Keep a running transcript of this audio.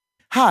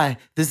Hi,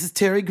 this is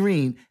Terry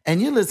Greene,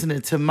 and you're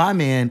listening to my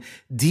man,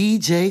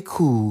 DJ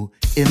Kool,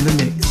 in the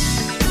mix.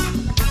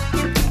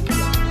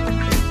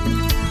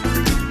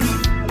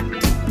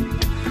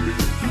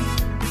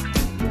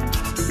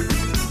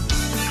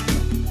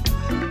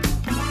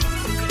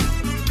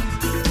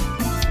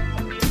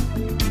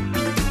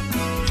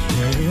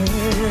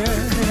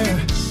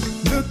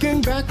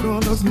 Looking back on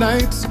those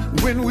nights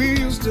when we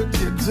used to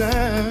get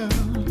down.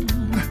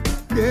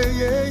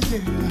 Yeah.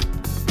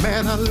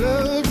 Man, I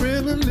love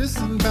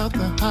reminiscing about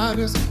the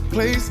hottest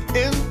place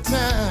in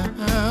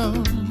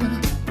town.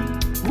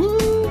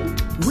 Woo!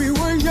 We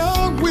were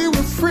young, we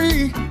were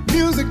free.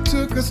 Music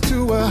took us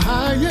to a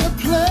higher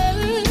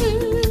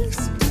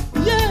place.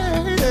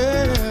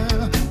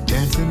 Yeah.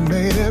 Dancing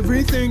made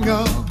everything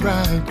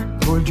alright.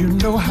 Lord, you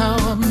know how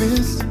I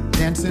miss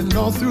dancing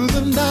all through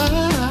the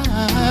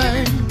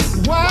night.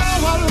 Wow,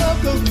 I love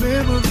those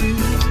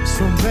memories.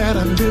 So glad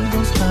I lived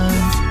those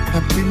times.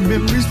 Happy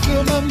memories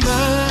fill my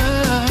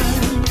mind.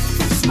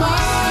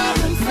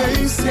 Smiling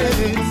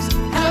faces,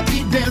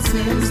 happy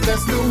dances.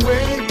 That's the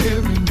way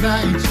every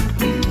night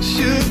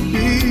should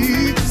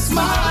be.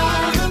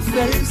 Smiling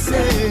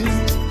faces,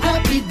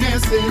 happy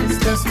dances.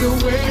 That's the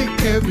way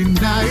every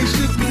night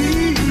should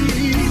be.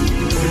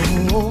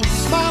 Oh,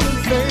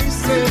 smiling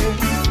faces,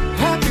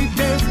 happy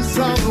dances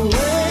all the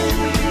way.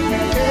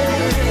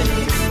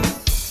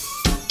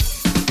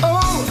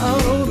 Oh,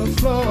 out on the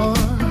floor.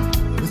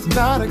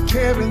 Not a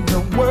care in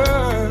the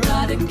world.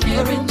 Not a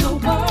care in the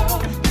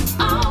world.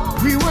 Oh.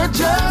 We were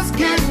just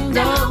getting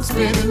down,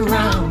 spinning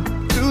round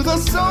to the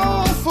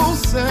soulful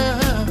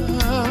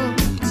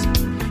sounds.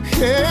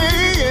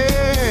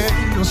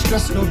 Yeah. No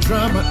stress, no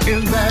drama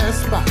in that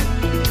spot.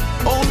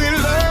 Only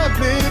love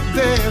lived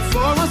there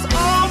for us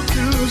all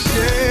to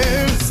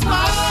share.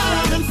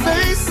 Smiling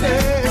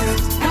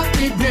faces,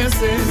 happy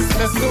dances.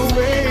 That's the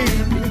way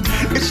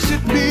it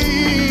should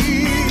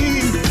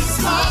be.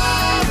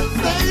 Smiling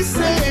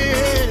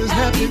faces,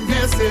 happy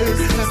dances.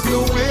 That's the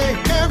way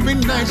every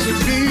night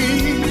should be.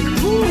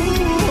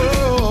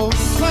 Ooh,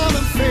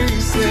 smiling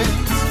faces,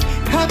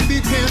 happy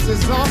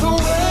dances all the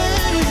way.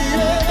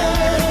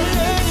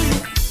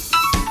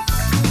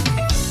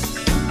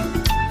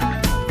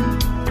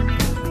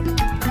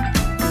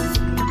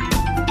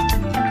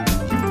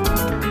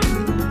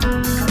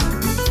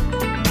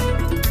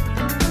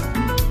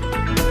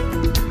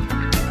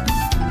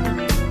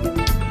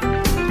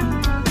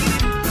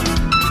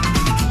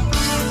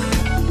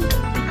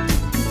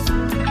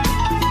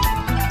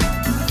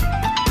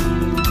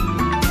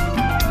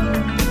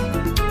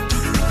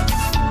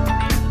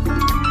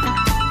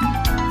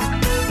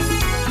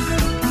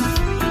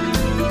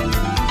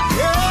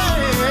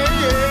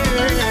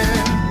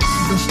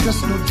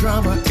 No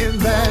drama in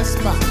that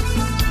spot.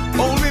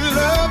 Only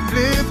love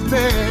lived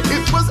there.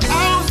 It was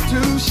ours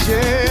to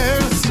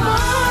share.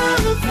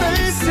 Smiling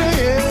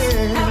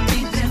faces,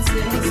 happy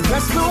dances.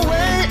 That's the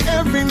way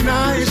every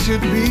night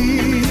should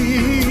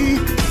be.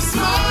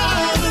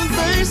 Smiling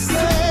faces,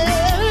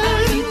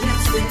 happy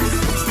dances.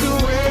 That's the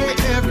way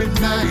every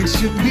night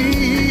should be.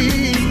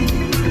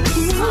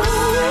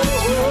 Smiling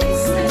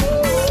faces,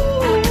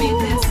 happy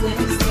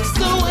dances. That's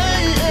the way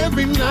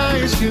every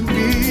night should be.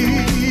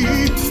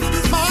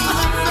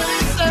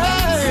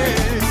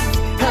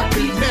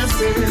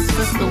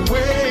 That's the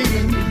way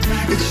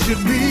it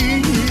should be.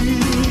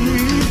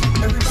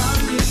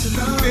 Everybody listen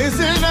up.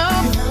 Listen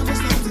up.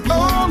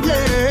 Oh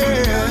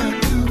yeah.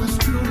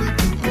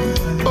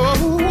 Oh,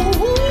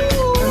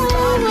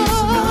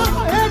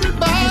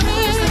 everybody.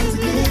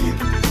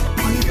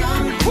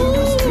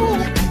 Ooh,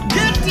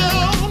 get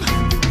down.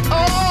 Oh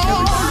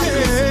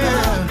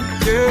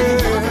yeah.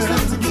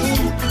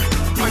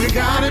 All you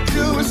gotta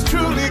do is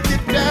truly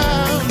get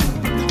down.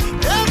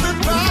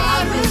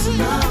 Everybody listen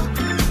up.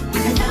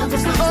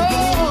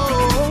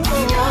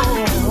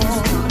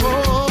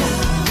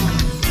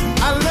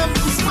 I love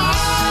the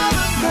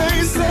smiling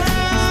faces,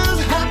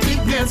 happy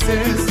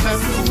dances.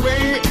 That's the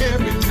way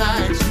every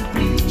night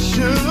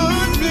should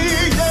be.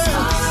 Yeah,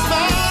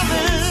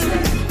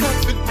 smiling,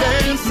 happy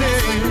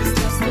dances.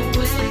 That's the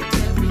way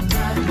every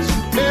night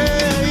should be.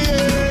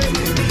 Yeah.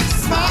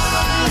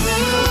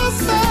 Smiling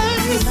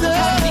faces,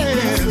 yeah.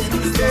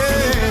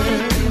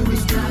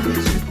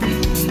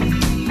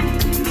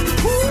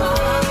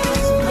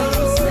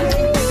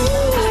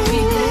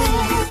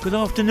 Good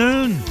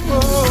afternoon.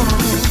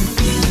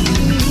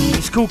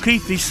 It's Kool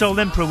Keith, the Soul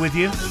Emperor, with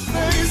you.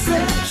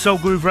 Soul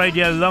Groove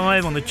Radio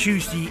live on a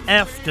Tuesday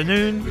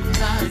afternoon,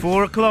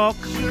 4 o'clock.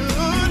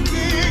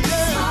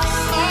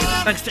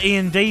 Thanks to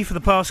E&D for the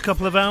past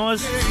couple of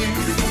hours.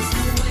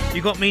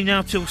 You got me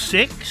now till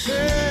 6.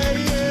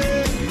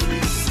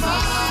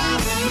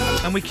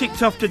 And we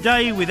kicked off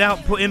today with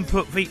Output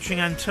Input featuring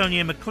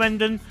Antonia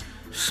McLendon,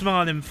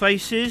 Smiling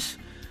Faces.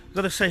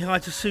 Got to say hi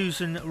to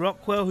Susan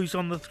Rockwell, who's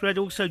on the thread.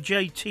 Also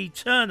JT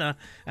Turner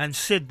and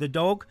Sid the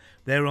dog,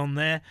 they're on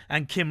there.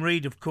 And Kim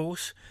Reed, of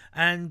course.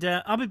 And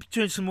I'll be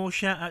doing some more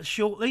shout-outs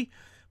shortly.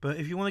 But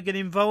if you want to get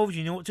involved,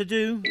 you know what to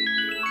do.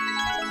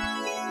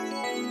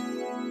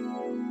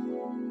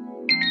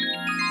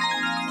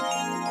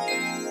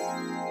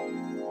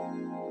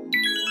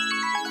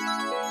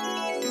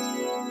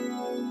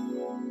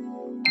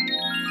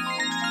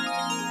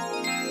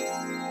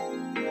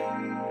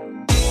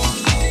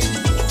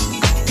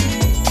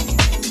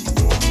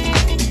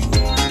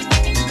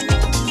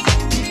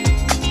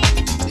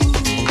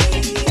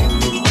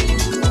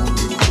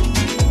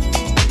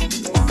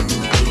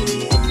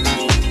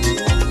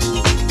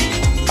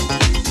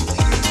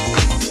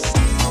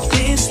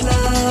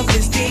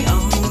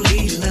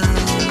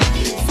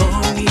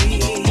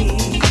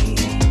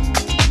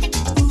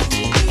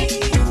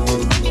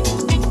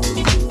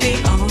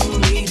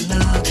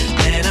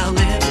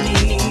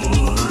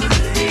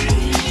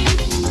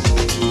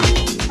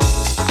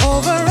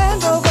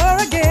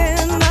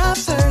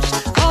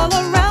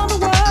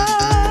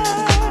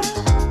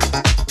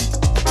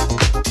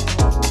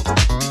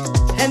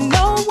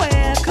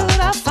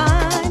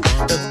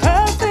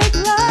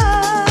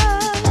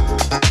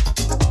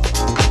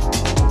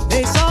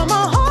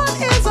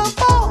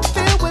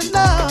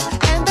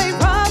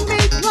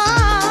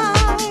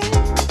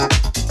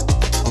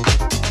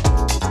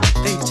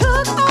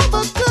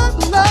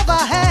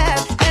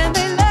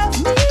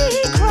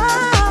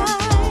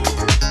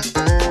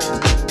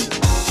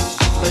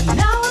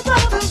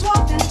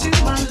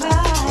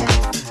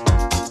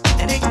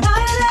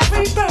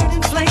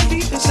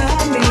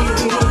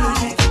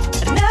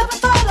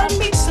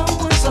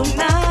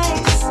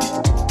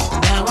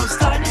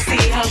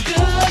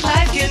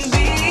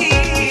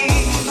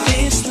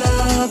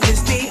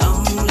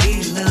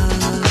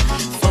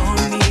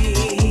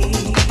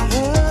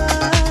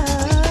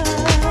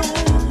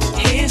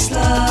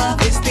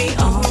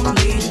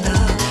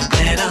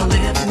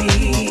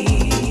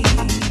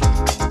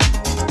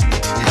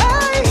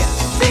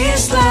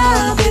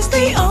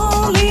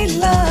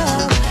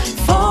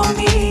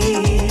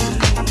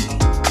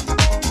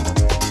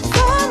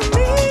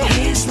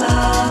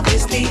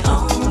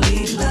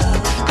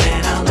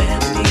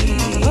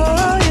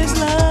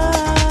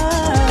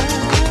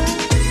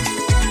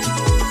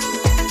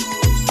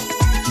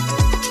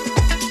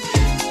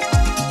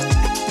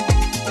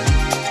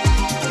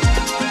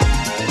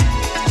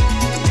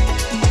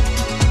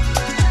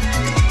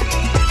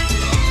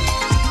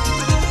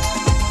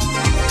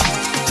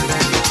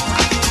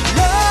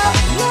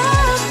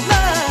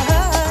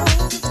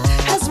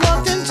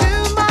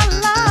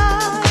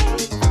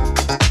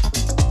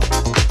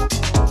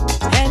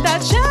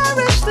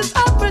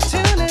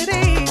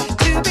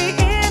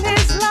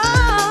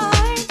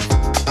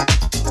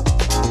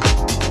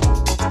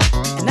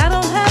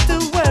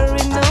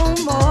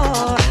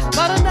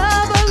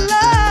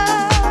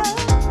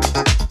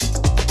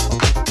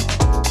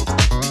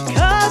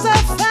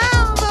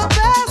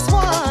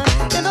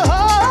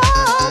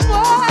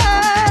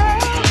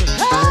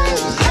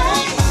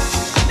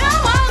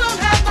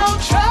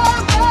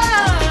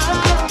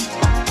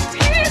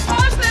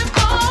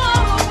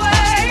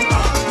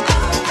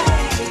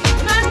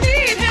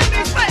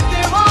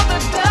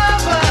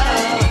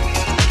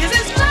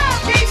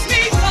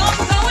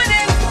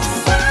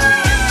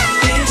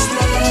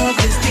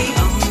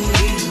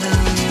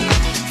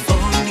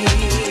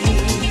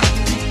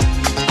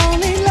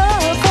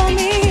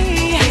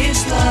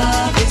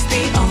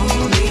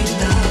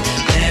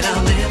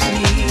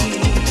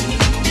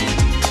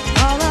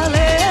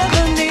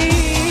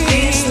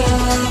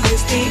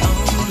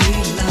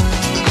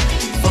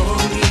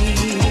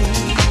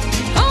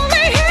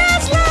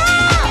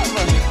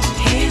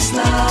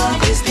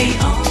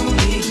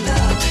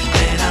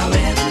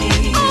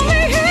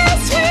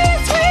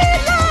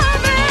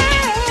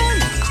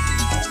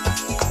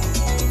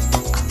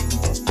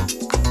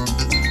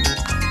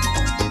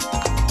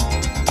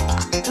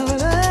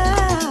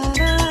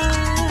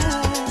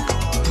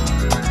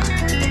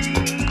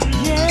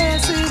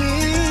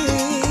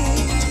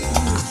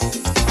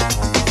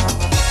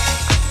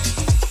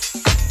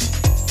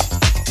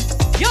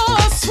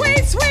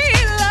 sweet,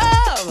 sweet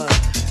love.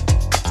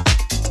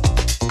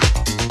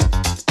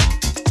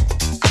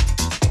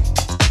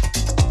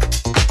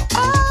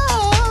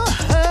 Oh,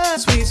 her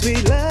sweet,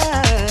 sweet love.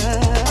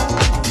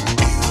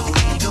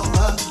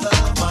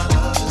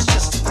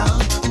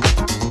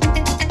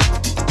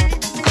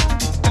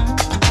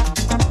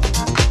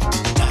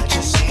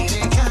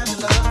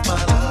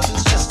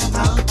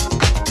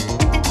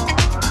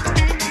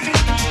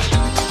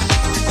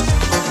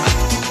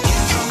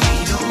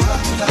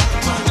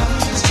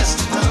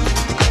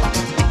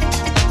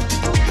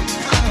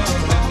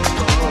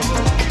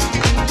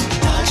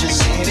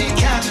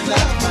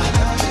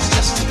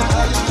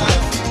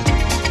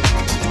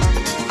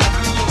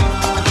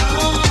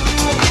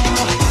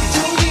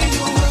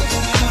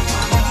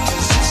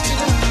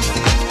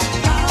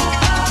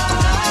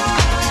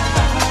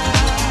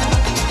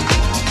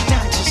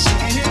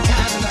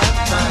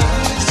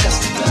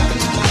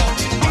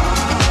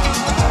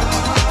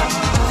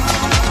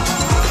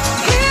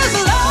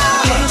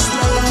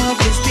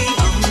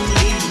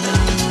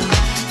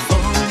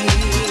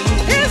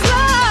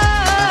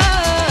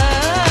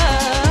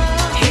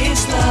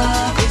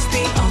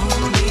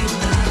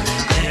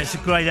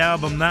 Great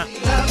album, that.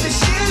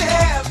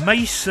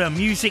 Maysa,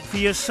 Music for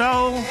Your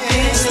Soul,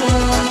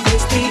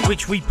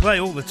 which we play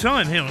all the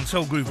time here on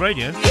Soul Groove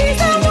Radio.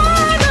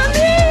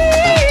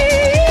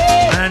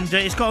 And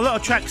it's got a lot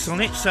of tracks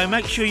on it, so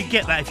make sure you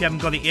get that if you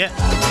haven't got it yet.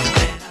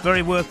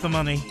 Very worth the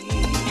money.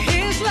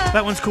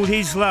 That one's called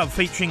His Love,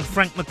 featuring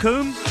Frank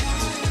McComb.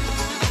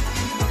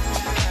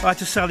 Hi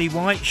to Sally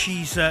White,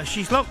 she's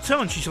locked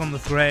on, she's on the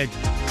thread.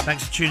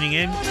 Thanks for tuning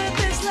in.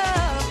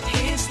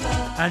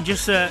 And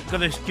just got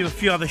to give a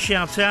few other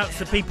shout outs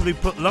to people who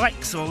put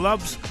likes or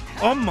loves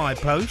on my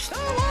post.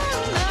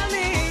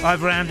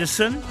 Ivor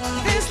Anderson,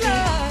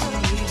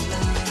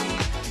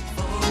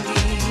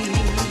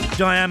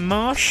 Diane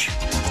Marsh,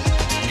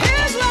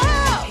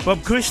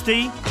 Bob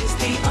Christie,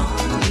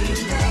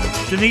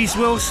 Denise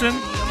Wilson,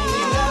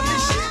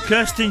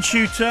 Kirsten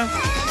Shooter,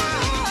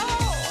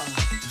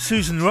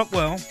 Susan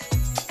Rockwell,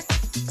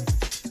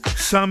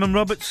 Simon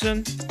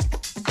Robertson,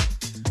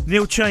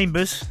 Neil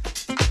Chambers,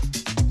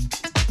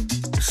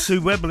 Sue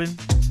Weblin,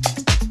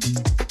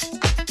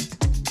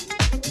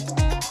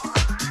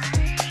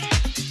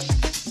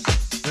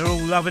 they're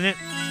all loving it.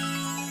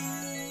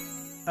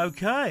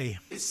 Okay.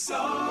 It's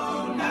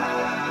so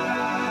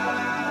nice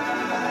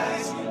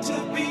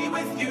to be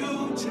with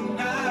you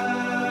tonight,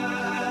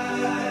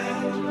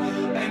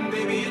 and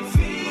baby it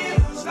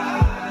feels like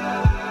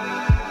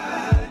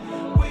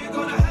we're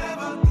gonna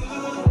have a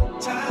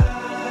good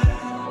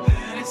time,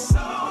 and it's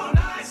so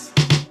nice.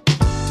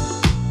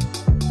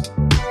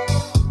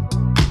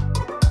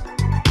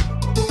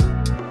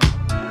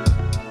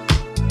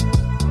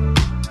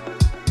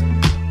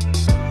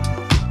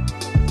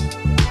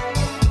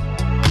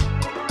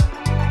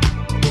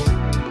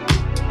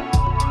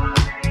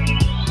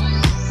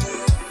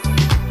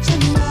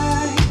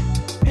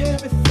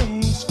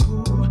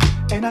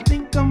 And I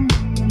think I'm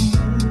in the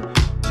mood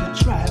to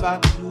drive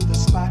out to the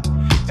spot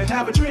and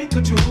have a drink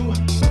or two.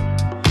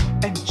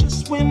 And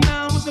just when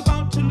I was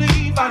about to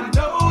leave, I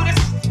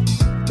noticed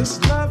this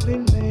lovely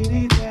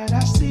lady that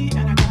I see,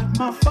 and I got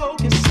my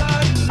focus.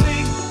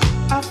 Suddenly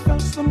I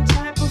felt some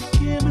type of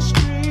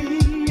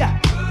chemistry.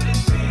 Could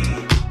it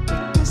be?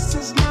 But this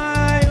is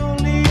my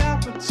only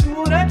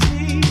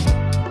opportunity.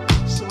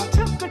 So I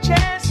took a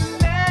chance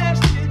and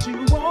asked, did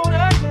you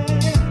wanna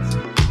dance?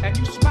 And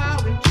you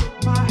smiled and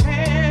took my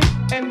hand.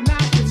 And I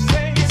can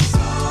say it's so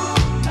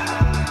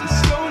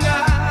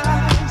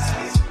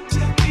nice to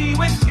be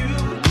with you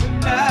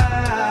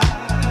tonight.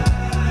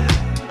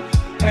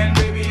 And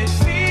baby, it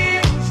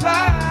feels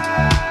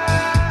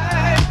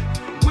like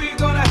we're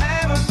gonna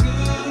have a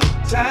good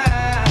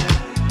time.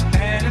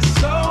 And it's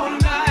so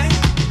nice.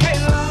 Hey,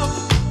 love,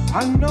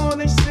 I know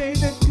they say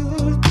that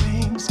good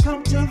things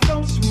come to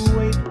those who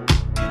wait.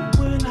 And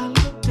when I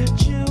looked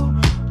at you,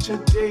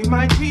 today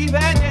might be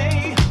that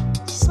day.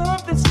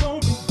 Something's so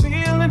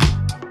revealing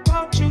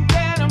about you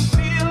that I'm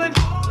feeling.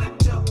 All it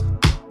took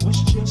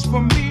was just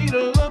for me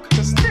to look.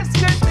 Cause this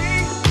could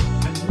be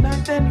a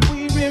night that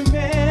we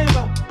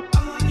remember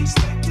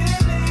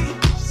unexpectedly.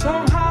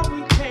 Somehow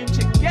we came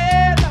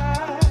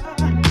together.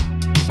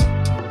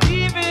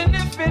 Even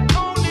if it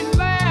only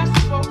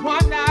lasts for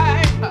one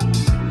night,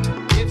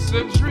 it's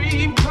a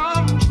dream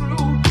come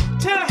true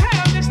to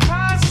have this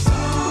time. So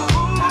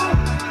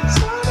nice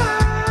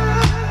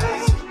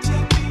to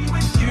be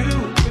with you.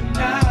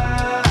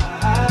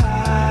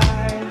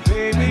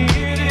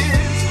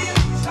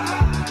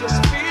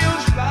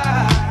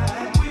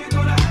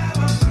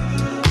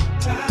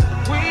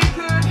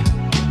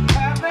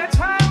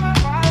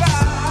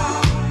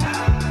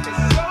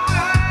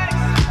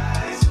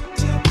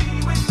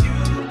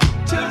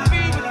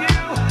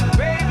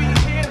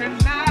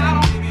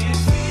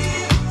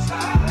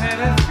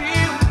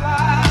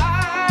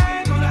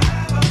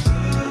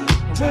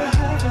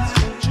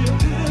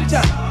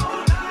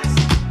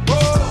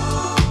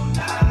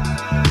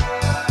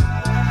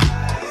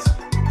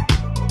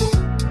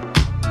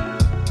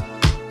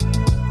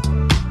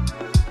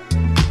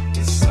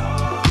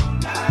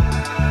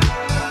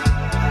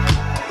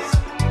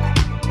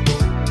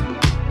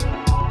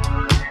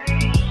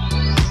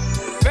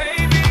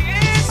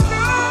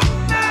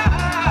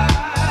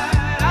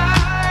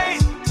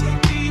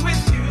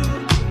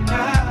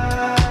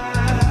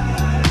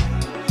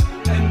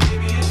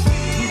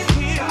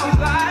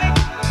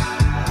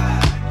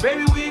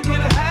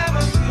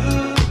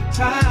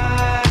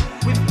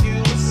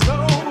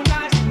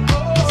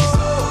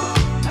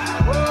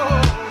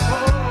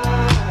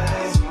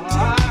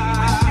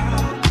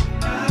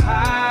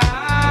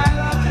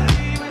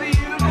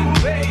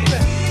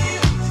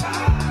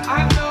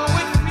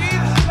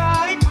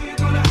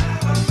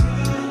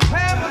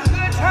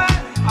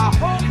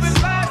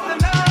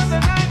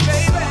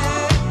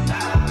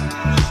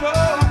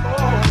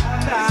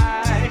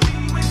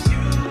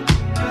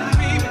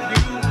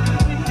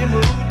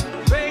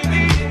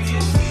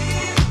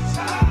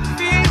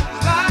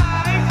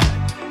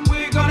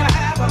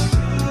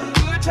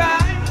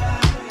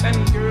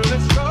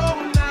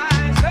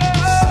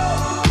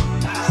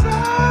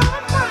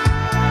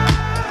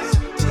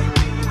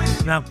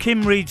 Now,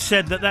 Kim Reed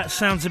said that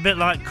sounds a bit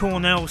like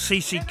Cornell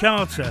CC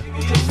Carter.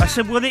 I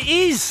said, well, it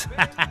is.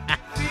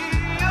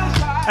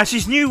 That's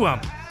his new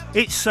one.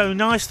 It's So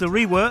Nice, the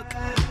rework.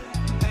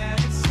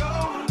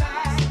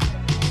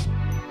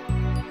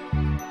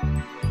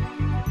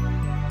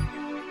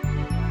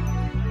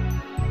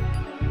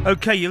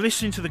 Okay, you're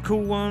listening to the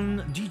cool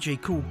one,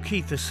 DJ Kool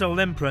Keith, the Soul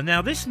Emperor.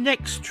 Now, this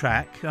next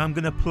track I'm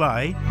going to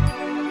play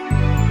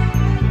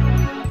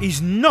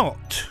is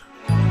not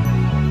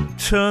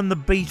Turn the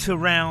Beat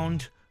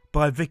Around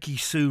by Vicky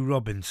Sue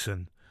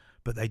Robinson,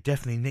 but they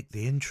definitely nicked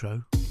the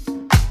intro.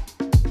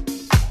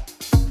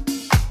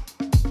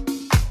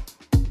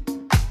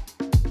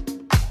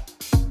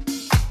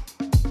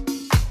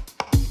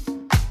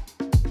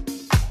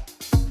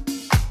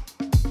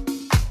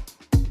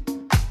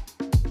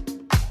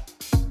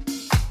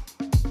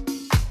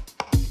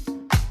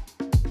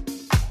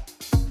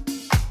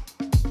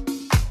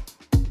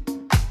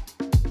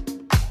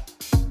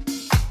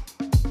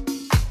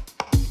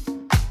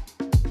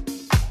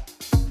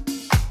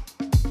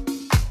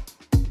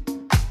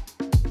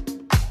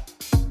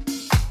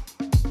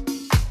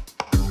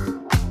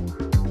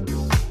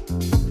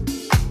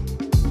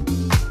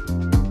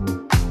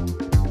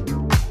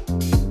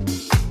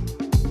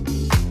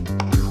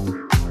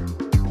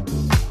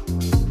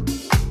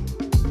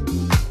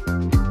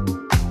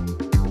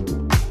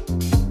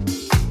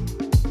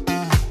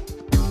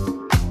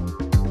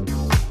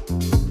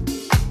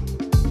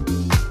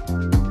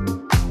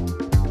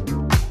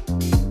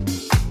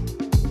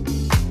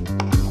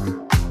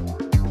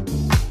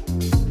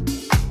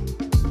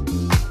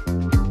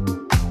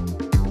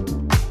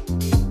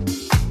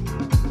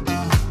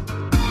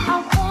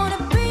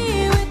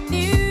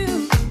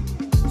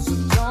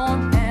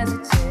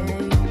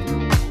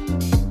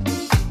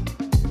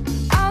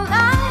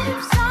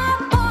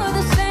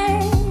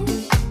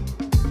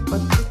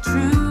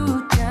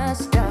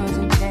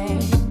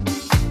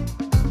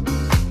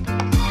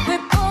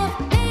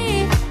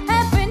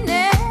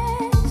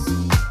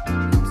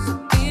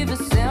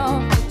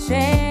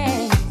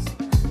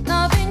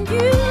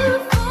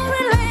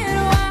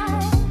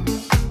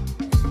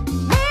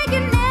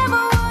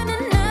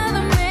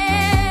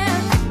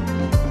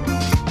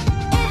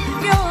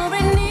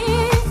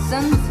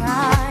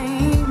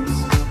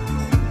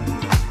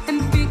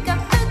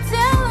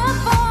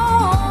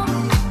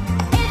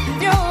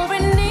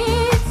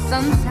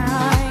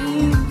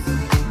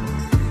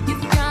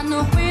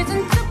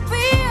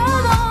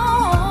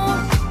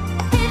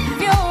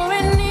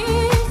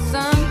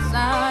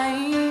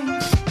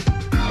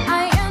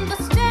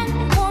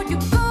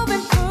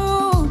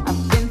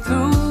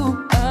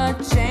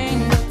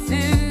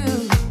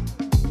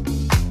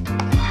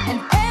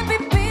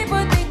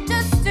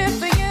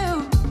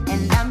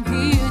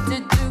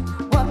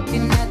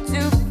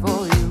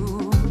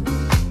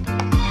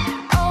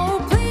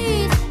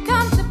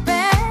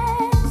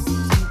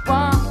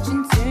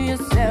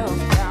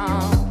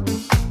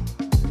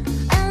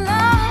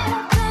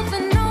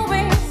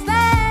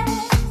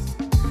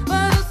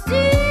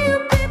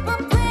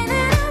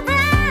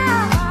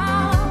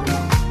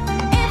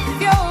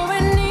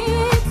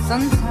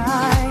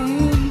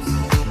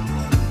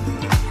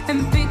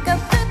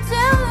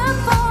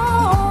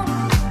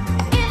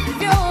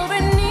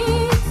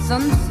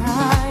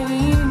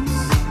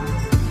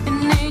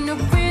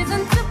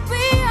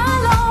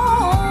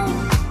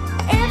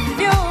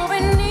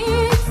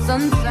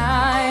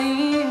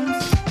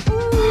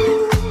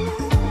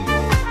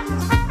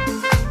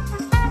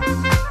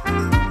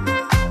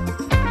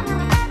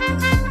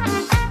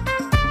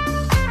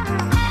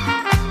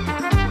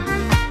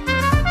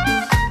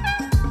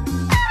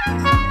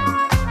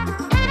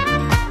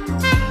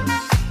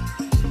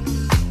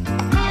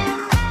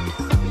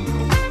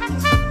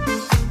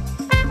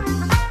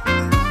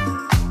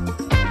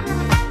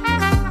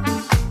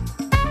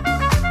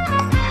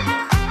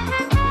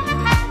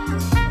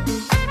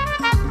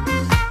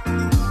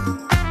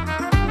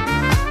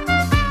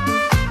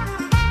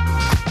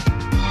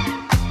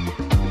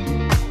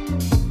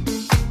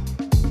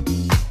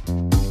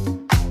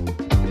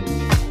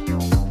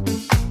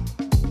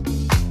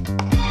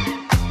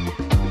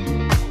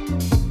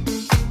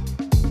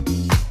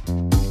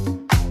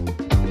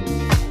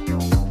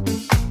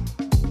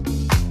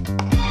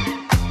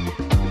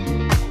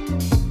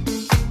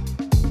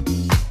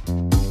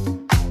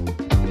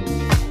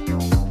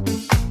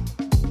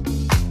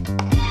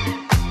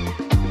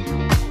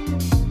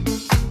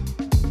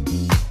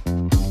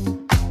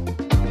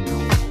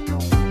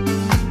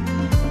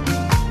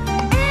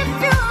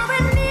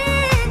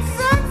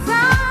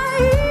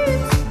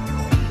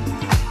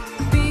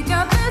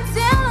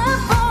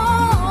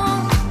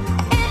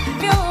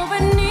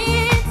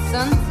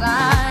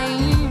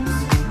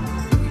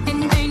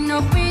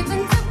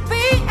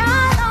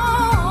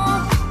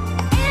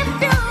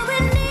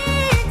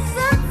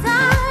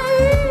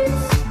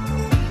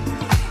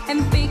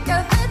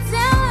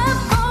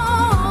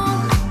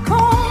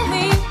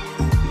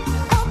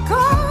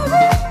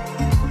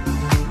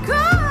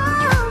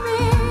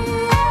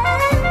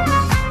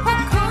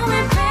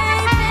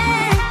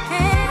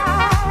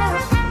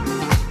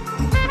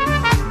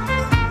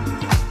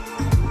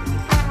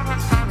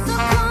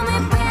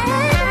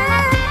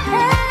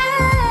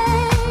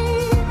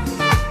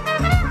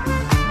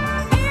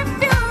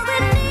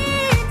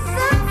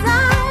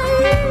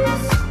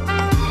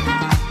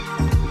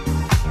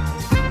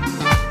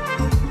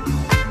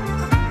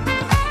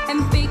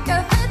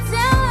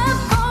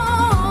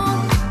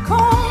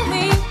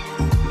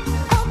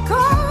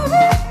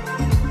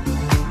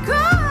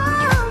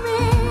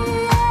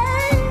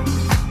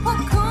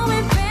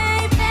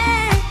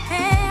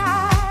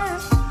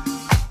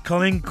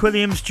 morning.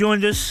 Quilliam's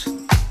joined us.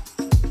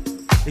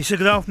 He said,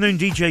 good afternoon,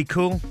 DJ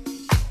Kool.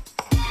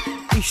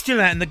 He's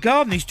still out in the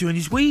garden. He's doing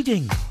his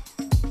weeding.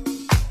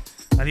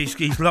 And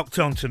he's locked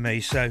on to me,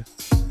 so...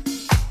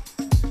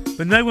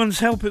 But no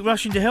one's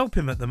rushing to help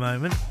him at the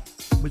moment,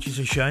 which is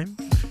a shame.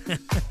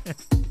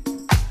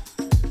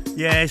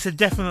 Yeah, so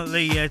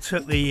definitely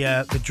took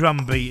the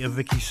drum beat of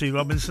Vicky Sue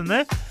Robinson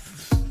there.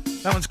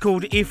 That one's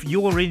called If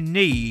You're in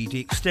Need, the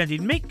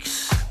extended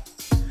mix.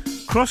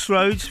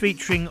 Crossroads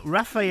featuring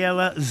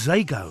Raffaella,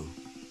 Zago.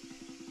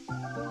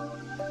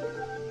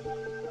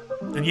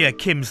 And yeah,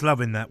 Kim's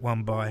loving that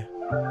one by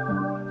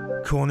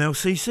Cornell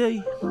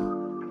CC.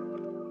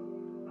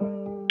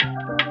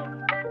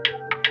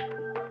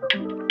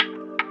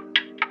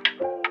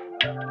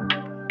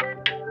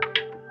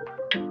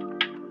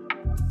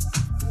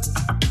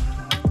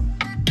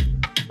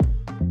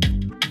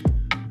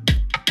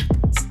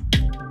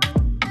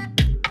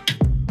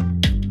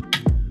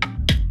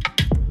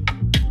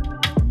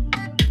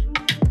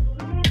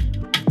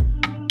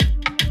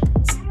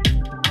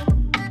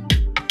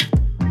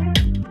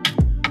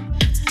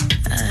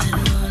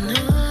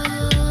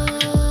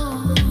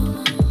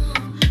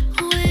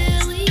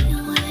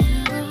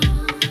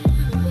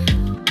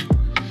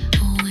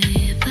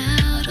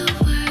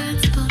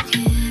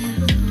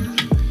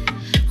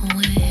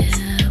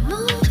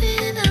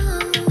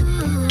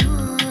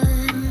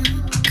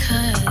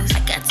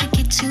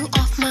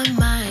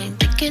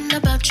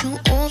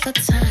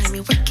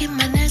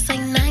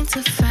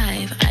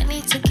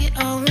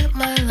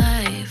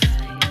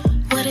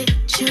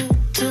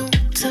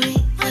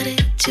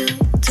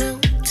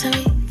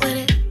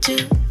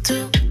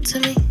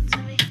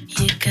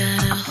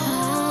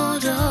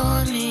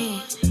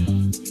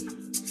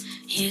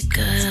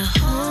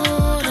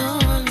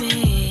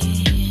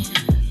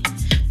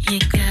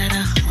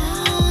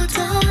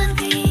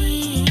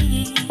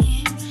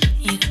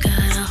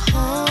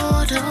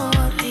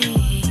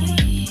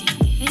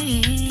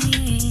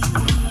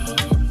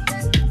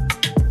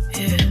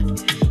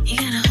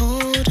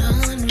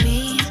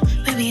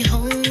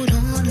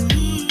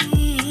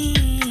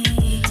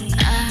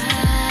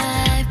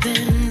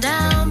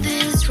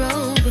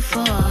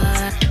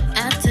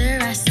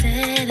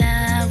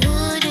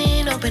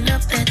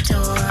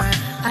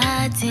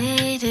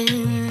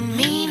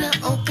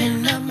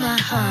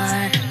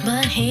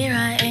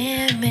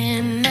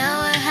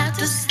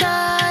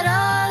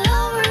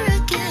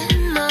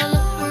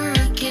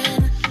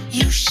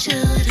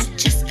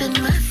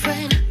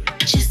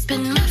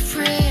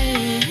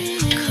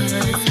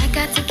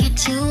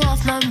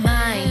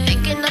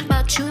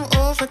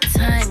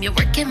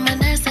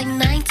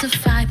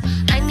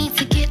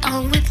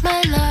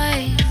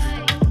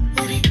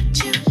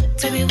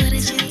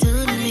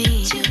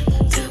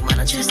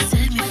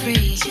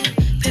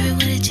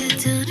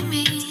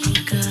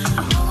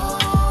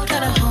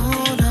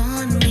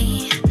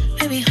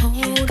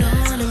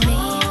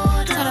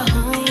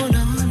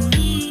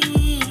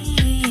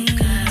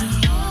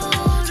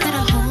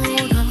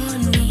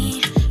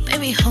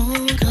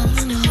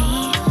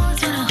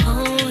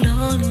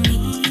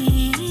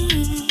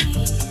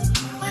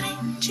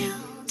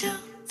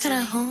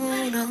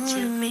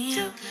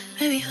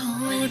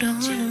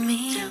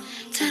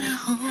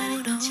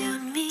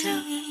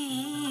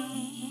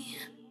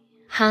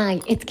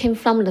 Hi, it's Kim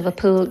from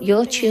Liverpool.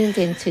 You're tuned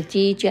in to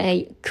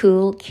DJ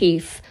Kool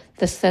Keith,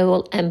 the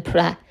Soul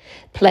Emperor,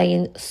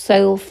 playing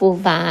soulful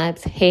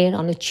vibes here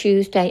on a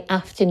Tuesday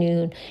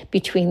afternoon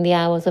between the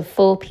hours of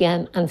 4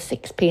 p.m. and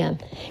 6 p.m.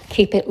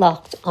 Keep it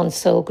locked on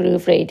Soul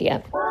Groove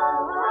Radio.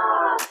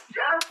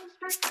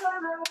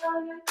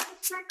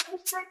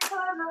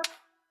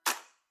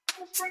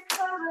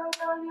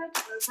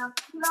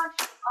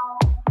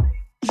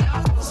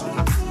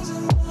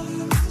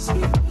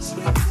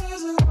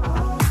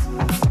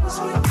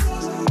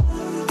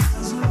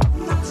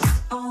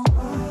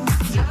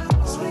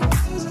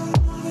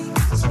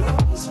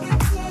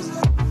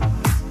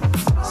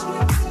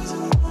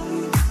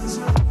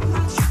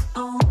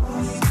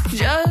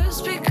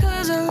 Just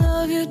because I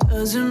love you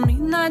doesn't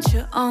mean that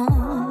you're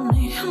on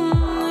me.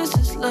 This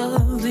is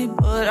lovely,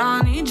 but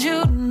I need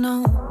you to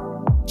know.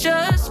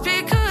 Just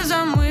because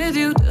I'm with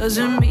you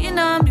doesn't mean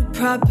I'm your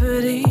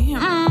property.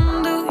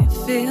 Do you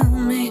feel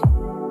me?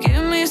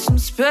 Give me some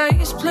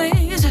space,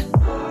 please.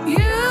 You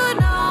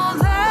know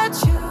that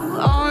you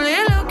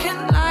only looking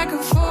like a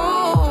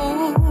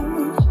fool,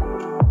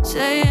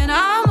 saying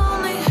I'm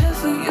only here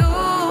for you.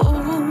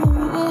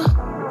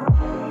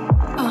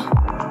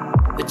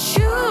 But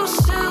you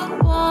still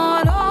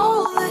want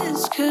all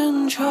this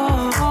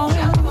control.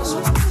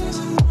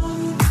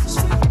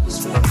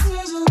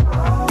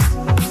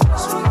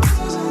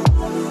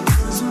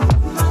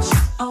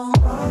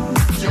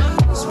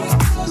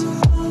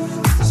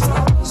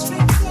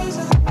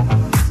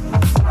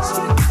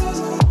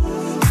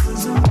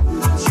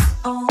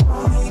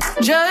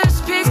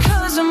 Just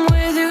because I'm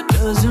with you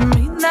doesn't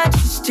mean that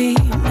you're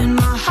stealing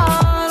my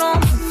heart, all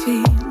my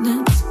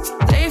feelings,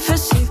 they for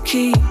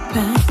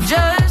safekeeping.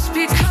 Just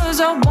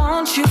because I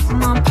want you,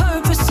 my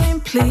purpose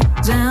ain't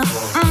pleasing.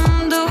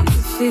 Do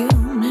you feel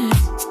me?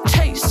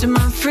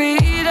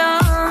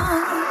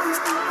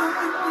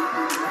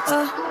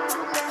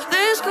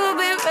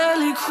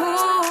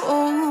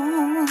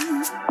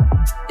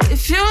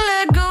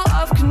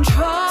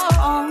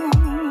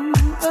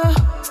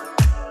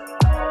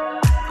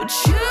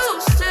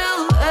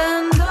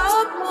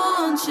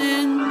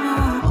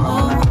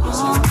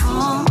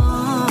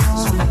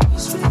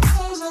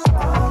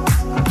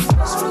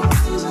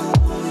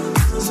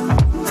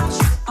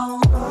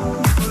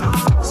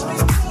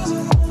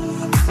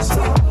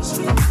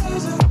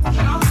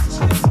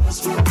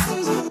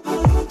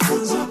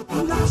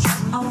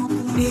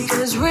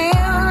 Because real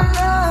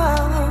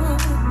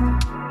love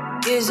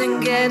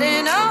isn't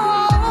getting a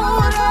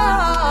hold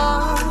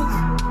of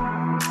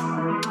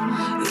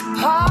your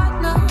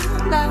partner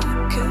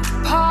like a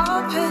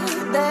puppet.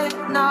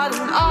 They're not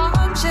an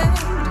object,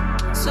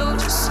 so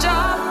just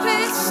stop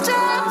it,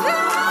 stop it.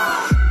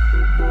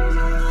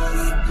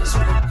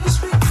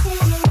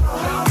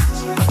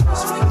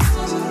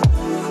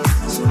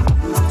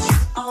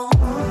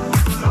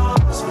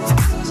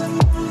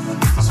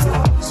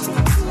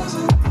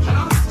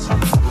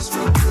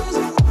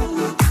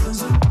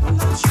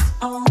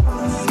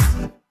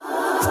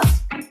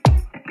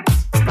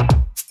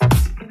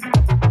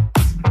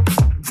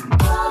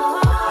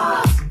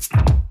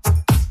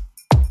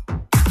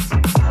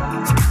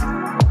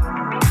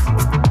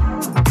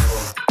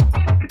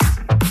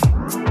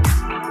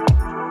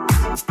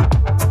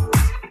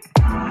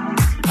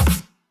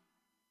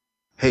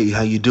 Hey,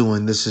 how you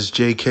doing? This is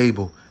J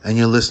Cable, and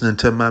you're listening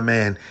to my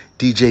man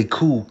DJ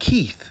Kool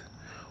Keith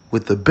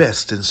with the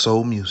best in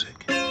soul music.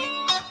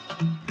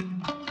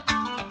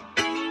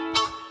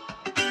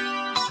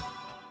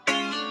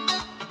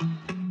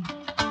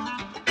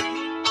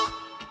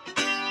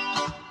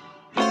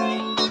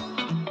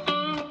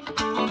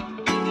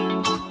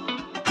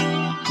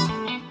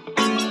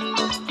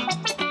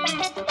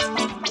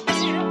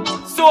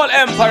 Soul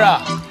Emperor.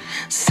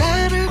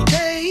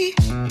 Saturday,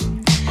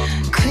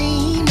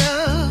 clean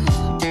up.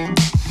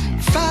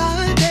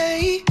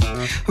 Friday,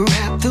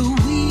 wrap the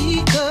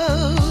week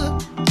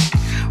up.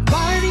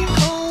 Riding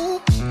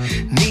home,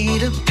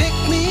 need a pick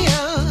me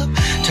up.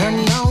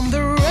 Turn on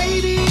the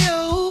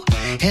radio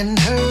and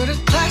heard a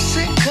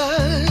classic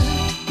cut.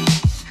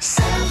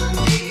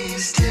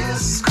 70s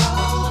disco,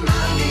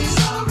 90s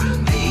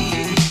R&B.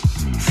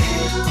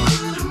 Feel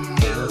good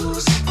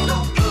music, no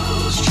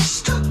blues,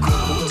 just a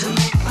groove to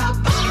make my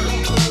body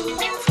move.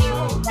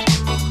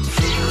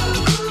 Feel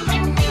good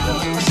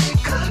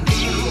music, I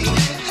need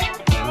it.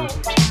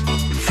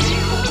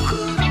 Feel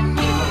good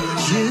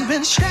music. You've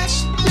been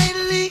stressed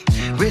lately,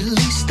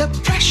 release the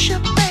pressure,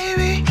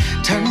 baby.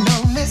 Turn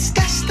on this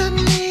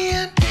destiny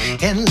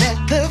and let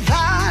the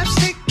vibes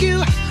take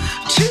you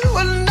to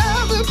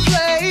another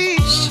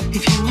place.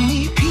 If you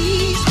need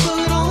peace,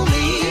 put on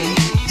me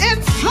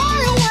and fly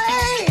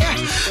away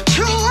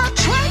to a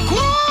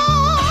tranquil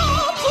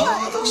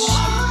place.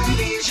 Why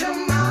ease your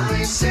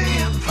mind,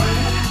 say a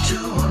prayer to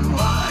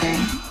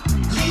unwind.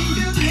 Leave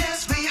your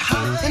cares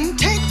behind and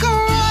take a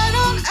ride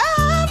on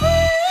every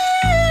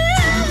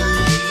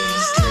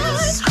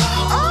disco,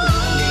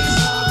 90s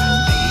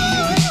R&B.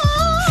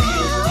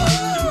 Feel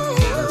good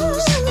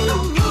music, no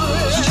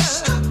blues,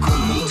 just a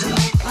groove to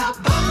make my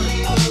body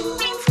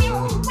move.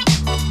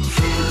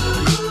 Feel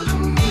good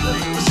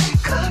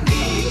music, I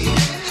need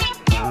it.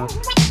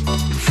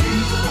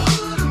 Feel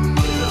good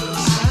music.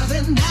 I've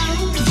been down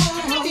for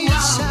a while.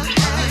 Yes, I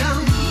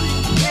have.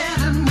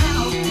 Better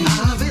now.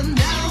 I've been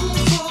down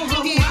for a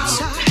while. Yes,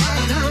 I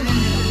have.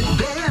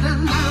 Better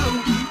now.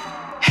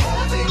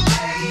 Heavy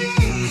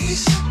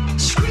bass,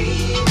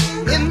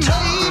 screaming and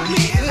made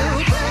me feel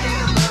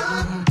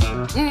heaven.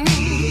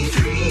 E3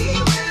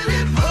 when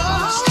it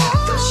was, tap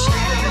the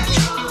snare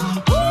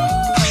drum,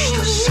 push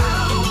the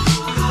sound,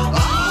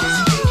 walls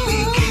we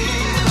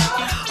get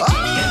up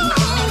and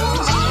go on the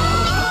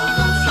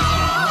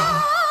floor.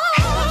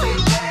 Heavy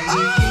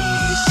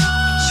bass,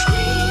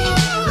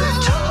 screaming the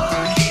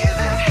dark, hear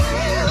the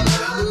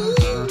heaven.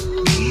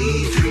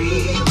 E3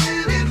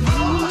 when it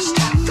was,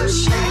 tap the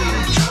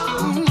snare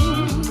drum,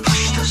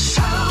 push the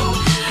sound,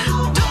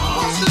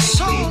 walls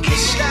we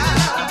get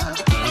up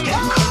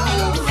and go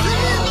on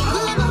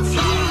the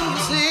floor.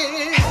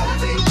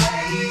 Heavy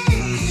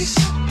bass,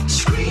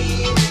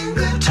 screaming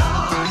the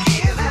dark,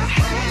 hear the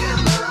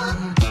heaven.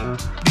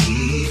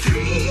 E3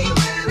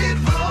 when it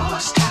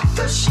was, tap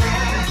the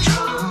snare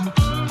drum,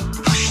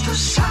 push the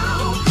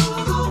sound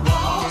through the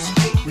walls.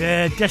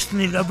 Yeah,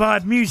 Destiny the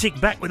Vibe music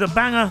back with a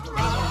banger.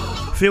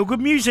 Feel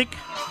good music.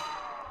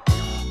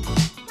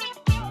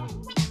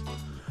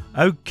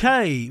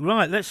 Okay,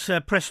 right, let's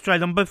press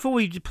straight on. Before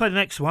we play the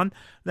next one,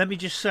 let me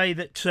just say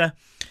that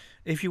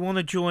if you want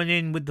to join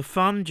in with the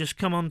fun, just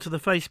come onto the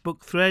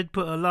Facebook thread,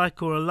 put a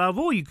like or a love,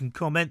 or you can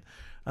comment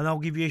and I'll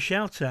give you a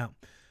shout out.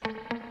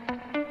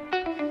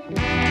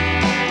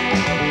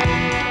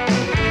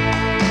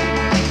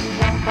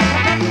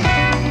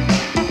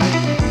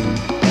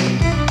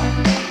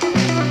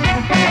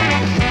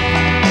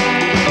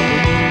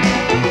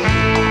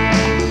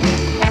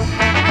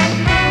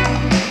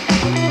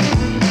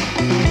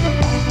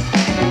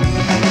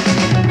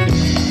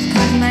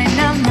 Put my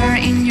number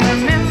in your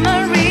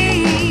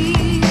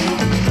memory.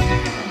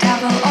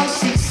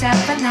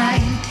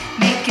 00679,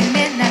 making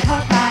midnight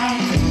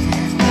hotline.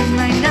 Put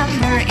my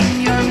number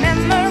in your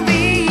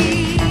memory.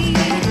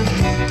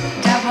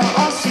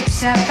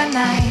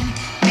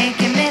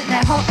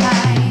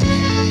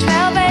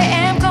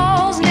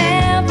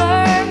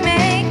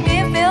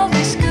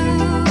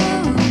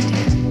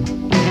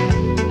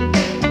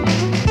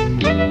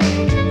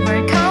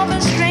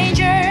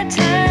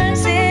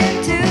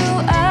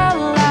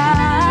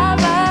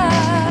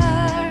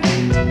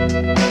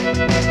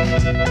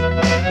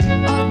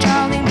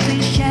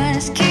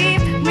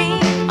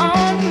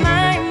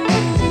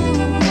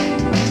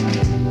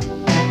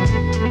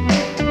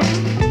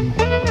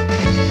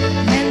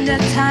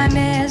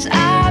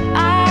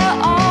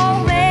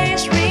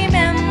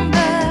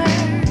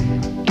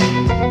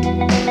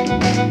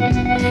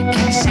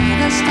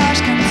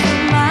 stars come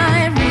through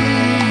my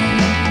room,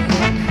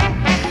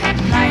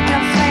 like a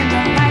flame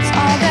that lights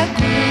all the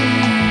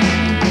gloom.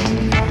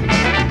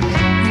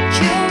 With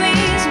you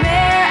is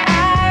where I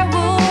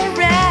would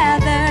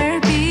rather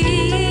be.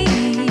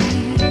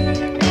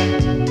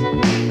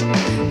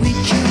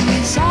 With you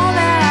is all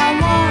that I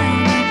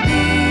wanna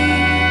be.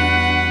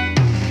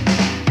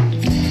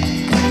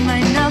 Put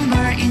my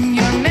number in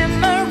your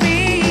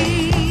memory.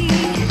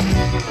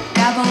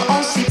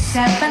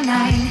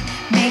 00679.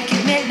 Make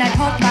it midnight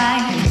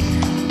hotline.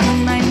 Put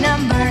my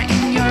number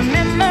in your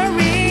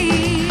memory.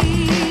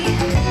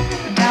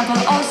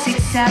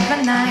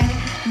 00679.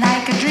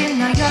 Like a dream,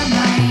 now you're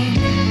mine.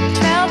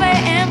 12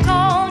 a.m.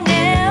 call,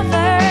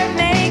 never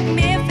make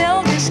me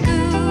feel this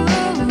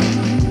good.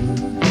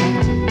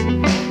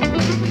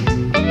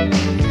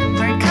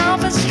 Where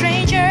comfort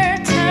stranger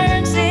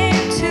turns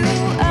into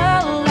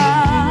a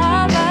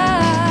lover.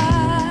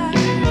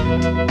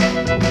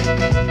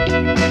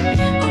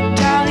 Oh,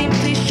 darling,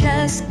 please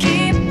just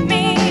keep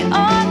me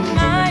on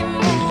my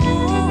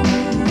move.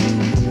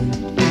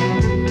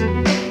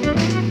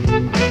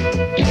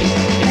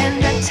 When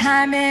the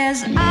time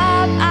is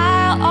up,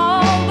 I'll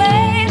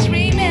always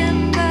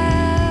remember.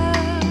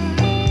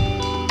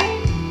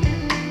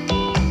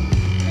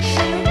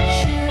 Shoot,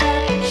 shoot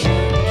up,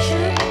 shoot,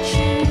 shoot,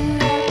 shoot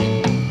up.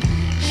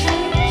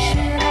 Shoot,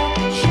 shoot up,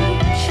 shoot,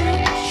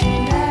 shoot,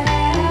 shoot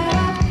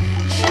up.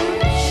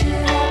 Shoot,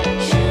 shoot up,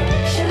 shoot,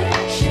 shoot,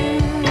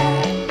 shoot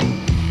up.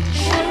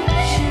 Shoot,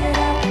 shoot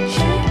up,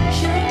 shoot,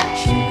 shoot,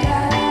 shoot up.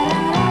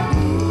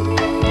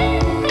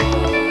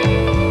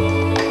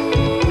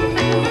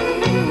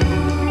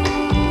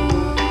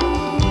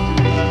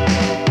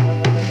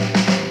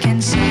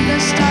 Can see the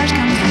stars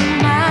come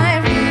through my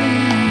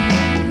room,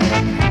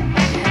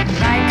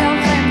 like a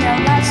flame that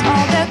lights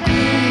all the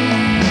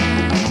gloom.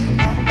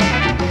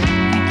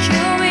 With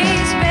you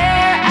is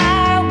where I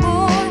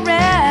would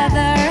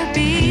rather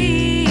be.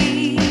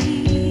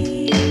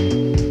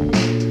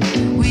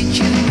 With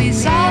you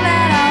is all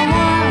that I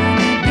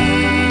wanna be.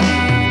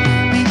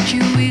 With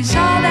you is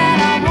all that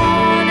I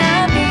wanna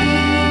be.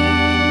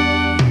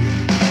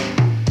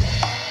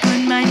 Put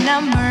my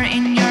number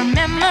in your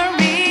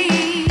memory.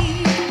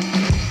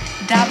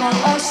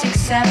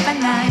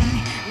 00679.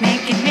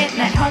 Make it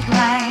midnight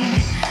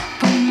hotline.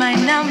 Put my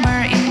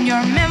number in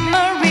your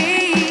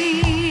memory.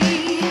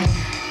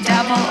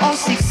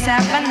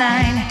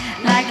 00679.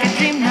 Like a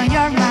dream, now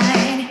you're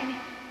mine.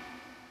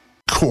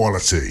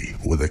 Quality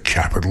with a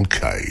capital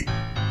K.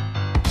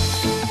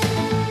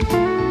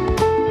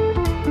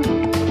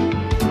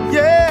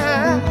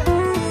 Yeah.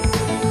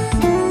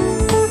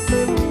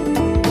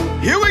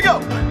 Here we go.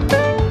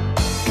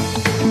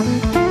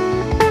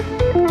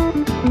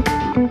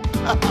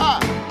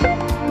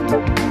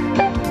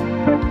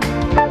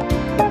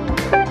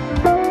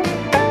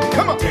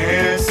 Come on.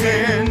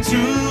 Dancing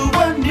to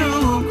a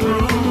new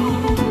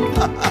groove.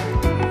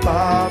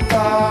 Ba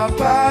ba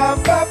ba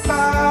ba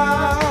ba.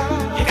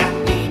 You got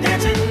me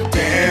dancing.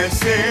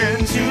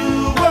 Dancing to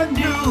a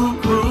new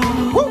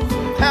groove. Woo.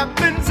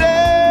 Happens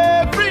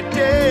every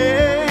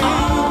day.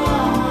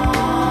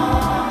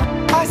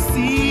 I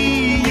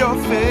see your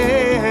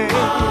face.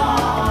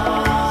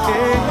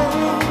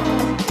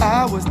 Yeah. I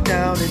was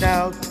down and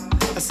out,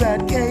 a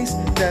sad case,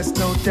 that's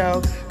no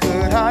doubt.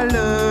 Could I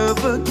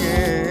love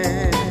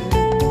again?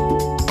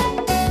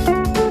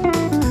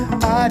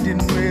 I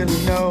didn't really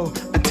know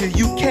until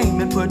you came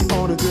and put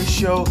on a good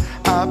show.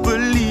 I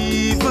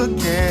believe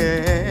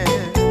again.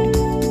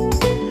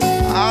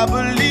 I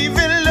believe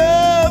in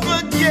love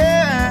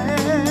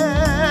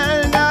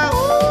again. Now,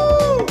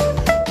 ooh,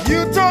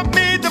 you taught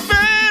me the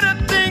better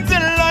things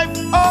in life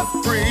are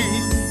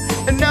free,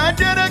 and I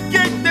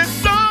dedicate this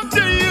song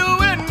to you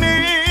and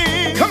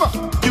me. Come on,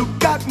 you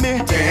got me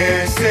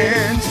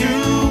dancing to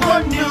a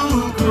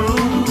new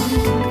groove.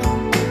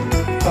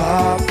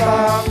 Ba ba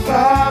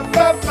ba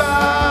ba ba.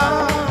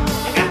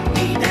 You got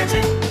me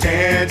dancing,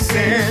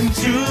 dancing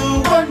to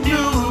a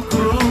new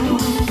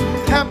groove.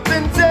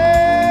 Happens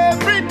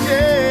every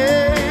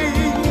day.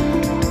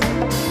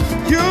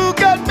 You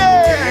got me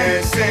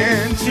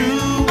dancing to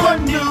a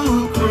new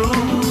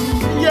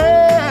groove.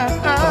 Yeah.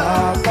 Ba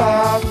ba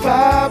ba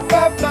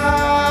ba ba.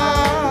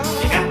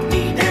 You got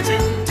me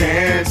dancing,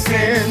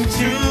 dancing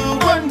to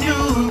a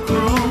new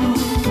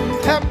groove.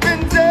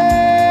 Happens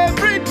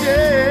every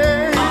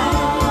day.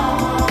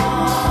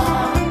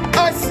 I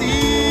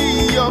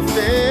see your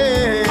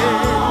face.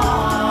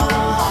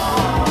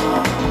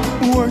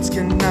 Words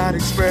cannot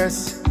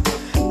express.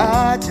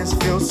 I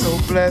just feel so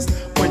blessed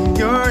when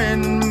you're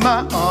in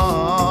my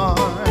arms.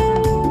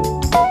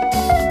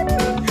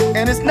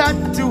 And it's not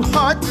too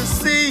hard to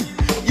see.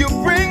 You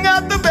bring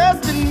out the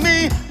best in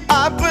me.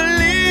 I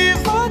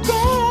believe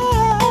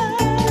again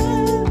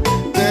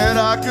that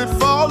I could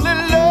fall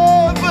in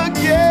love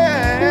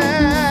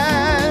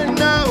again.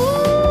 Now,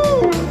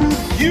 ooh,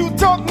 you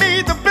taught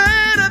me the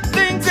better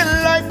things in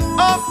life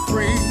are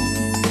free.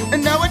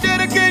 And now I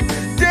dedicate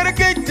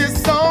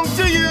this song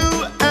to you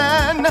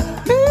and me.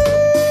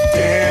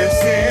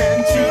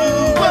 Dancing to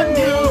a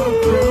new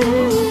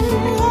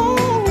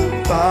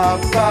groove.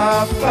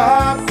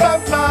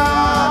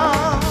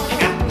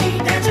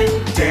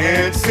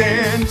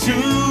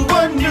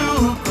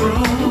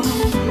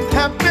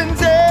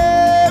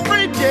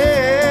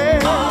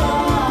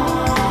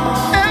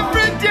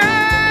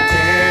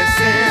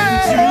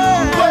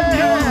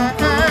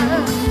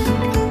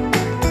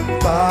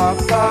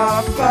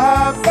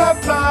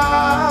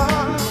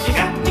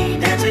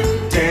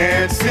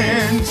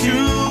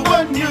 to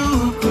a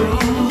new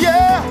groove.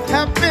 Yeah,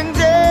 happens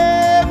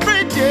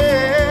every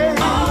day.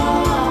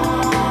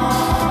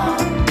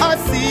 I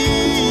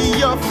see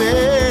your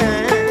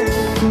face.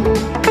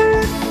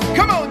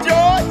 Come on,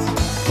 George.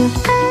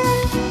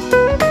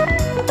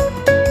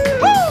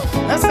 Woo!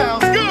 That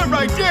sounds good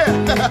right there.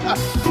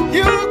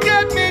 You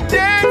got me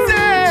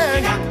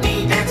dancing.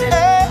 Hey,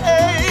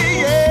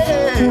 hey,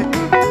 yeah.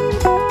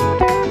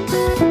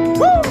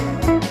 Woo!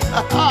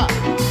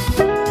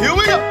 Here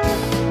we go.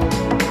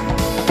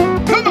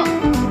 Come on.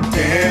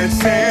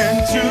 Dancing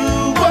to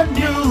a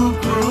new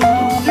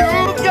groove. You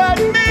got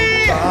me.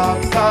 Ba,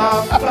 ba,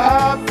 ba,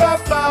 ba,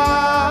 ba.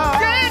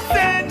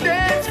 Dancing,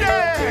 dancing.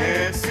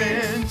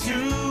 Dancing to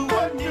a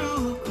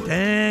new groove.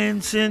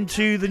 Dancing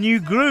to the new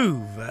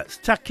groove. That's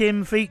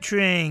Takim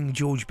featuring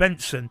George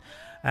Benson.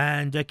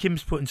 And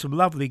Kim's putting some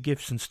lovely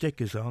gifts and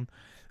stickers on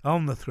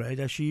the thread,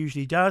 as she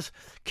usually does,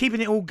 keeping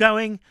it all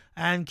going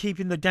and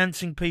keeping the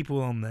dancing people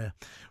on there.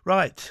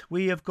 Right,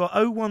 we have got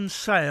 01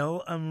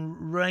 Sale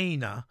and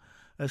Reina,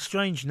 a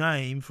strange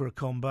name for a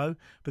combo,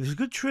 but it's a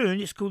good tune.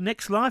 It's called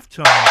Next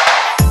Lifetime.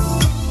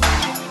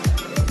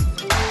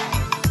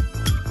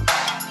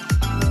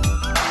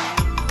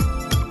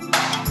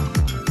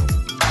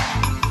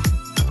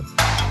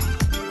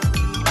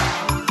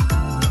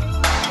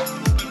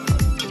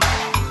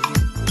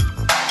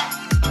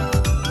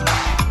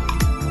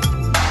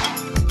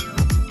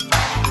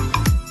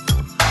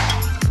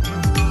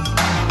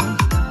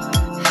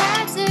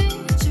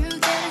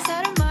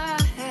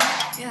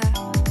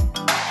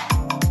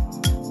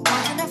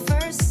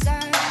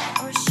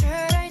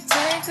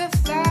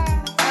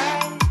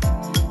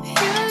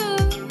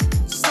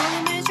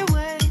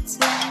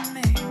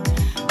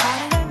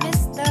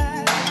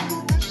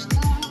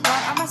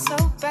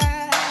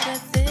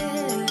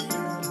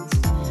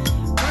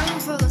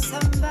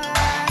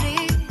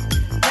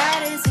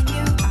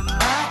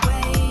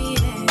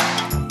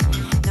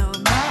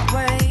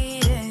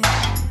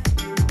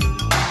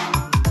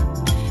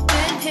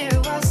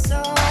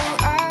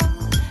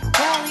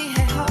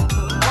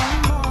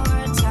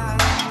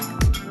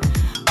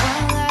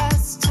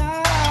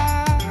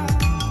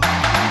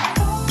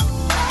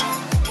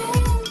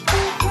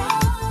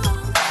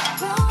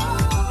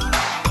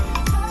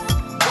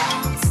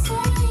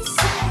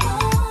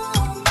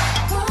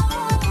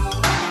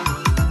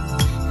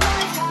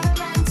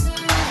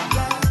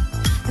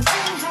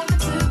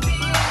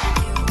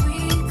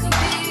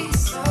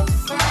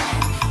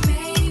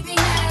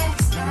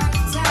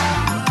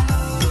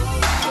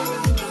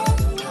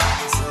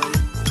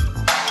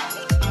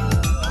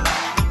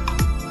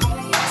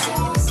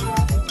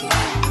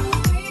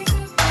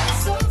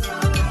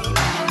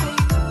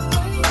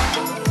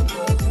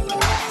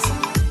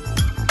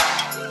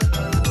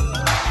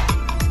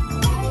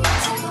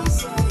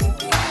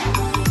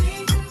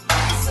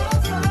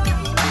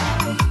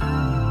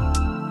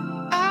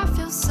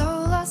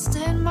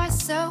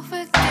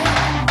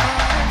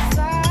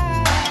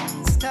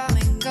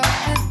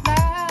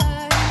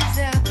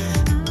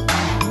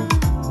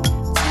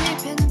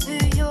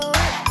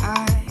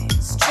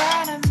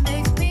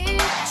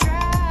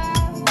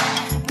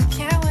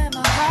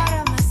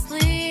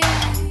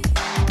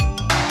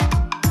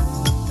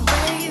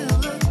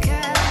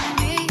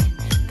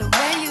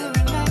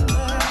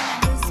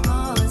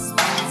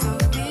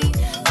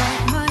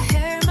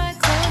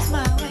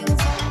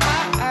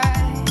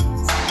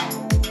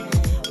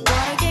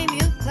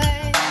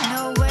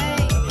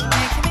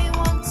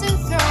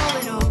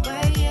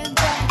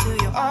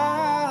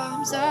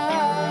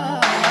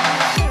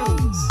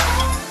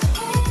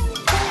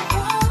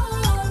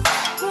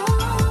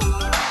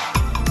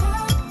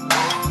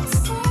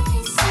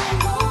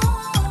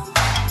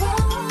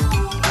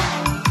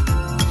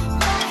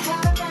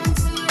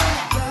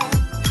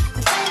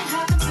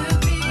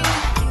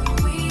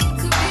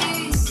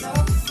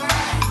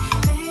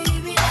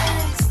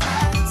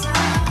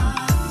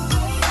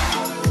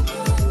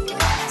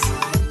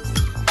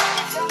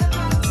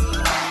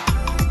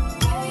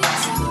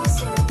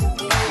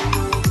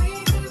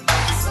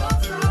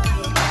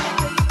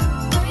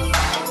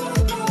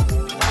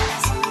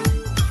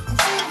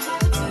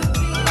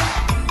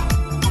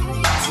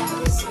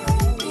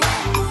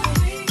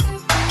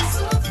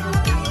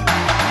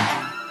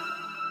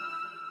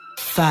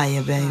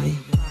 Fire, baby.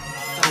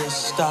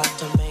 Just start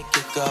to make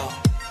it go.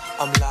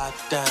 I'm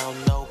locked down,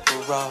 no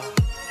parole.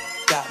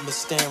 Got me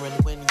staring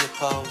when you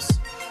pose.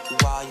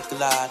 While you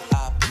glide,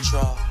 I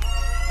patrol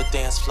the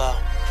dance floor.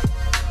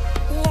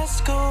 Let's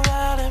go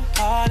out and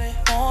party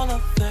on a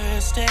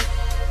Thursday.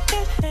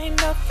 It ain't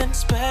nothing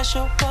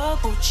special,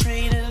 but we'll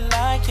treat it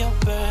like your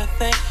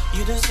birthday.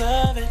 You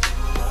deserve it,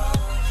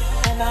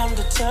 and I'm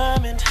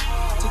determined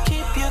to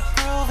keep you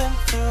grooving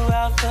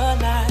throughout the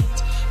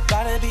night.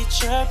 Gotta be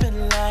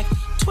chirping like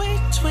tweet,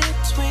 tweet,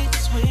 tweet,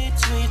 sweet,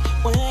 sweet.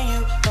 When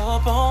you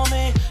up on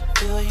me,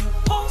 feel you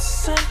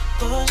pulsing,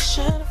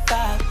 pushing,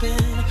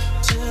 vibing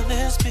to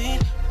this beat,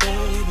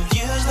 baby.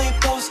 Usually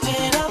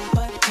posted up,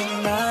 but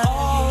tonight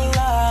all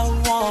I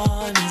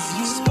want is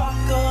you.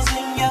 Sparkles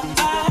in your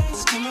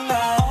eyes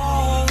tonight.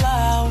 All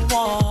I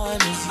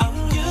want is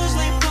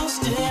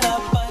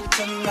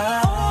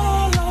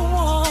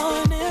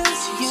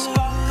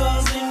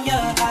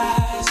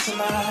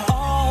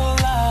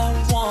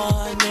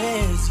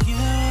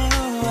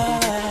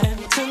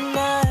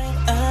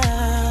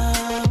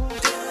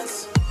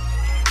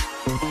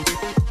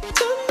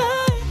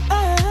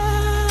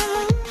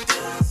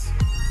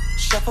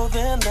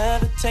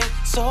levitate,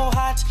 so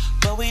hot,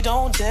 but we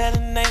don't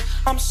detonate.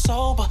 I'm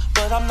sober,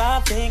 but I'm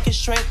not thinking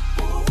straight.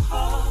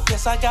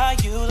 Guess I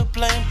got you to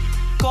blame.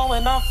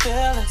 Going on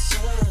feelings,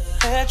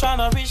 head trying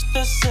to reach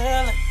the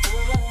ceiling.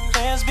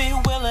 Hands be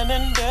willing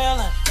and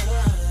dealing.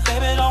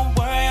 Baby, don't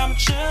worry, I'm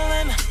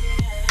chilling.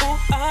 Oh,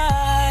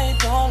 I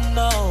don't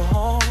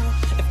know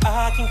if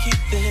I can keep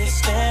this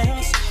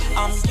stance.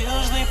 I'm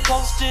usually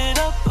posted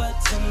up, but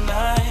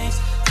tonight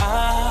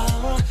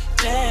I'll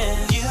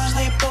dance.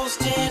 Usually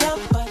posted up,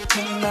 but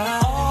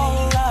tonight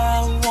all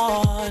I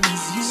want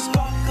is you.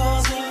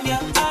 Sparkles in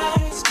your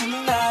eyes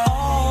tonight.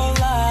 All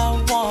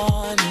I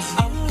want is you.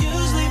 I'm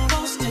usually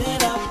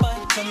posted up,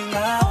 but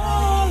tonight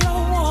all I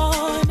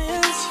want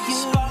is you.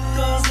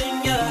 Sparkles in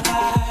your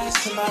eyes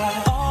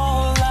tonight.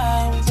 All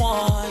I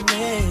want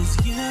is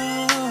you.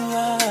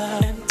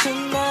 And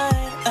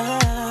tonight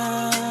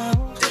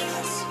I'll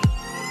dance.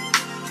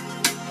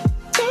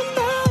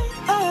 Tonight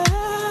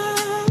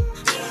I'll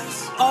dance.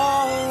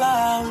 All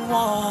I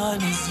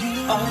want is you.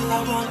 All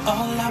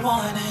I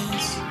want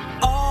is.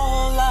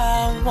 All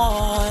I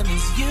want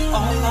is you.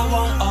 All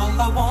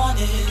I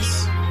want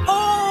is.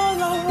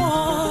 All I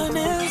want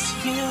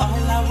is you.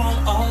 All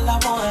I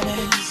want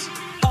is.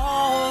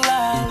 All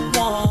I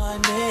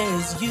want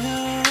is you.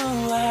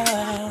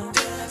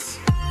 Dance.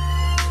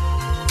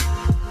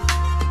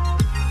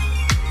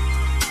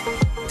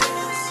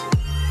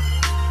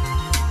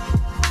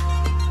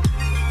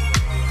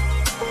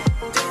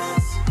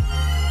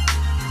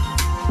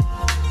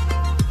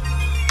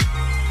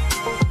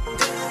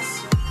 Dance.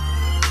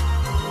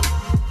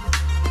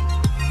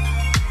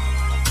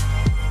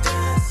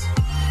 Dance.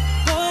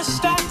 Push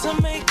start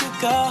to make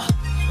it go.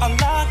 I'm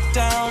locked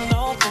down,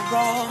 no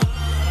parole.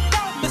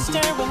 Got me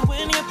staring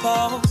when you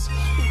pose.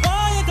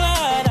 Why you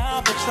glad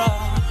I'll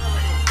patrol?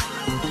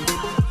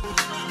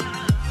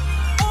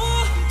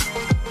 Oh,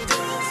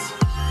 dance.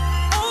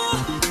 Oh,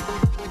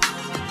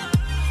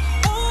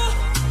 oh,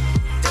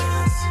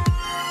 dance.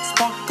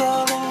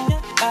 Sparkle in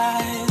your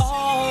eyes.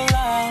 All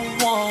I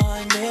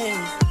want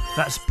is.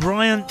 That's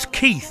Bryant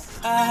Keith.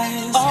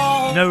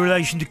 All No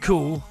relation to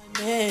Kool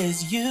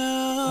is you.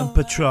 and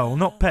Patrol.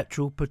 Not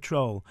Petrol,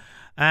 Patrol.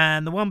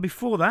 And the one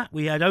before that,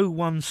 we had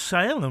 01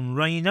 Sail and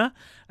Reina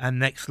and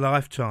Next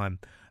Lifetime.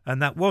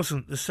 And that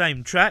wasn't the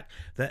same track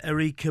that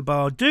Erykah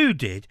Badu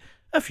did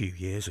a few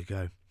years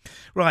ago.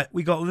 Right,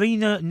 we got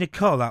Lina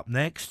Nikol up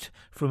next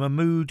from a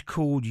mood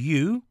called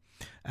You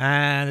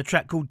and a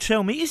track called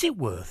Tell Me, Is It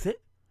Worth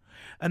It?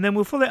 And then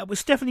we'll follow it up with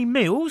Stephanie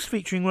Mills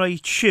featuring Ray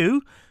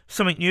Chu,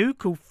 something new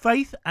called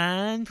Faith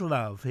and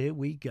Love. Here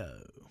we go.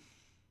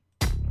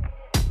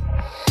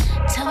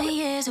 Tell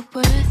me, is it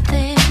worth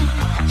it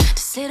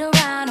to sit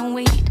around and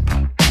wait?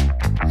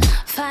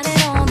 Find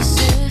it on the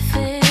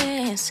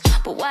surface,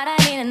 but what I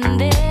need in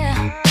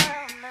there.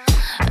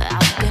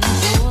 I've been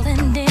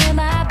rolling in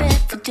my bed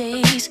for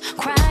days,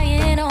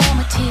 crying all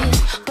my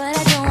tears, but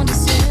I don't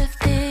deserve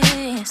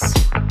this.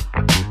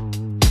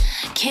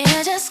 Can't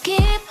I just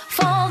keep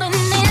falling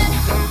in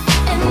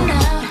and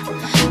out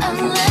of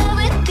love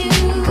with you?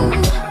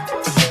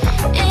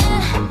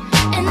 In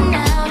and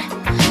out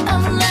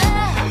of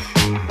love.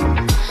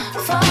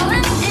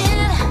 Falling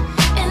in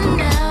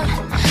and out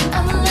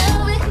of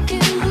love with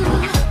you.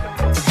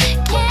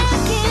 Can't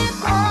keep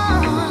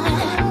on.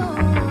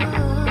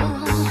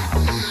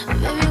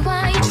 Baby,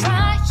 why you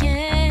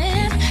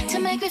trying to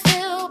make me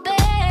feel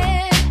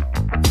bad?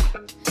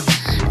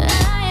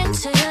 I ain't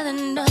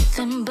telling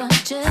nothing but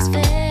just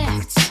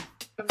facts.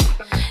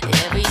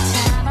 Every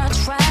time I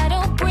try to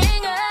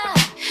bring up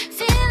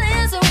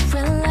feelings of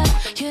real love,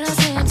 you don't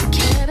seem to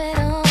care at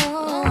all.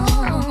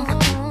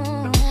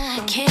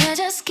 Can't I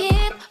just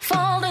keep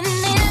falling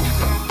in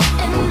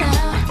and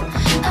out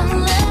of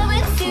love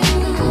with you?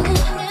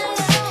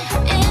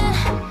 In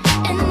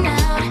and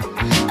out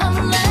of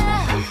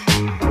love.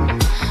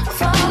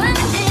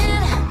 Falling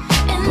in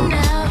and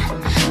out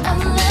of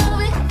love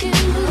with you.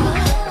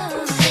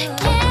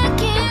 Can't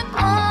keep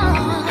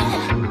on.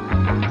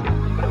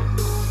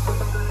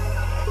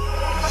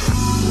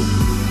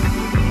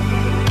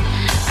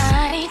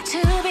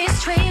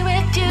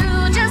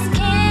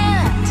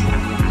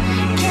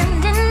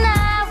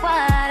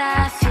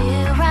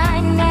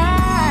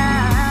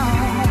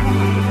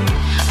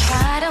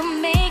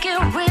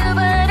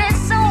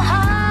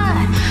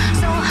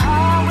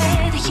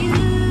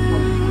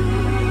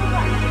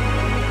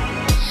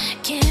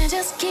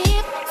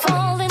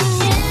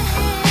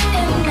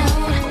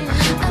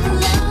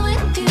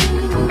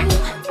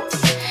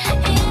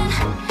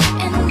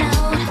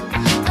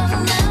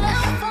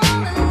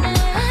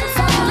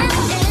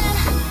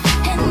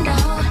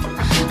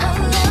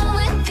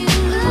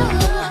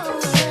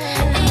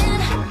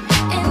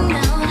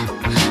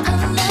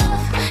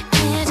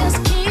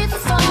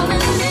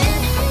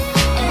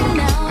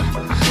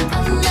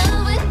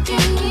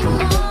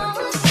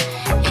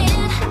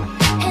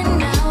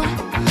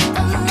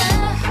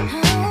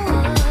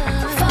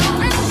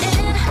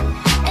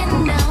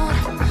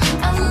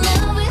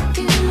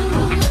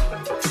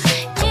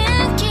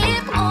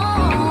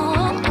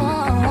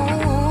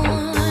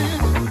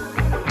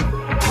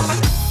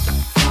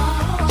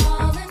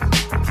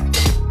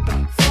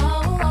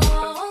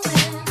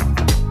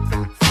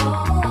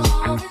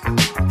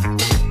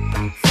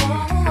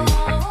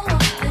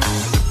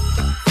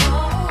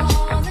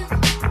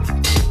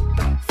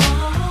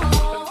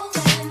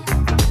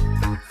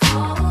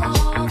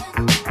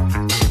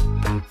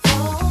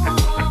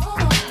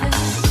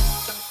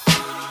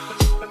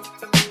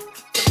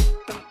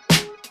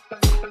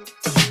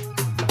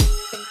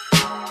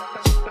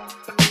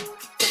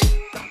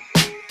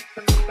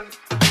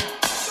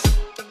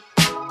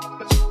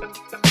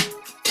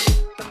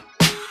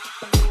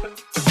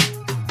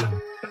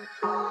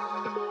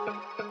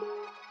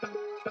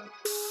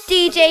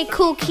 DJ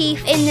Kool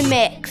Keith in the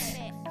mix.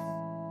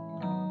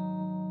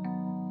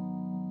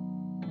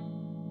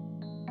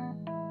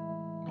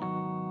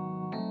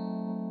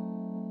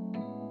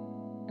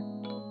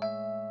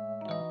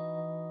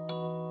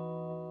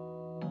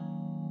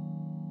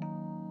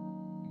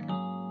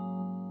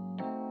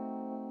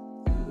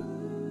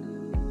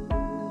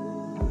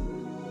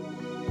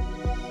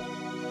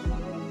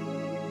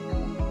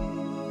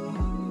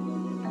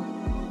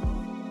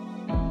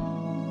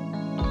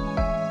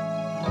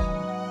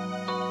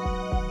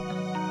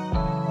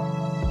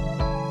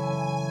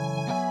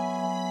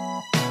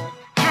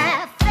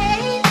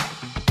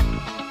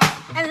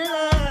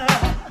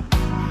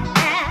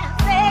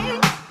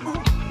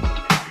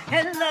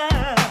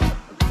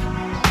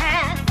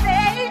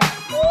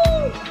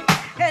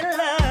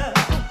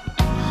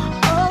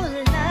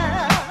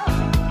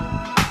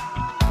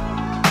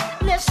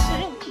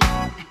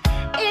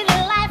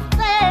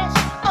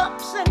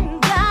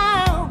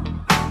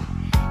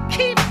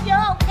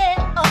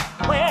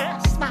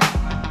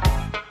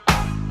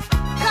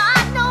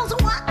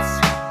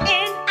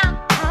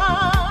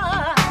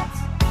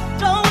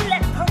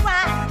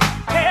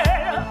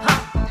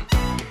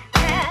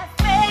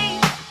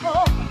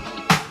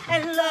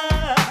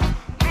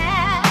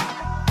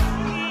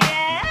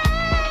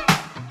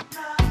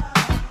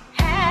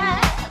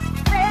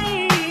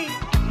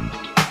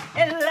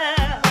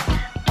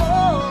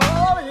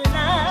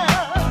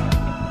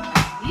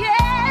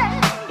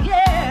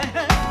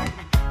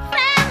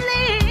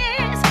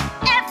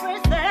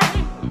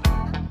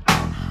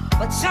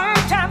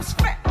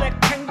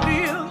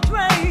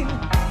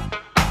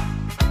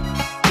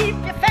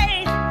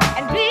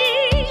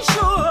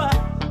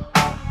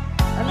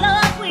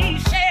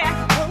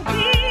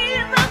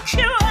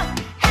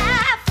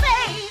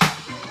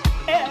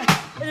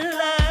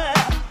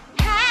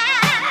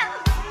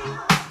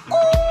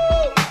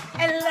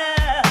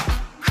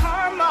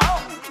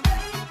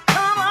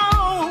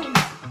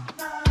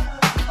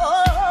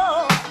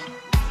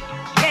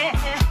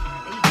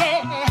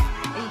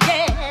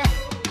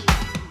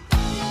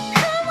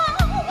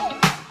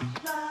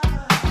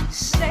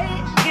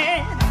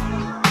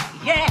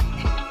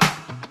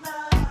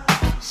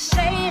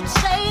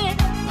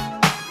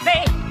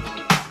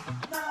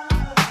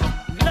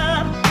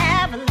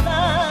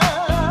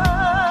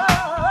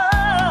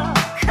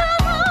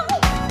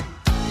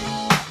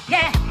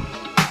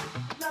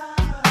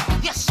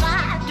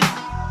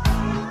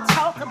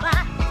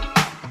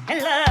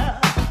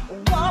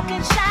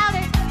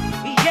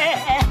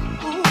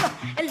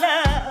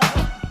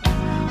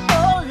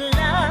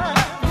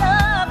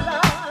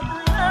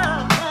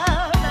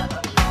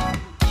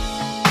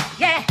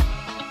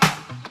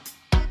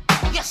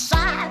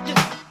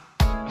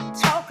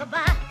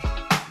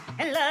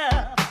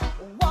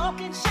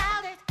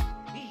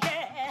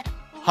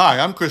 Hi,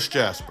 I'm Chris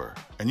Jasper,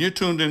 and you're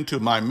tuned into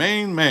my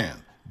main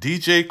man,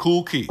 DJ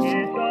Kool Keith. Teach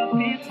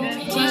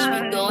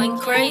me going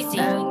crazy.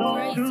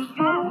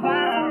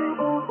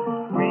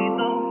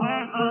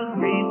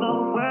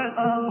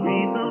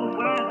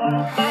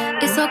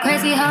 It's so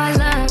crazy how I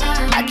love.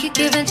 I keep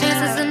giving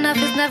chances, enough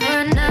is never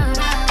enough.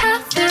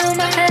 I fill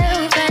my head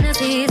with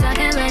fantasies, I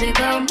can't let it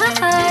go. My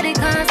heart, it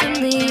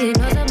constantly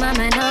knows that my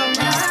mind knows.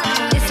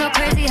 It's so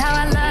crazy how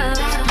I love.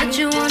 Put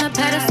you on a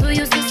pedestal,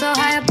 you sit so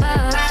high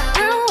above.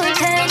 No one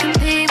can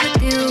compete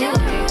with you.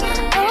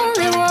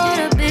 Only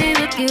wanna be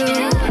with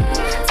you.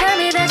 Tell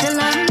me that you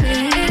love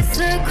me. It's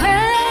a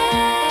crazy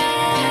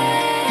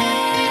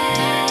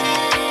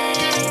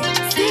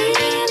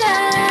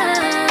love.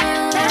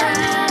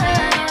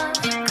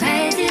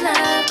 Crazy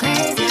love,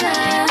 crazy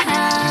love.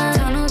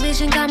 Tunnel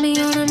vision got me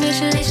on a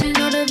mission.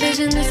 No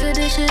division, this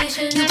edition.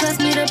 You bless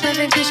me the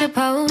perfect picture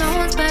pose. No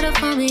one's better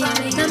for me.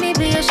 Let me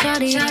be a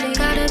shawty.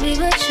 Gotta be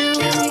with you.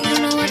 You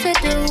know what to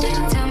do.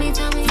 Tell me,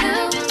 tell me, tell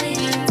me.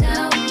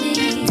 Tell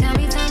me, tell me,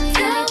 tell me, tell me,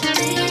 tell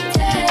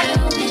me,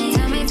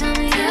 tell me, tell me, tell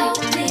me, tell me, tell me,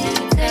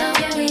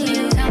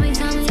 tell me,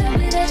 tell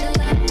me that you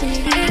love me.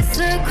 It's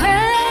a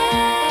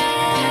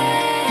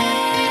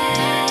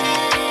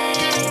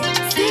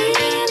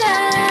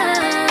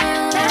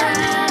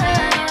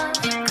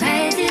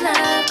crazy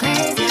love,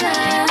 crazy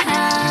love.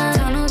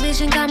 Tunnel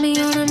vision got me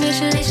on a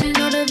mission.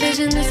 No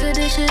division, this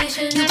edition.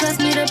 You bless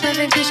me the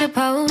perfect picture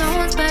pose. No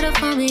one's better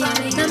for me.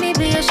 Let me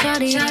be a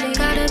shawty.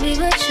 Gotta be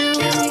with you.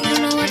 You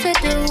know what to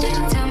do.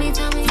 Tell me,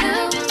 tell me, tell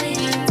me, tell me,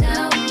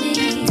 tell me,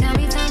 tell me, tell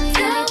me, tell me, tell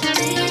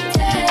me,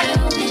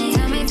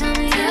 tell me, tell me, tell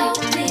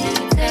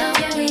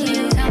me,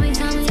 tell me,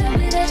 tell me, tell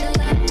me that you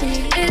love me.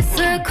 It's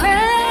a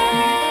crazy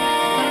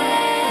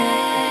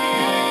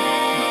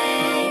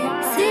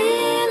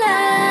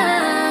love,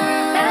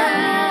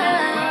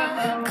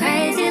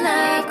 crazy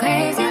love,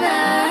 crazy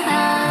love.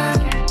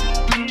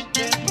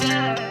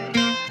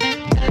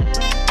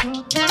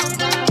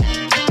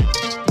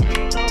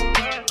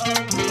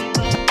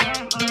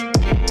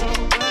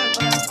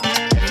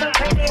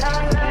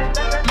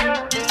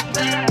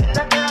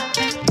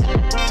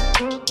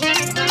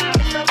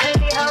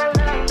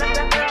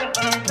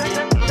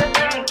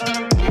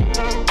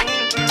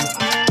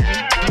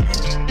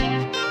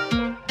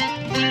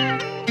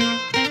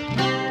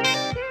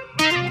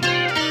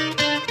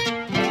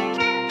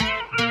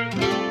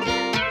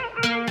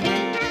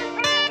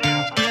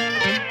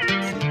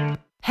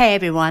 Hey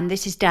everyone,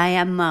 this is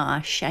Diane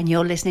Marsh, and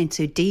you're listening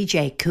to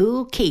DJ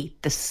Kool Keith,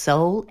 the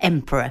Soul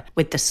Emperor,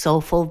 with the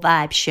Soulful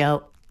Vibe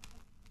Show.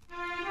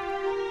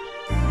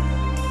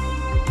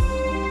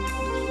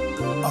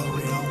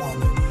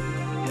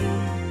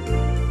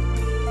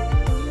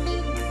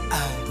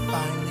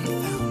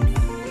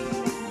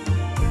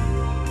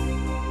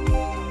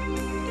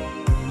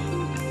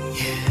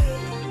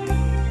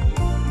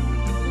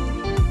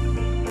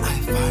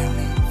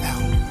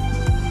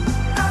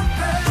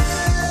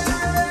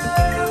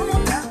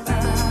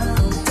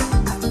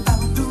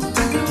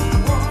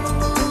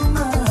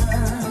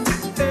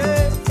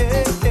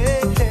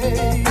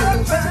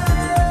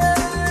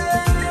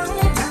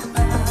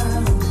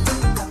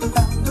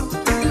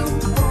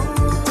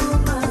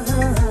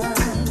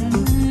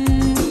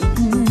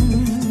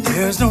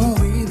 There's no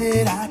way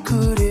that I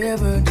could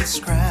ever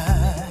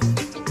describe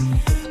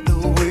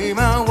the way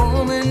my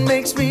woman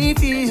makes me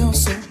feel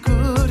so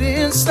good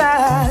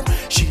inside.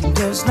 She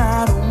does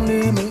not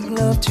only make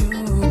love to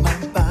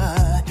my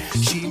body,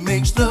 she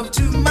makes love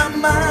to my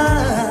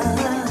mind.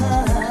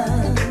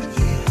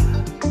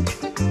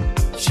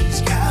 Yeah. She's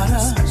got a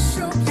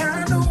special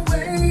kind of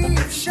way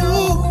of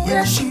showing.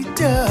 Yeah, she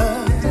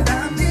does. And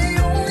I'm the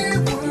only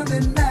one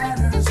that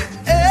matters.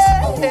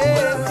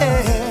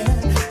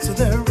 So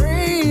there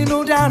ain't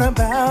no doubt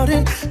about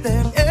it,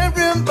 that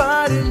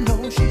everybody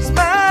knows she's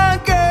my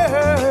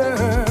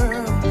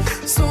girl.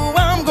 So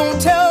I'm gonna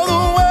tell the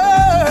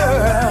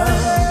world,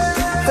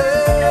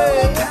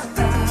 hey,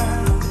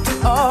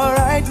 all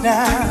right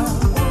now.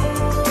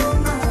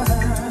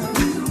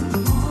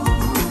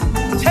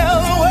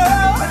 Tell the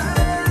world,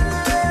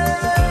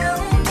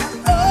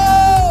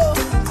 oh,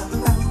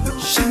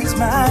 she's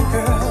my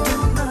girl.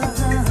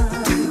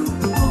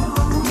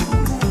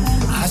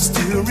 I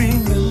still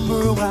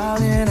remember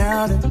wilding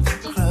out at the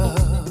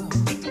club,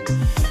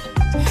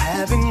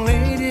 having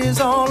ladies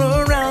all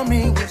around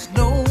me was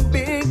no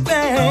big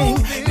thing.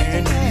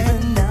 And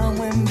even now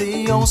when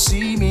they all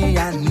see me,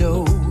 I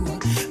know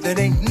that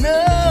ain't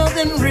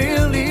nothing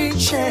really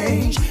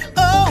changed.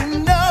 Oh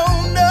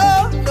no,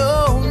 no,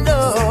 no,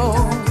 no.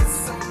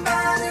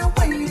 Somebody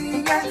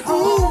waiting at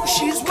home. Ooh,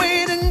 she's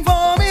waiting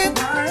for me.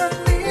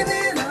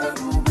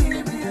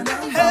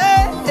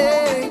 Hey,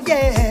 hey,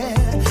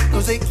 yeah.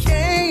 'Cause they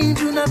can't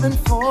do nothing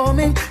for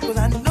me, 'cause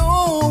I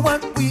know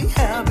what we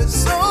have is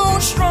so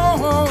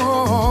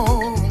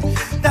strong.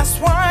 That's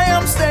why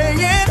I'm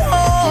staying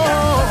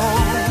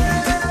home.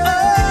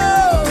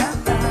 Oh,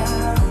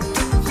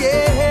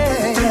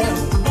 yeah.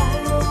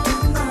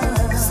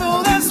 So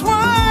that's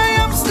why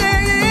I'm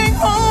staying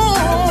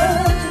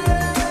home.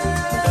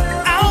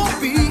 I'll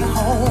be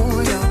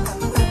home, yeah.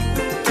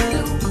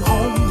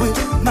 Home with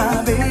my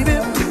baby.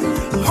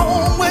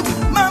 Home with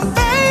my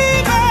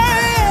baby.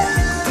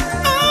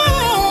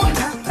 Oh,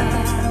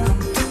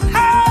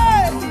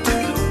 hey.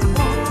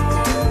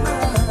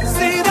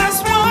 See, that's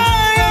why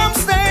I'm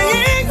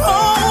staying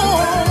home.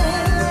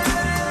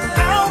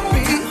 I'll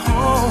be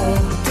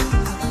home.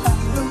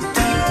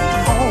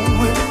 Home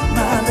with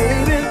my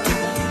baby.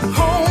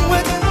 Home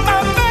with my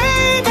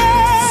baby.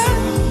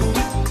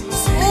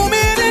 So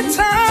many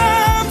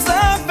times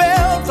I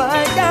felt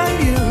like I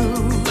knew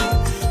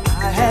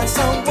I had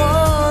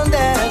someone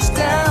that's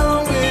down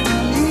with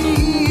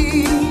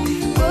me.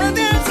 But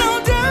there's no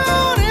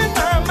doubt in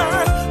my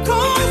mind,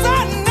 'cause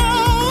I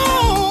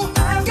know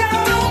I've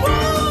got a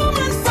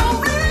woman so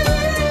real.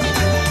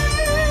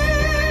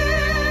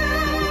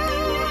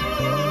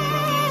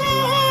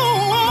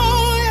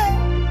 Yeah.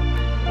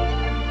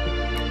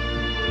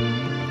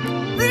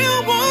 Real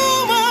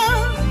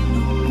woman.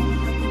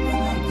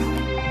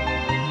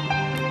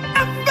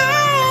 I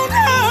found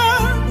her.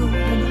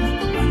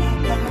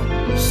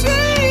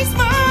 She's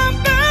my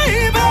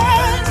baby.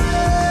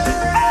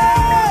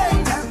 Hey.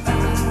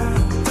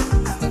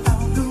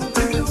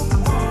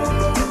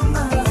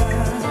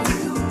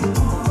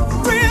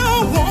 Real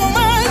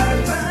woman.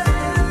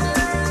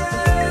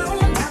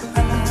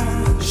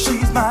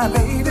 She's my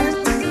baby.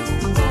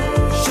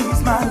 She's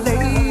my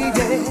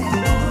lady.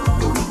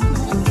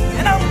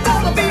 And I'm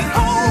gonna be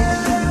home.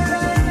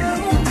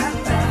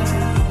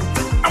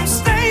 I'm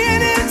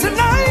staying in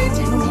tonight.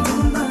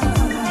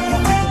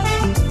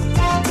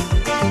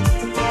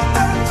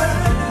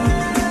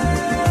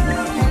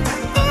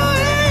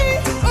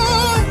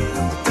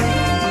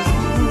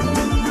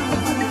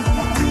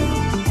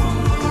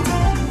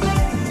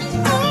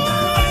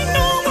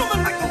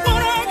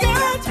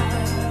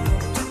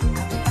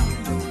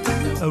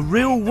 A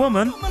Real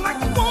Woman,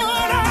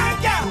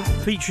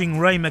 featuring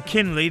Ray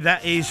McKinley.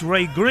 That is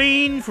Ray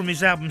Greene from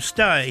his album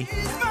Stay.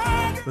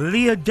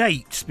 Leah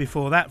Dates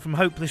before that from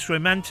Hopeless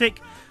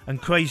Romantic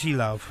and Crazy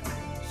Love.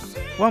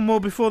 One more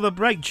before the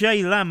break,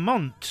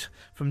 Lamont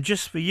from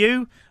Just For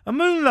You, and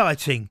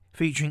Moonlighting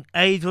featuring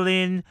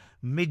Adelynn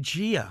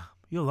Mejia.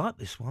 You'll like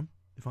this one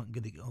if I can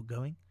get it all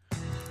going.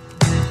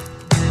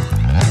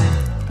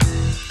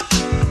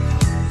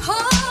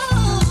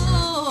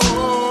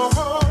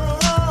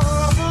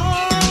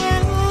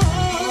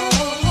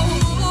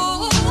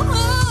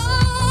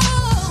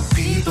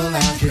 People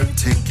out here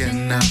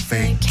taking a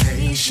vacation.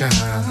 temptation.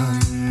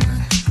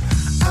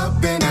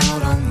 I've been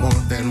out on more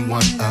than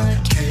one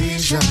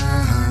occasion,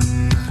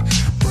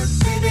 but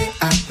baby,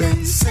 I've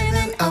been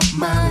saving up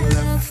my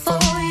love for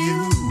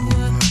you.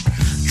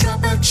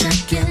 Drop a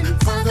check in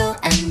Fargo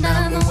and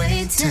I'm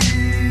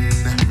waiting.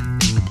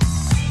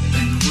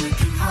 Been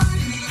working hard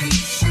and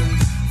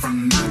patient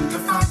from 9 to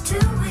 5 to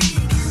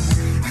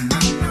weekend, and I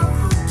know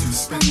who to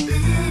spend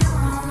it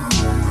on.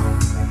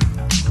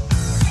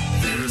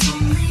 There's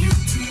only you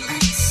to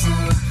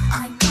excel.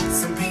 I got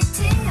some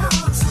PTO,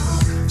 so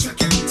check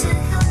into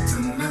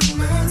Hilton and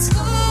let's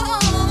go.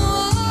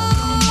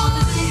 Don't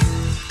wanna be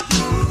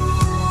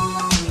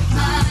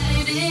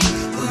moonlighting.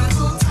 We're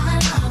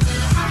full-time out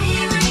there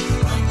hiring,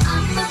 but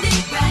I'ma be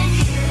right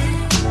here.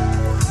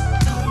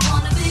 Don't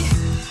wanna be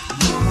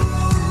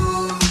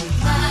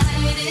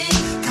moonlighting.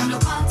 Got no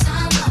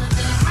part-time out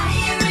there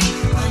hiring,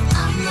 but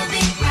I'ma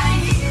be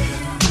right here.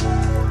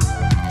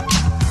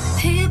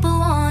 People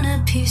want a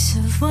piece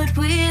of what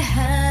we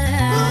have.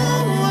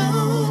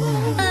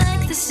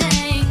 Like the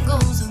saying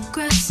goes, the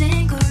grass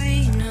ain't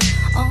greener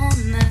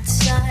on that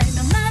side.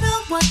 No matter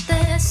what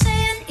they're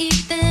saying,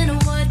 even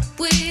what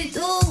we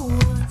do.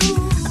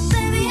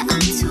 Baby, I'm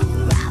too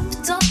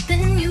wrapped up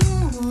in you.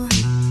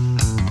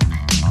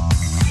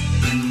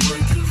 Been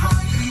working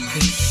hard and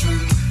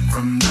patient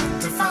from 9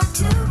 to 5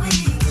 to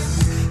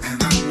weekend, and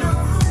I know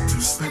who to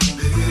spend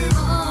it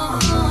on.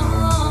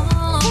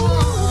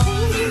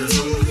 There's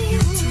only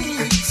you to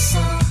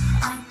excel.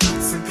 I got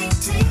some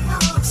PTO,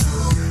 so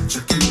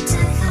check into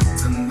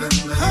Hilton and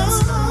let's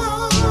go.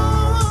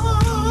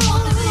 Don't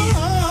wanna be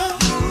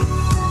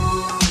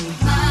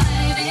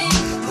moonlighting.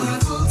 We're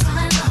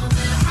full-time out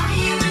there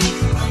hiring,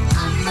 but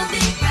I'ma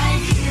be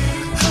right here.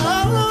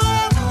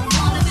 Don't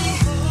wanna be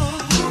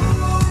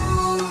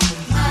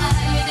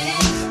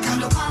moonlighting. Got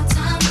no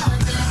part-time out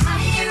there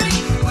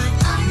hiring, but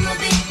I'ma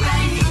be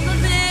right here.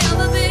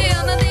 I'ma be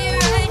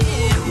right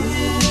here.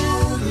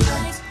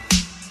 Moonlight,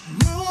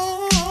 you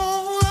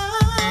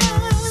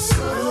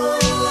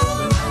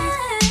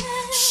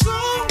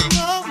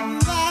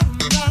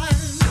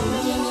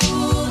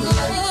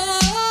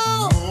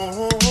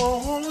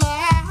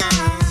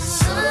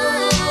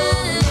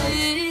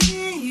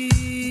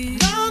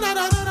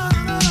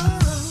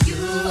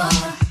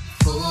are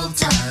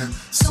full-time,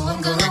 so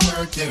I'm gonna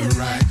work it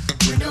right.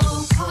 With no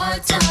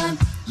part-time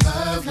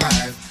love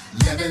life,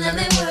 let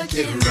me work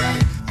it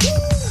right.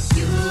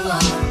 You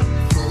are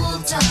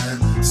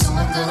full-time, so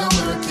I'm gonna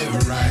work it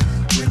right.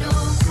 With no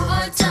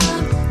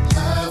part-time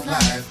love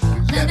life,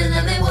 let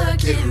me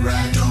work it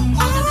right. Don't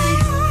wanna be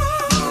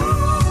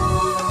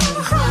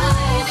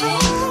moonlighting.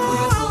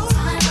 We're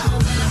full-time out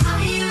there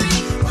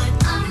hiring, but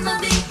I'ma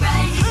be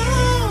right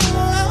here.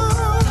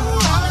 Don't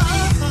wanna be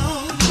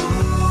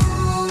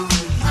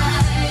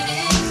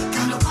moonlighting.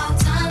 Got no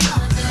part-time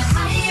out there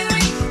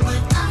hiring,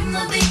 but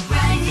I'ma be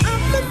right here.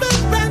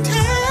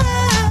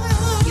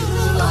 You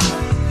are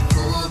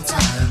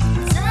full-time.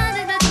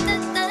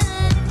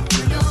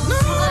 With no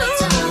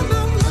part-time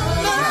love life.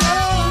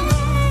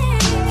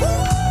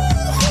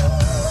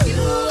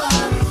 You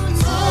are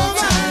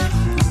full-time.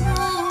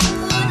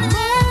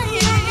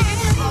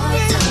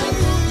 Part-time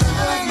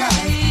love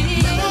life.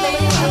 Let me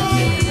work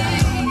it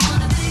right.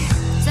 Wanna be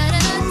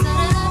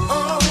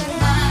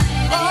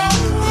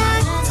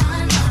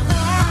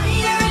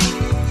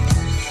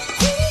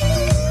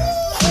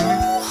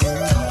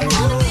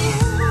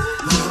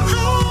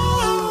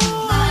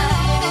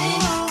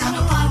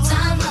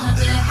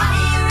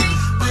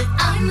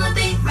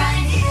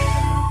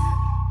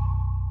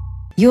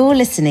You're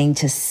listening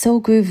to Soul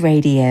Groove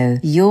Radio,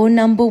 your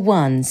number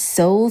one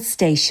soul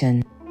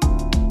station.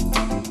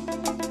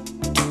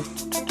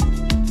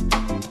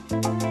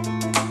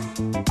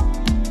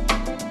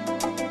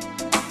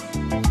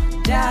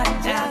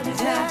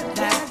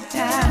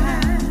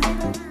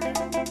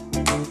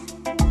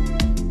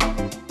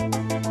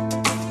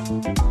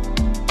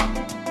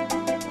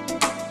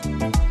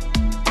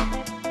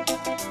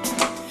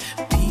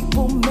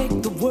 People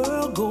make the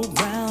world go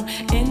round,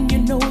 and you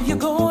know you're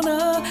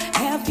gonna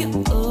have your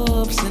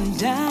ups and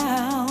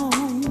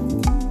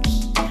downs.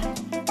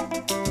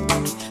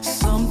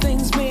 Some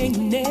things may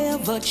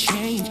never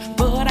change,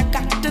 but I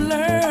got to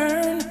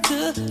learn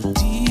to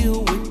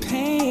deal with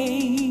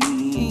pain.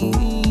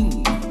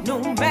 No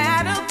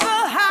matter the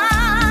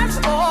highs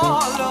or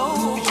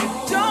lows, you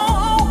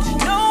don't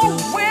know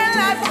where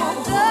life will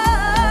go.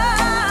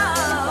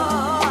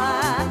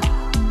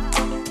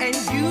 And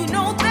you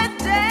know that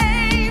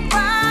day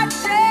by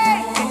day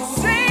it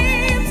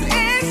seems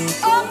it's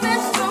a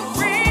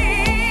mystery.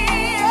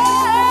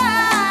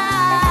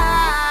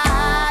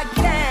 I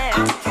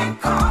can't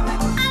call it.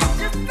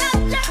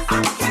 I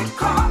can't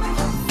call it.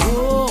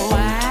 Oh, I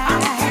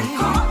can't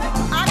call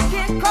it. I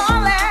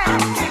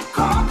can't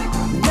call it.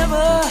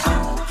 Never. I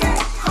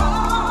can't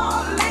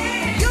call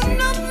it. You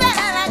know that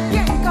I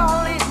can't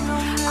call it.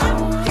 I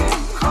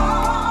can't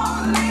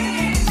call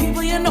it.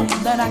 People, you know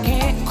that I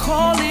can't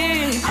call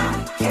it.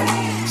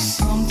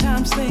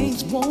 Sometimes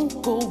things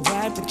won't go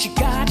right, but you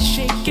gotta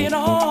shake it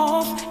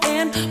off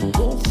and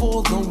go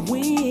for the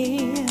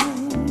win.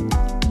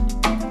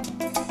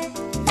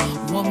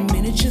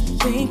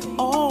 think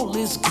all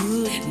is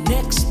good.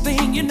 Next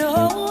thing you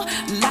know,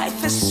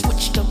 life has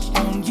switched up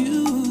on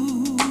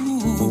you.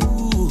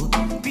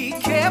 Be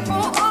careful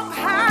of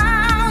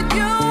how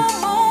you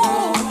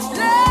move.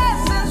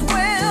 Lessons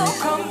will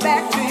come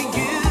back to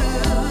you.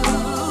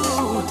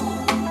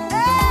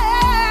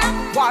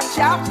 Yeah. Watch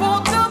out for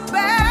the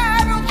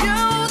battle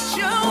you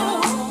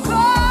choose.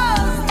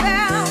 'Cause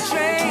they'll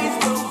change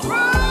the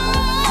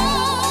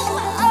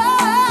rules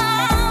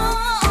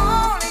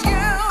on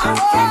you. I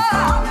can't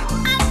call it.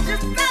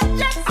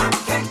 I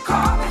can't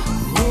call it.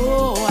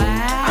 Oh, I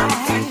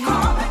can't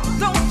call it.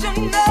 Don't you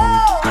know?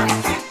 I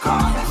can't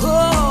call it.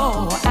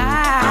 Oh, I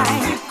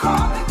can't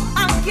call it. I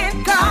can't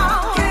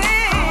call it.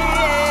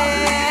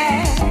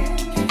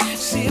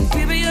 See,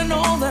 baby, you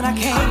know that I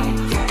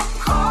can't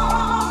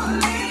call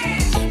it.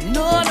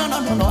 No, no, no,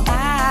 no, no. I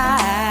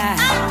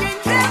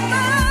can't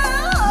never.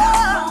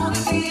 Not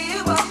gonna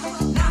give up.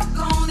 Not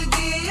gonna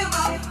give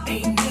up.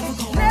 Ain't never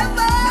gonna.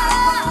 Never.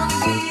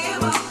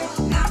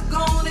 Not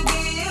gonna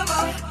give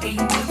up.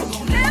 Ain't never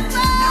gonna.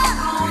 Never. Not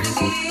gonna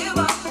give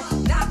up.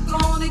 Not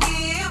gonna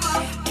give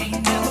up. Ain't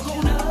never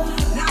gonna.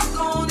 Not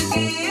gonna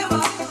give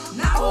up.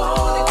 Not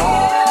gonna give up.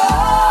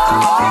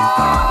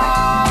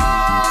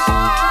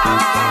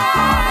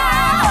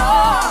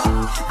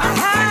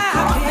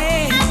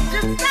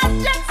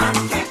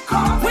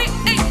 We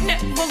ain't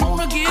never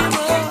gonna give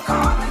up.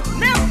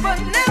 Never,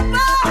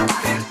 never.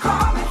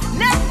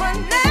 Never,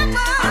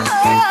 never.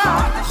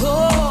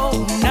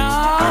 Oh, no.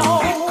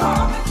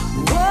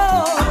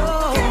 Whoa.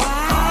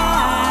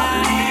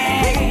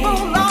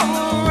 People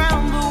all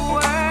around the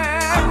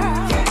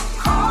world.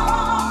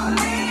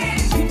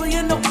 People,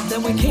 you know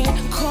that we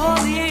can't call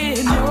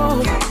it.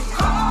 No.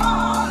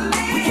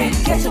 We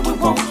can't guess it, we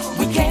won't.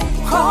 We can't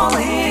call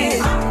it.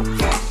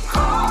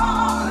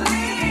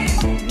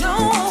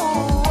 No.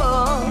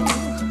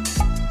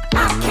 I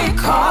can't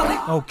call it.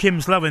 Oh,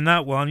 Kim's loving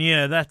that one.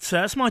 Yeah,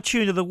 that's my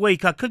tune of the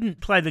week. I couldn't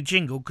play the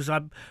jingle because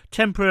I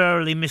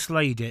temporarily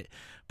mislaid it,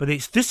 but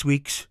it's this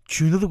week's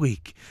tune of the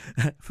week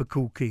for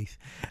Kool Keith.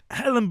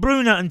 Helen,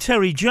 Bruner and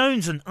Terry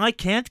Jones and I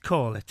Can't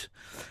Call It.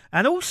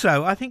 And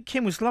also, I think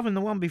Kim was loving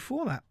the one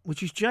before that,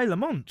 which is J.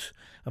 Lamont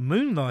and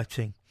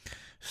Moonlighting.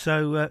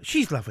 So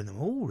she's loving them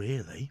all,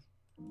 really.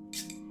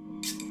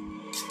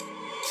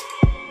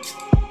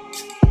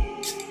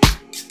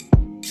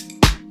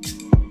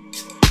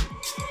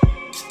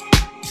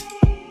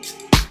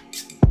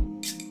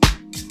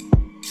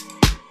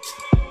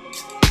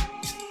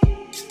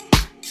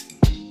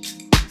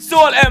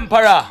 Soul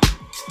Emperor.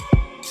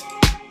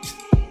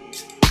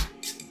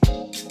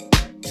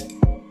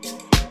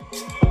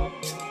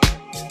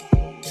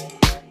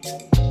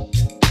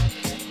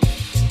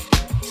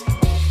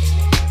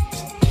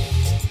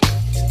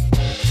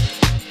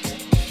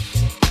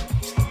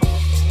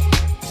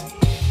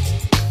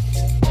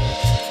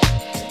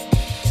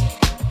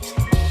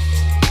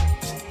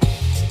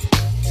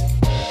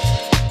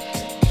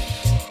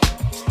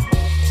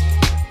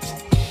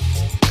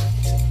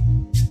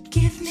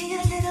 Give me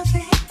a little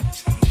bit.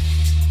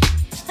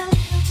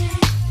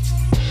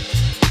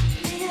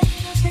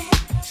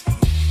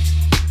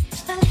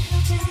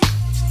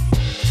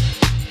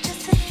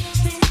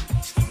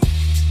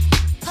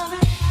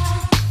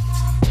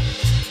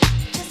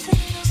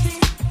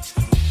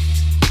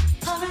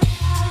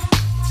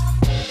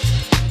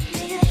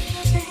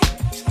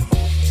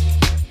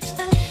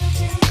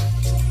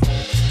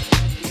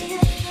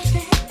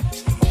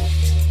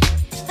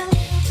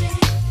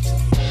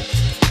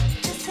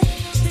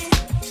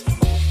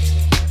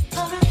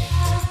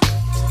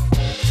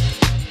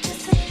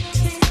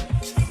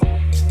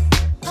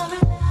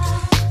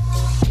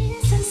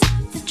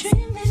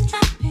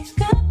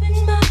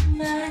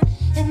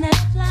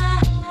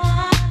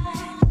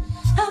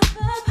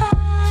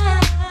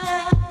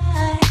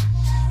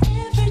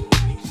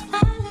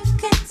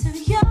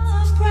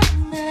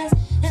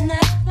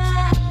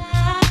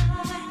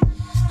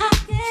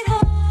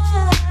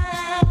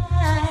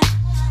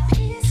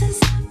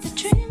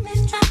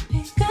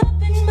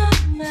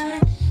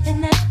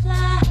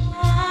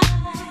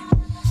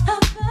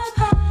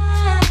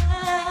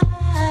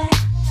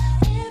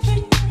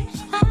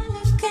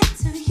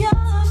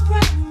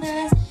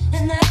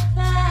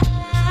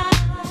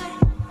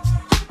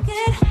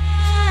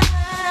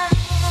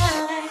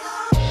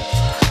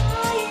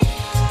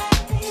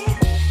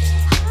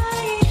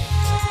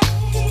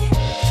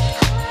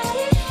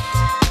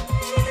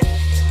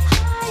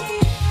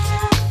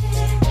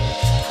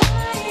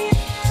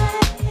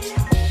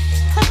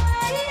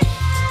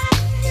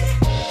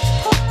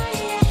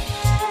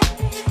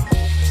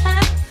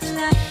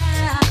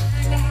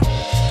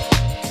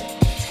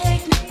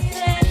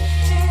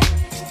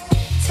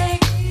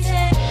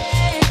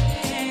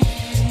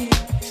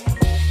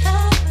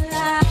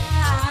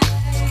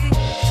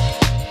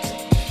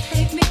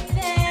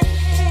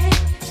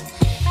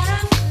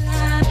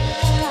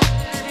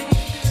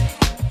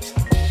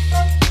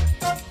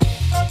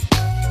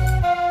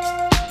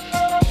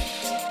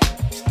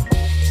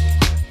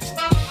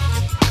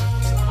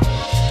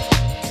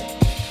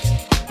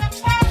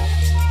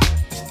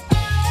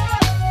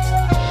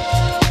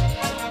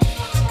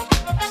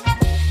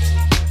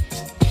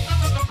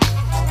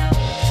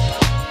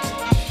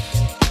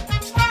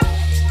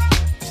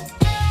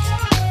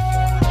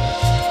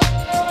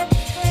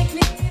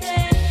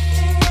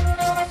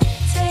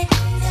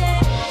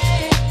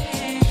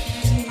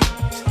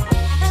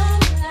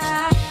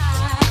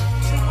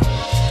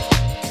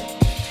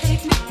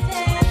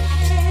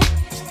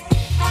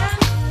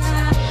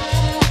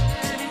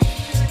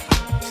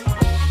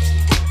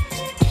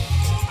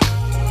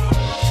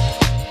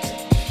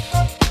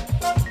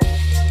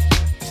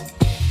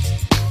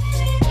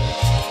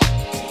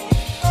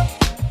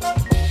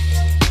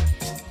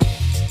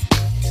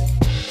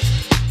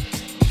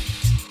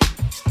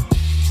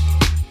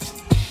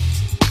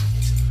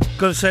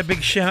 Got to say a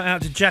big shout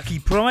out to Jackie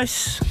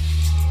Price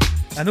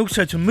and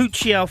also to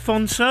Mucci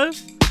Alfonso,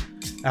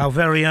 our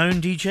very own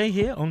DJ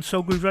here on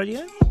Soul Groove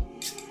Radio.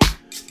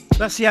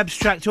 That's the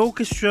Abstract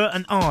Orchestra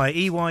and I,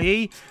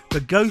 EYE, the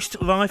Ghost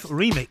Life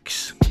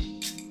remix.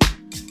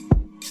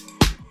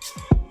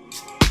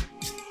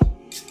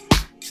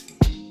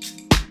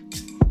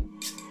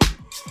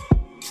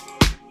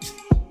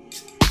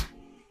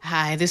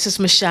 Hi, this is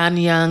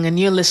Michonne Young, and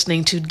you're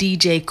listening to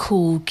DJ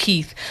Kool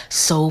Keith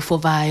Soulful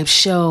Vibes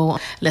Show.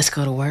 Let's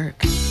go to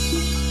work.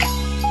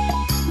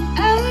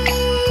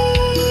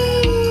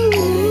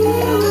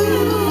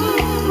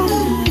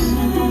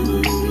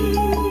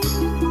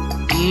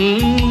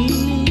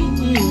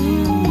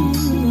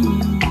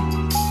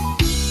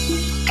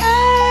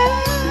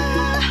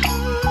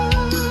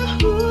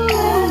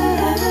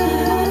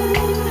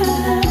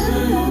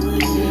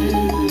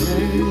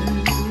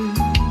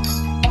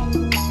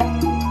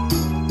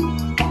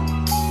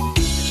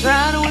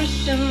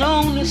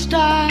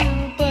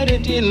 Style, but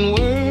it didn't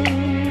work.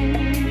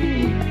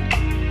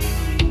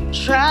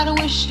 Tried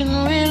wishing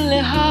really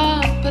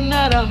hard, but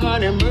not a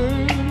heart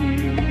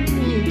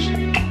emerged.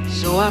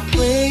 So I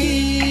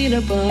prayed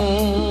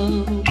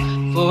above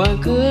for a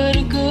good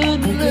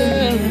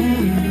love.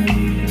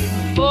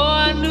 Before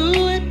I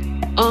knew it,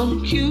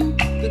 on cue,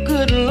 the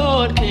good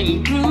Lord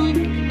came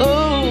through.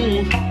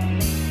 Oh,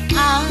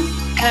 I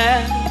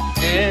had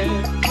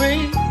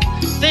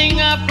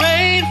everything I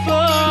prayed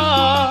for.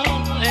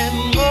 And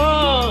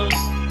more,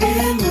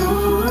 and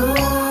more,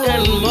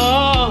 and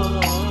more,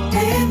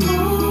 and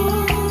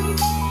more.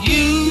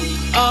 You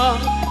are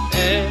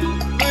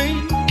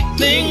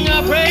everything I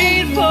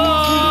prayed for,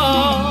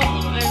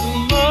 and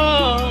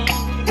more,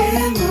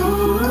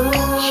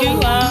 you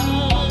are.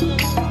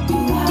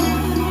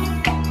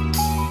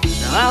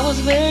 Now I was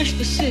very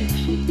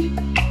specific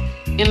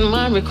in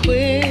my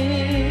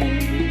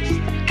request.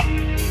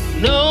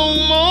 No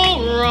more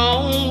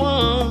wrong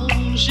ones.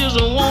 Just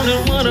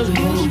wanted one of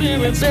his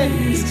very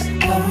best.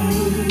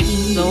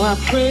 So I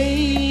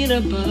prayed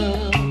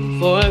above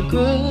for a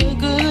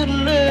good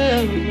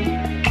love.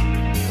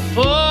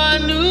 Before I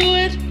knew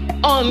it,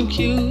 on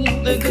cue,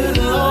 the good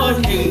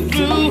Lord came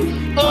through.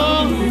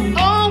 Oh,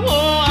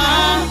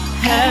 I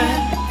had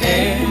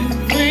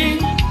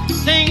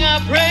everything I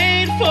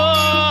prayed for,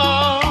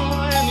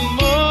 and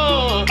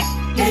more,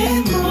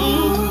 and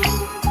more,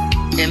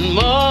 and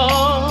more.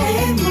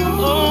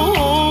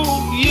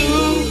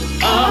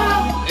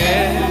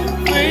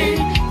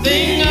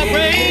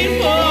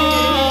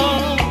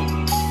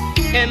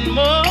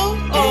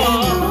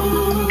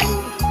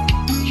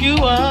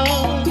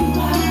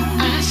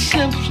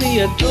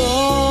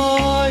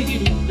 Adore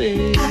you,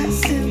 babe. I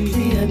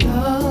simply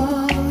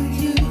adore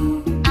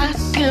you. I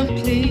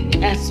simply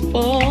ask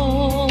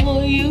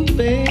for you,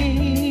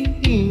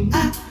 babe.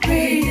 I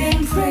pray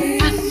and pray.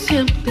 I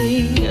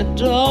simply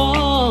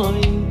adore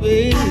you,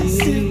 babe. I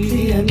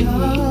simply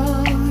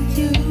adore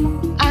you.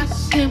 I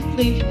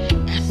simply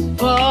ask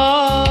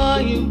for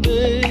you,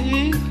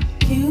 babe.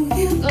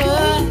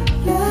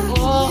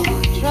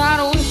 Try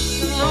to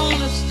wish on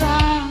the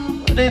star,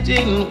 but it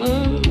didn't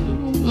work.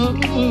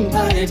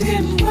 But it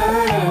didn't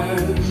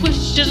work. Which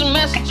just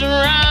messed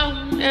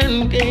around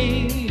and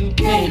gave me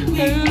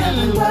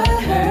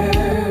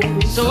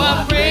hurt. So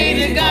I pray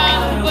to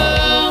God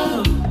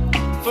above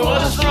for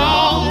a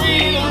strong,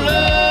 real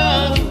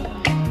love.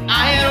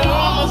 I had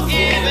almost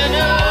given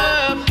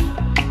up.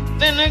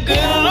 Then the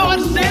good Lord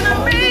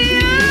sent me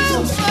you.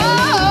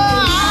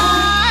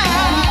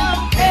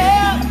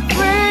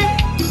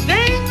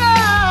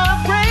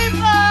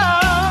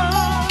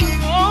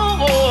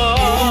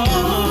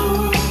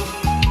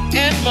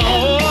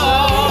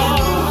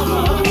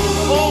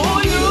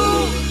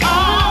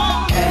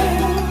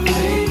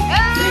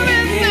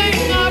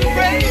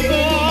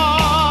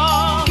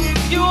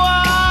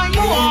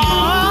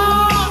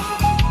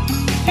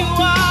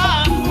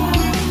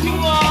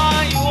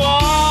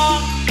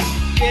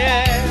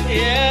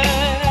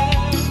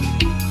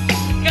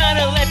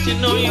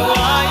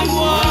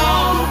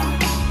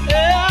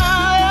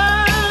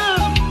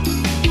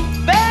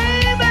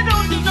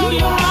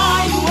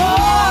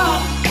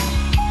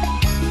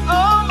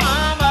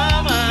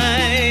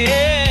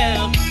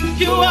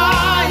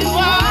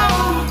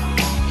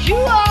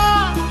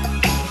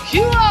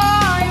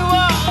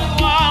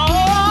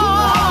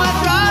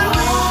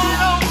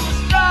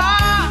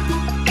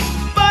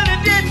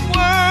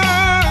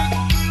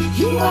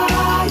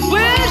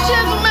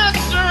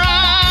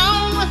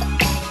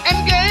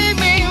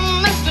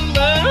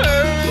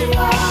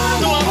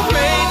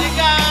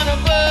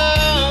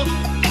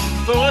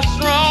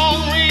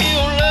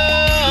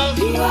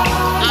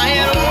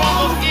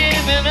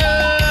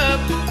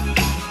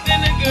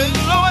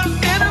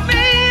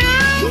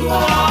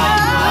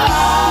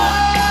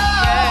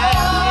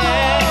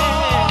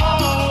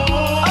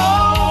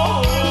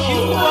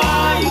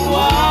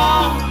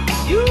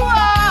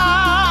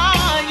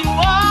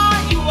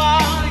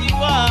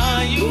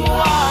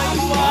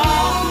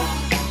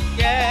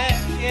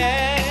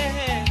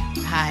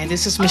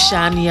 this is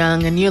Michonne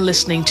Young, and you're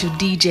listening to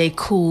DJ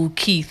Kool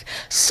Keith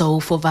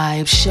Soulful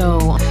Vibes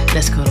Show.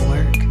 Let's go to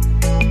work.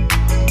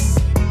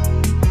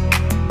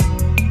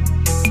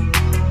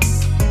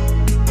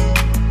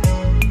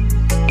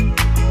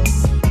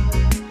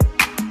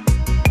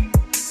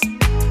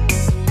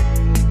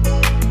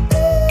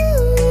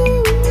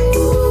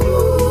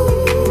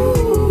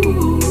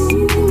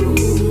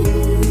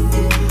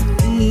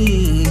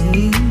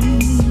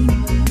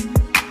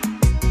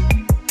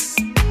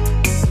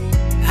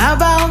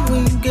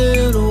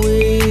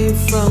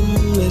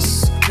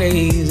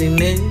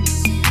 Craziness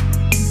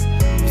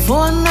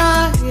for a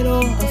night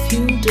or a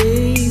few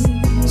days,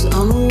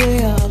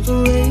 unaware of the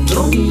rain.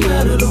 Don't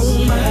matter.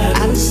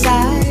 Out of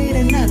sight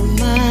and out of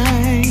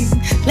mind.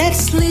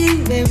 Let's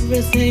leave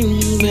everything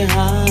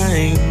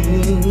behind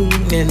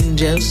and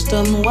just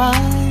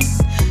unwind.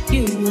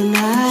 You and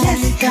I,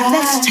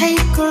 let's take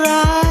a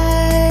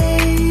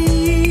ride.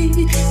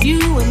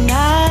 You and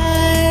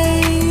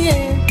I,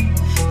 yeah.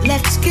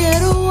 Let's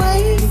get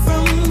away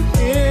from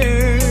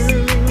here.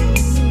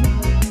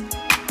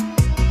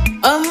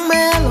 A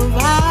mellow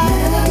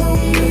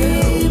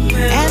vibe,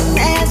 and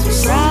as we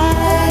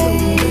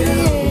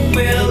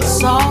ride,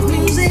 soft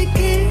music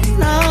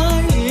in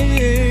our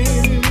ears.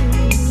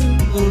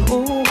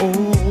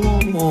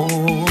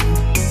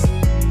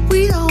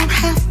 We don't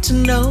have to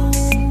know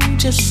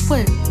just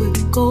where we're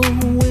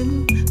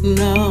going,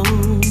 no.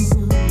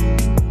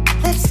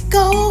 Let's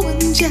go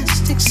and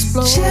just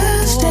explore.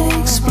 Just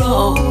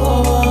explore.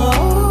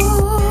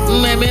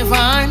 Maybe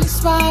find a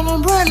spot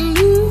and brand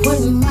new.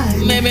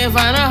 Maybe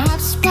find a hot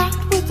spot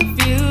with a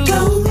view.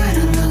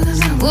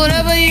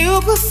 Whatever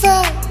you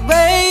prefer,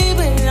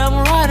 baby,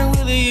 I'm riding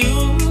with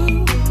you.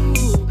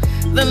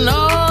 The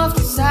north,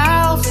 the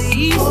south, the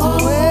east, the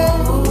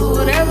west.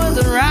 Whatever's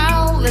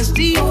around, let's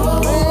deep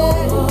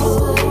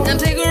and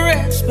take a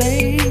rest,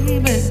 baby.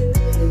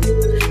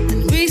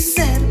 And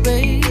reset,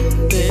 baby.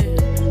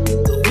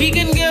 We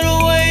can get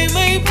away,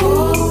 maybe.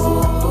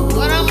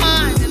 What our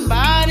mind and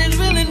bodies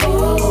really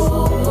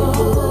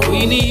need.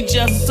 We need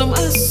just some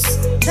us.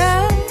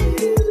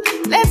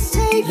 Let's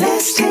take a ride.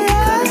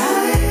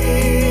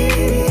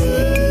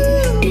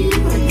 You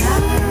and I.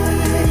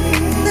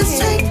 Let's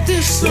take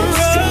this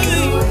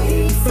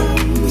ride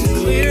to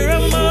clear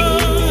our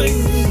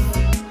minds.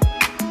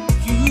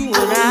 You and I.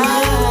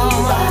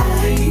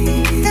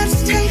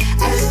 Let's take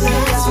this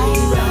ride.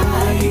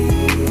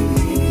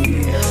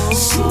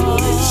 So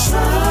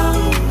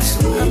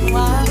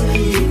unwind.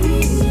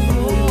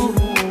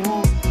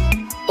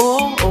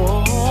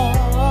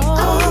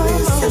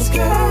 This is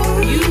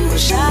girl. You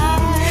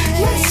shine.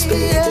 Let's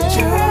be a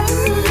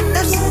journey.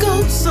 Let's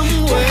go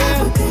somewhere.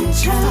 Have a good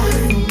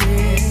time.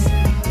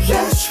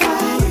 Let's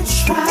try and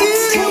try.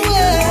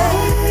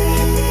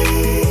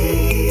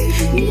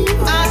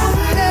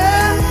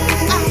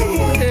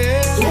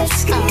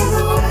 Let's get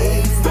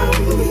away from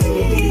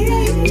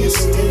me.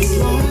 Just as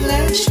long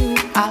as you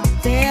out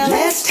there.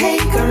 Let's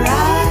take a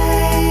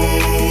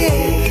ride.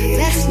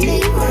 Let's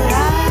take a ride.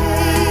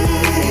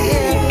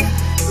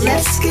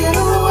 Let's get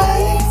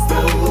away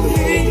from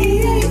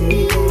me.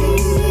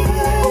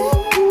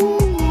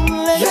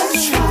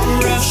 Let's try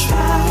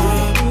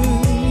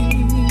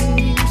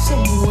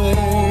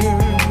somewhere.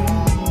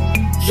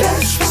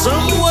 Let's try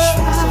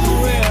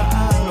somewhere I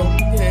don't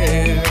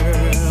care.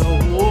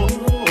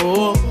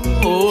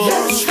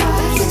 Let's try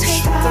to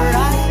take a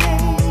ride.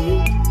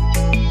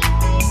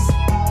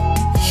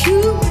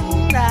 You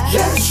and I.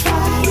 Let's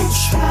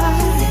try.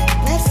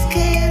 Let's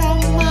get our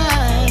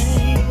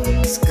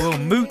minds. Well,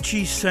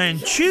 Moochie's saying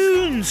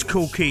tunes,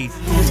 Kool Keith.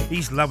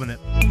 He's loving it.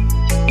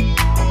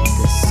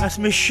 That's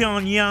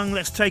Michonne Young,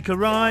 Let's Take a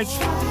Ride.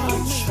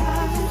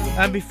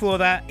 And before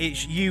that,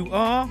 it's You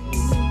Are.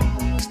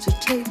 To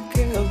take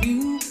care of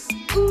you.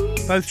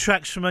 Both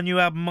tracks from a new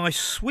album, My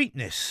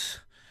Sweetness.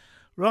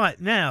 Right,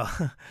 now,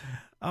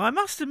 I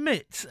must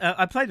admit,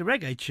 I played a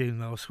reggae tune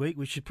last week,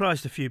 which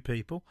surprised a few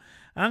people.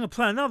 I'm going to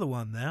play another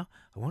one now.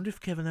 I wonder if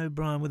Kevin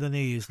O'Brien with an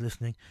E is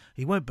listening.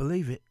 He won't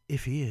believe it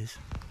if he is.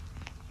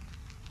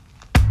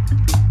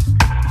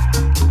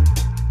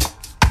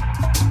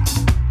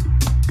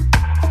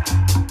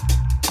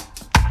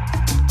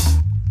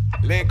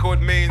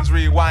 Liquid means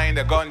rewind,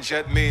 a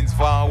gunshot means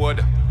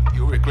forward.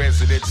 You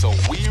requested it, so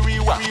we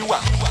rewind.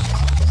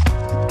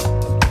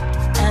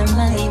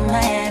 I'ma leave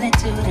my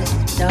attitude at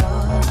the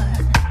door,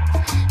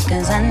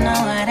 'cause I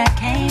know what I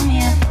came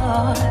here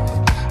for.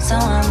 So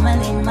I'ma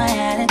leave my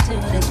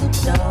attitude at the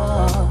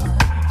door.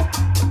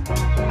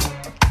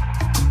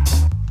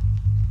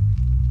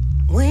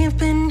 We've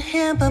been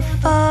here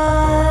before.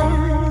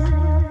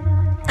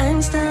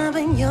 I'm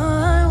stubborn,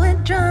 you're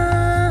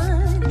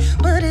withdrawn,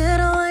 but it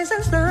always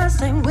is the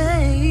same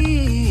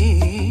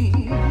way.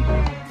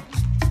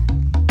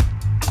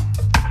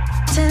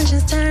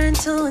 Tensions turn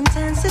to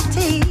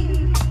intensity.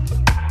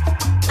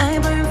 I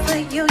burn for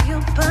you,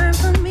 you burn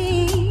for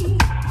me.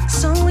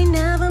 So we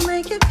never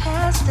make it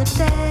past the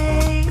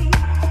day.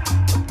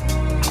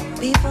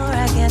 Before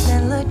I get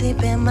that look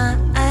deep in my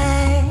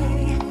eye,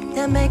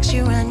 that makes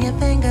you run your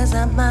fingers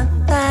up my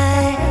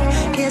thigh.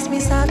 Kiss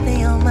me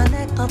softly on my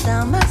neck, all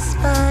down my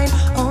spine.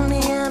 Only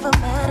ever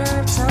matter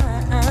of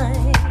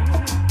time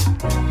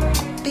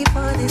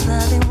before these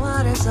loving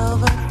waters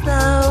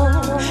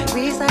overflow.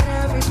 Recite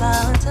every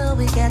vow until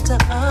we get to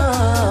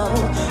O.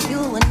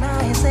 You and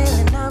I are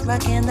sailing out,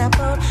 rocking that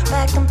boat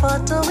back and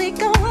forth till we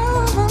go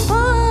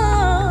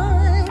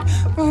overboard.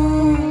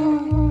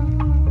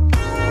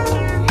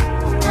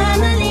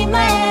 I'ma leave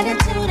my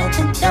attitude at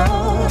the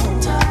door,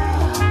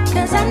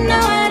 'cause I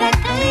know what I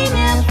came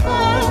here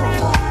for.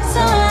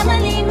 So I'ma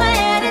leave my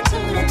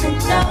attitude at the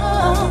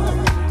door.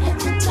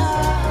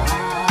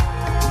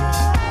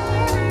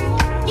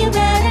 You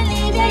better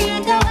leave your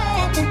ego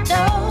at the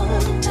door,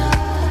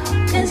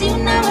 'cause you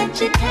know what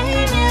you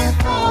came here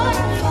for.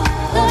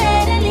 Go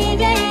ahead and leave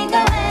your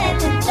ego at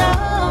the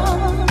door.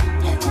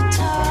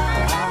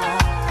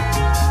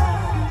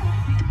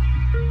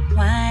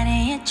 Why do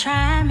you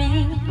try me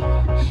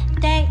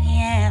day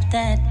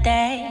after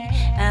day?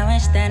 I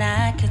wish that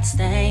I could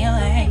stay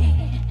away.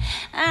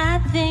 I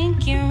think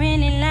you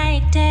really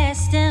like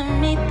testing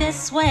me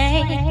this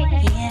way.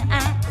 Yeah,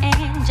 I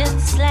am just a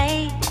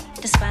slave.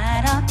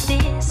 Despite all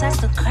this, I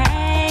still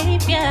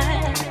crave you.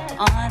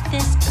 All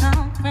this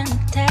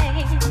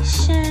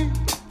confrontation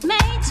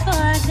makes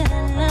for good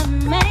love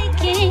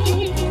making.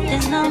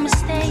 There's no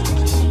mistake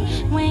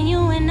when you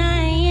and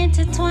I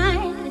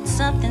intertwine. It's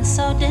something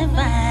so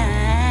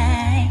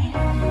divine.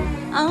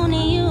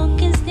 Only you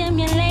can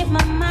stimulate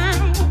my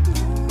mind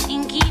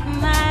and keep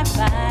my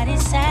body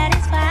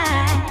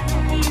satisfied.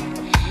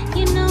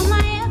 You know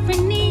my every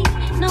need,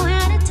 know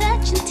how to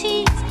touch and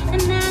tease,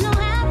 and I know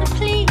how to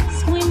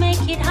please. We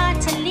make it hard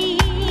to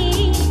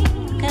leave,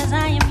 'cause I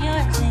am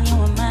yours and you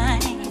are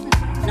mine.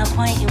 No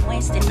point in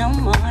wasting no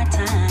more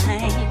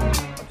time.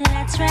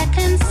 Let's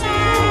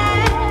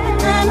reconcile.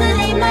 I'ma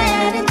leave my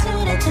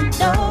attitude at the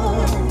door,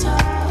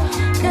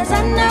 'cause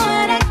I know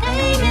what I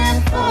came here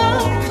for.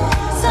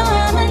 So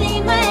I'ma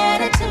leave my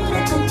attitude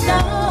at the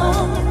door.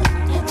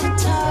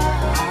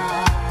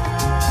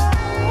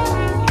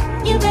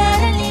 You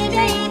better leave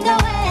your ego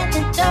at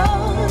the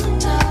door,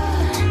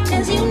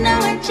 'cause you know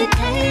what you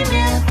came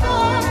here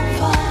for.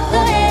 Go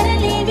ahead and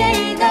leave your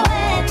ego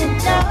at the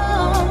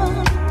door.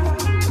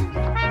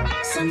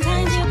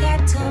 Sometimes you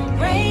got to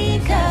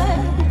break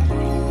up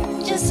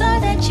just so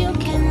that you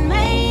can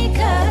make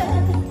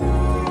up.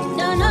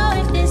 Don't know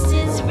if this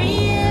is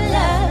real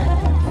love,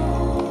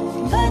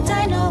 but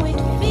I know it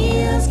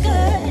feels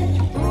good.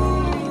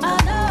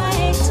 Although I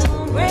hate to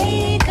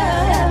break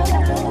up,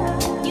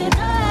 you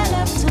know I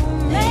love to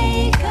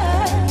make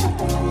up.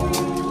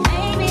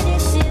 Maybe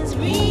this is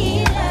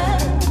real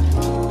love.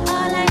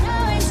 All I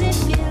know is it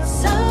feels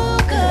so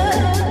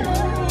good.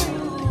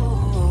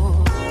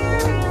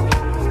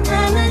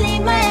 I'ma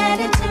leave my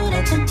attitude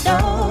at the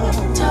door,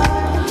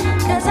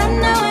 'cause I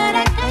know what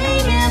I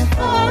came here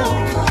for.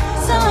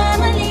 So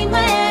I'ma leave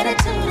my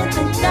attitude at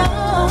the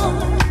door.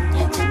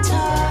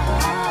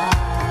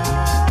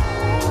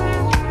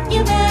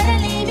 You better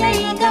leave your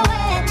ego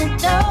at the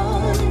door,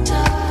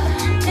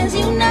 'cause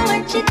you know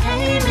what you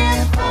came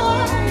here for.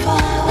 Go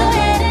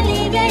ahead and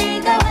leave your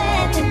ego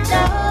at the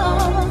door.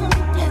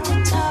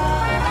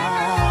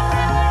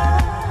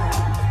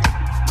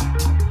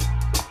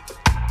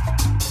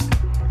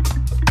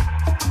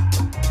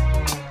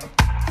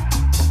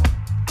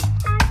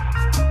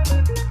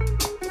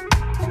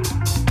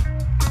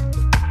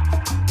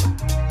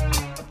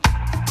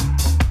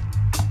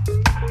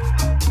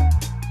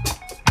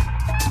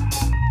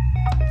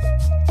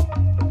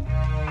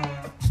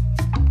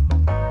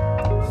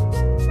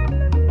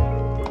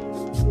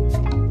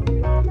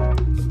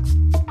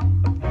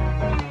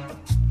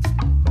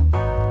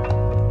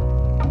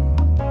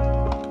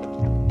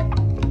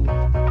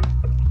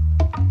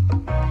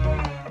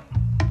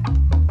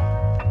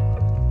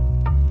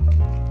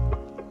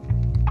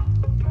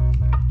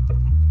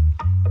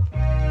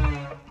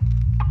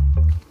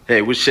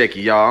 Hey, what's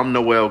shaky, y'all? I'm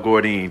Noel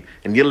Gordine,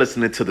 and you're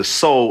listening to the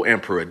Soul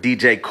Emperor,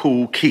 DJ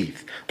Kool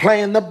Keith,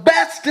 playing the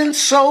best in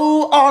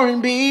soul,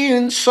 R&B,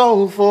 and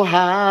soulful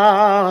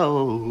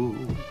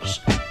house.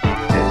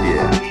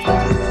 Yeah.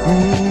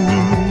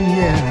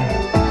 Yeah.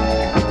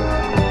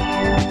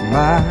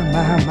 My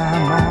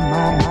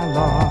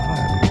Lord.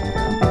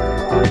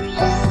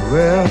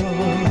 Well,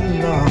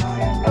 Lord.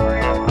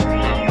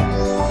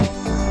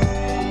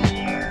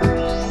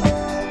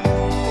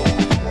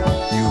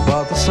 You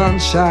brought the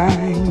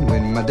sunshine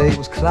when my day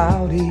was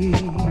cloudy,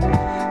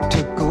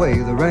 took away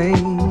the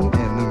rain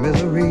and the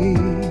misery.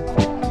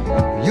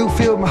 You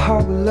filled my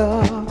heart with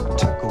love,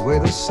 took away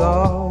the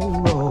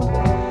sorrow,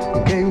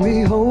 gave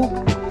me hope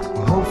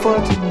for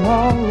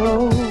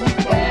tomorrow.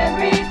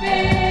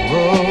 Everything, oh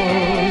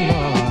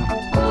Lord,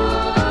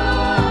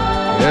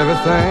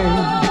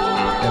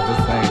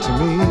 everything to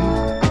me.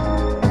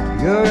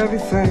 You're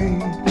everything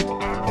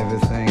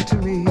to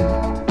me.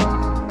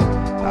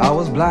 I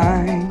was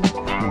blind,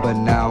 but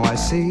now I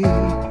see.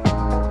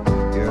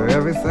 You're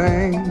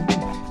everything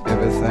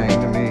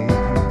to me.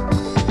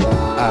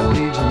 I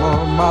need you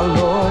more, my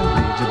Lord,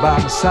 need you by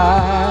my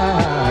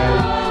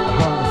side. I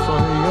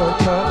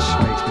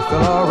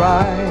feel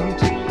alright.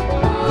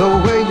 The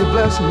way you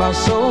bless my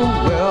soul,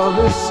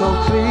 well, it's so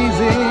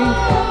pleasing.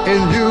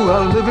 In you I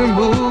live and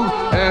move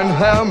and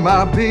have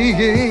my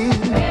being.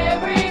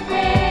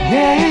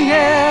 Yeah,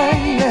 yeah,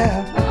 yeah.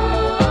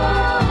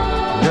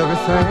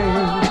 Everything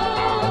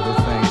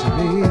to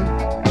me.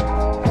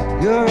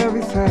 You're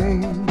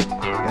everything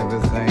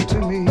to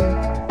me.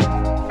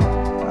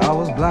 I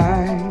was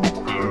blind,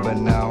 but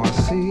now I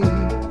see.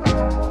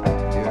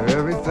 You're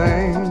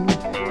everything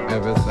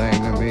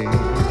to me.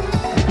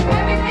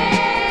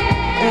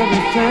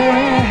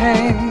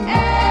 Everything.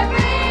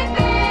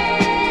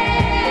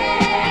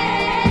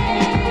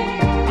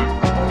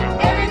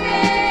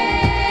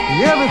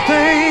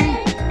 Everything.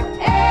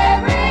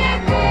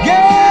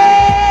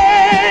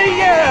 Yeah,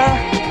 yeah.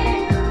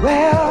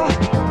 Well,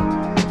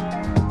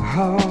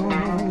 oh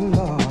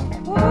Lord.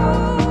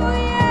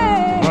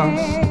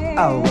 Once I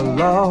was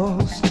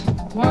lost.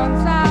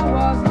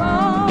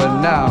 But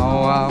now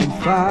I'm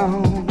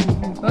found.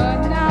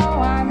 Once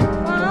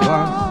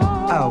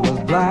I was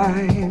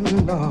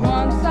blind, Lord.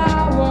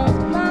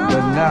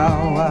 But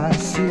now I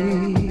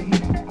see.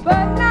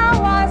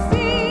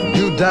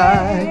 You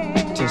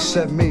died to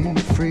set me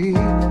free.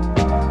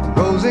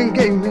 Rose and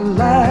gave me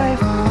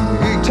life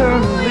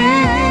eternally.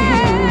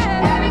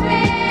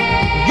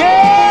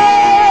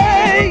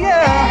 Yeah,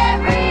 yeah.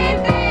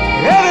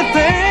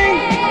 Everything.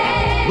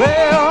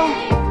 Well,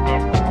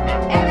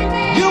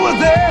 you were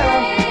there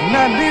and I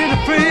needed a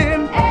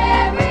friend.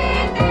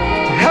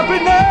 To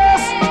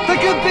happiness there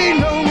could be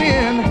no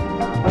end.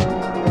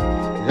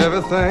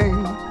 Everything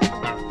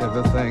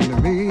to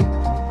me.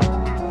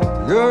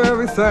 You're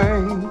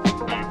everything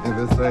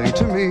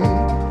to me.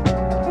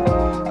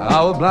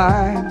 I was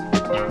blind,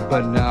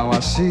 but now I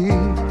see.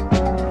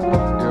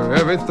 You're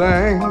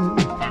everything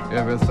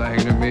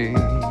to me.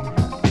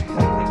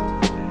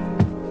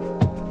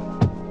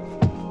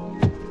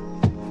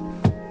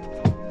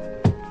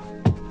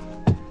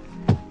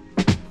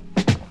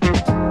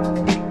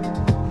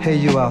 Hey,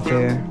 you out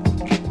there.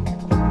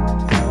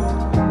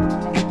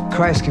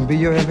 Christ can be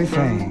your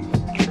everything.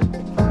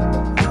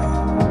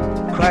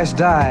 Christ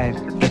died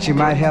that you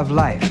might have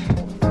life,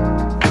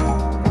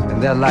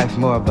 and that life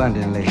more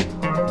abundantly.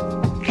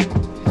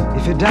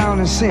 If you're down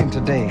in sin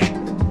today,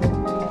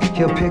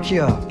 He'll pick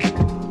you up.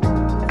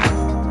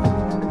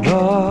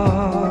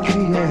 Lord,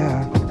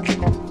 yeah.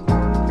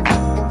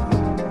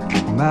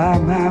 My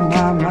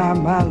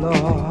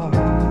Lord.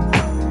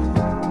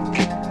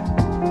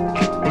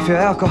 If you're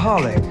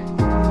alcoholic,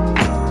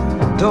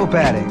 dope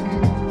addict,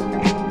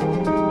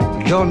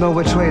 you don't know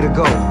which way to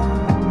go,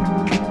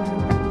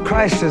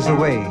 Christ is the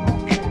way.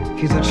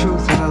 He's the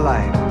truth and the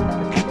life.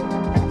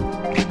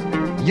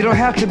 You don't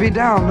have to be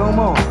down no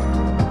more.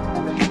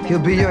 He'll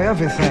be your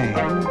everything.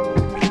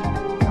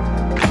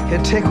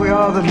 He'll take away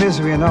all the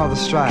misery and all the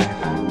strife.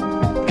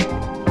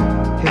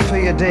 He'll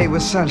fill your day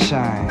with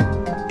sunshine.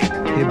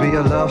 He'll be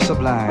your love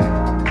sublime.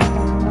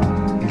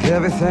 He's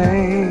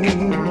everything,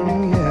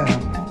 yeah.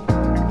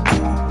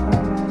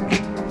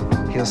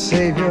 He'll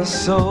save your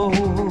soul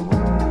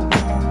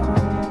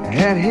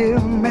and He'll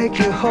make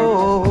you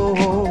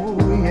whole,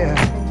 yeah.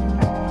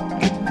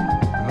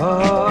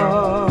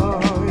 Oh,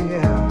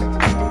 yeah.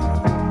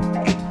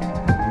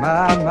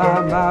 My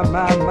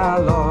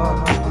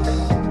Lord.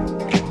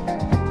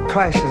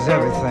 Christ is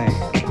everything.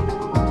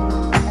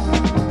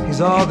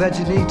 He's all that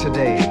you need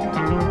today.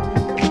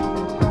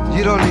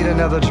 You don't need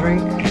another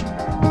drink.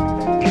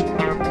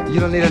 You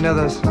don't need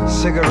another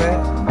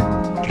cigarette.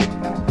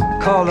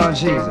 Call on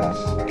Jesus.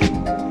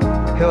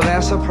 He'll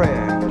answer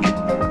prayer.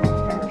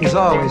 He's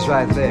always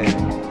right there.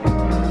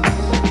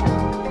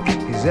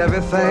 He's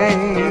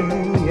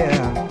everything,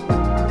 yeah.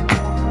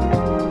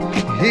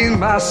 He's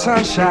my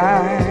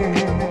sunshine.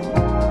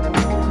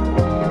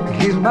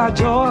 He's my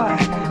joy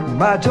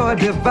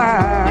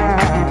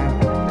divine.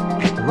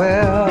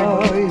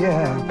 Well,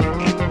 yeah.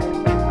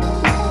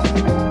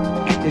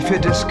 If you're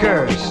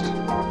discouraged,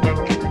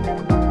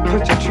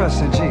 put your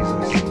trust in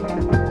Jesus.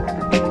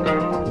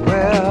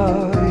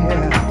 Well,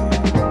 yeah.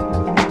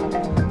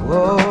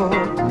 Oh,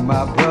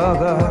 my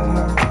brother,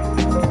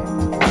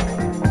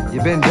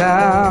 you've been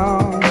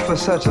down for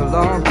such a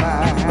long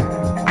time,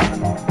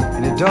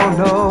 and you don't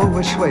know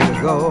which way to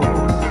go.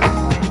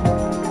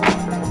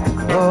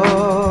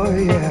 Oh,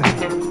 yeah.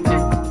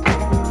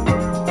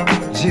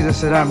 Jesus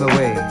said, I'm the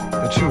way,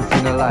 the truth,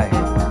 and the life.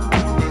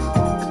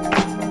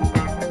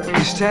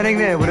 He's standing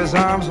there with his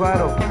arms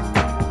wide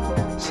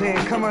open,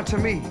 saying, come unto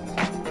me,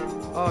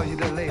 all you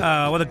that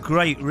labor. What a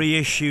great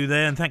reissue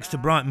there, and thanks to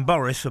Bryant and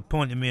Boris for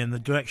pointing me in the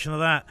direction of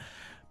that.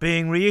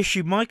 Being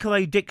reissued, Michael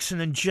A.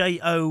 Dixon and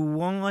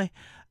J.O.Y.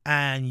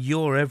 and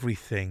You're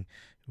Everything.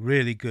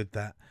 Really good,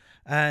 that.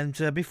 And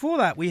before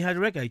that, we had a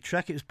reggae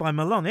track. It was by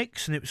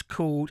Melonix, and it was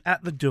called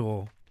At the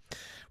Door.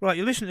 Right,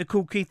 you're listening to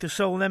Kool Keith, the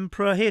Soul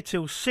Emperor, here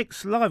till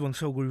 6, live on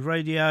Soul Groove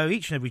Radio,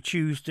 each and every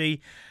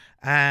Tuesday.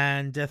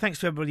 And thanks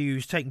to everybody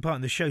who's taken part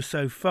in the show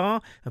so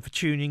far and for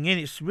tuning in.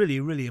 It's really,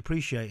 really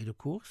appreciated, of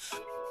course.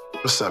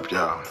 What's up,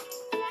 y'all?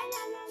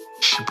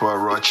 It's your boy,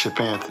 Roy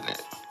Chip Anthony.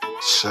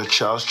 Sir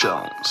Charles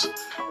Jones.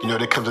 You know,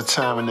 there comes a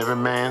time in every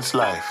man's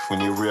life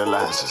when he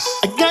realizes,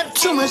 I got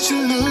too much to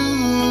lose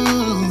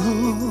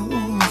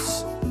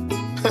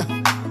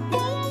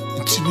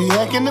to be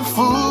acting a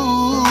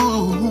fool.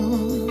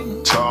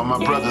 To all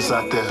my brothers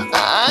out there,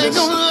 I ain't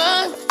gonna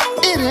lie,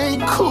 it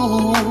ain't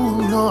cool,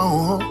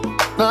 no,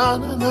 no,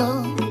 no,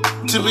 no.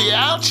 To be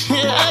out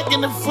here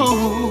acting a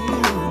fool,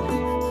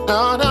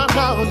 no, no,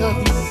 no,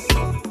 no.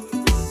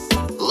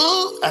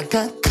 Ooh, I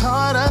got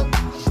caught up,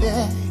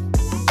 yeah.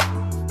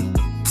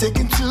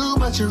 Taking too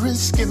much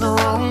risk in the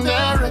wrong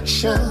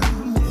direction.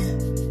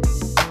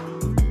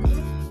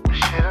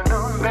 Should've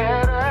known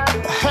better.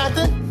 I had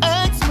to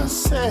ask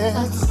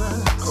myself,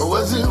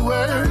 was it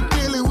worth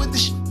dealing with the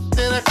shit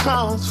that I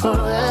caused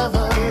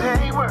forever? It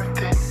ain't worth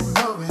it.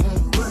 No, it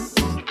ain't worth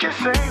it. It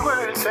just ain't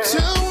worth it.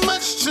 Too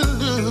much to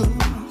lose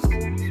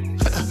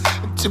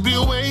to be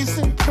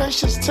wasting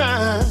precious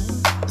time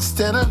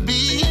instead of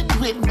being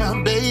with my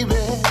baby.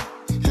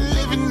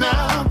 Living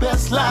our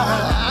best life.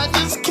 I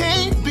just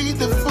can't be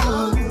the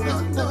fool.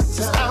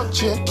 Out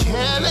here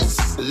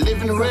careless,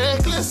 living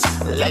reckless,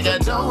 like I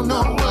don't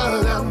know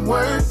what I'm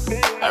worth.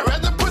 I'd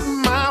rather put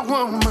my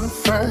woman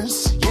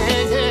first,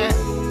 yeah, yeah.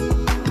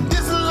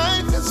 This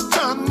life has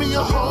taught me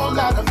a whole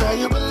lot of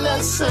valuable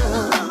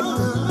lessons.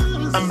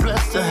 I'm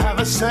blessed to have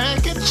a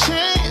second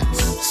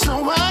chance,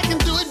 so I can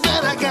do it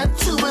better. I got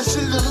too much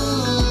to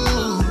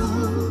lose,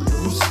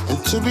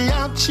 and to be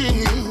out here,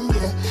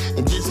 yeah,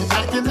 and just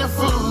acting a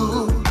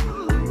fool.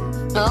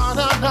 No,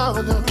 no,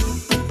 no, no.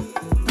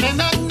 And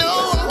I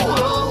know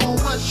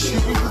what she's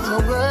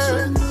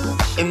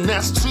worth, and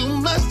that's too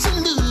much to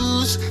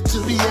lose to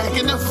be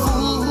acting a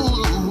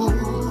fool.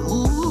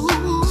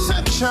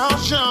 Said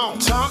Charles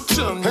Jones, talk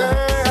to me.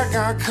 Hey, I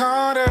got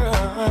caught up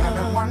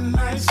having one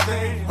night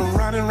stay,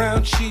 running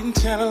around cheating,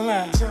 telling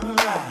lies.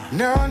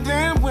 Knowing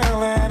damn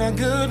well I had a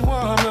good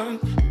woman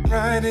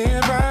right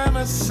here by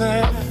my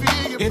side.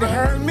 It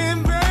hurt me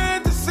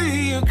bad to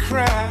see you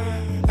cry.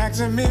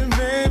 Asking me,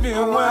 baby,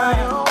 why?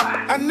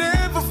 I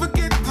never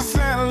forget the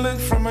sad look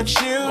from my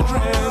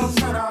children.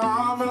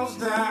 Almost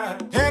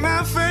died. And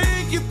I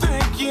thank you,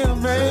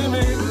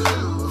 baby,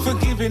 for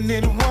giving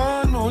it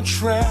one more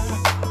try.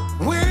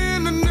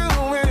 When I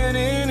knew at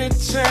any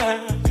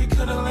time you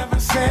could have never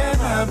said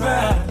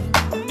bye-bye.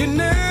 You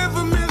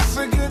never miss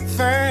a good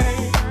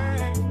thing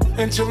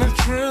until it's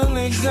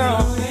truly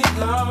gone.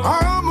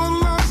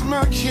 Almost lost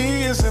my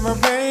kids and my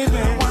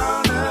baby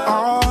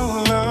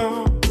all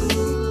alone.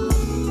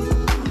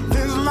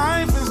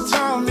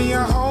 Me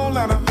a whole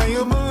lot of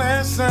valuable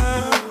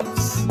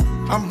lessons.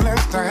 I'm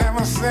blessed to have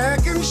a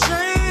second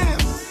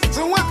chance,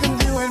 so I can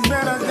do it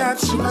better. Got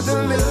too much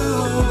to lose.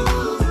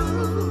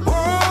 Oh,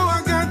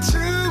 I got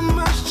too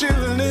much to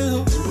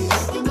lose.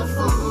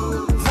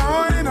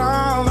 Throwing it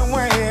all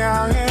away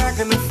out here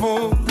acting a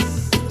fool.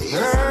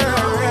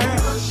 Yeah.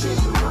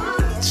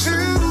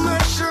 Too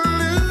much to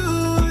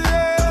lose.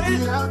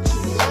 Yeah.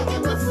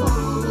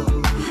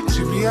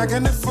 To be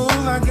acting a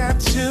fool, I got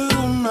too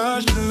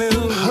much to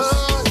lose.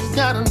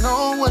 Gotta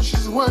know what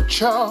she's worth,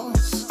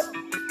 Charles.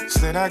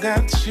 Said I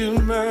got too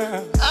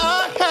much.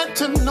 I had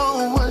to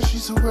know what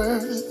she's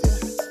worth.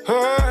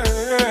 Oh,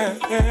 yeah,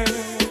 yeah.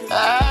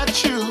 I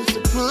choose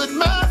to put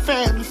my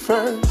family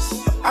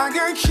first. I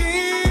got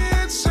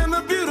kids and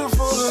a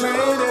beautiful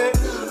lady,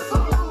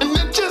 and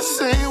it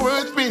just ain't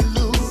worth me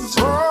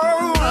losing.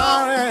 Oh,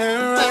 I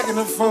ain't acting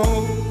a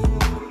fool.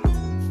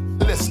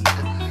 Listen,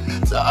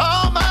 to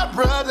all my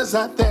brothers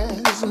out there,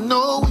 just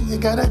know when you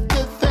got a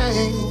good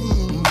thing.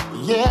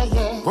 Yeah,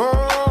 yeah.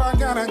 Oh, I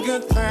got a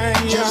good thing.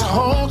 Yeah. Just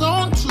hold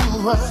on to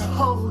her.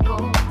 Hold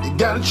on. You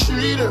gotta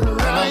treat her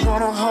right. I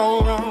wanna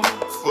hold on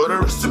for the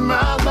rest of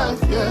my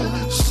life,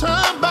 yeah.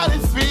 Somebody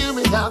feel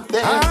me out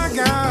there. I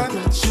got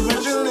too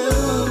much to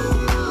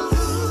lose,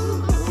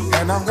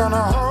 and I'm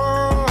gonna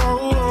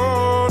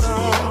hold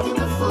on.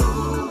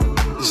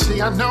 You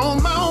see, I know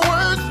my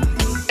worth,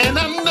 and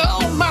I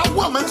know my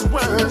woman's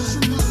worth.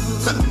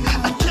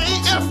 I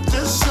can't F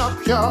this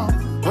up, y'all.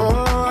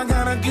 Oh, I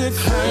got a good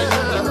thing.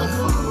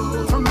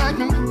 From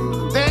acting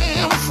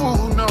damn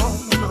fool, no,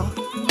 no.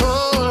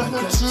 Oh, I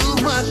got too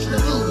much to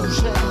lose,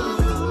 yeah.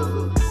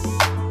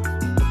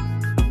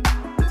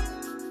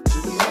 To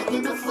be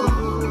acting a fool.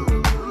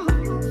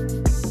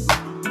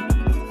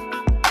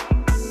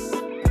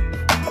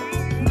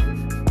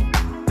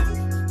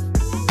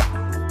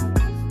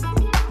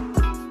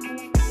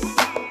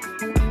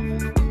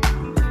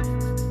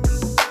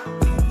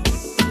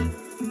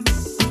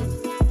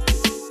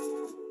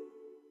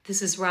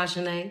 This is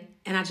Rajane,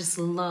 and I just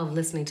love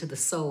listening to the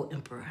Soul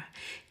Emperor,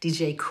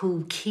 DJ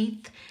Kool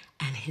Keith,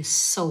 and his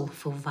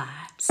soulful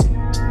vibes.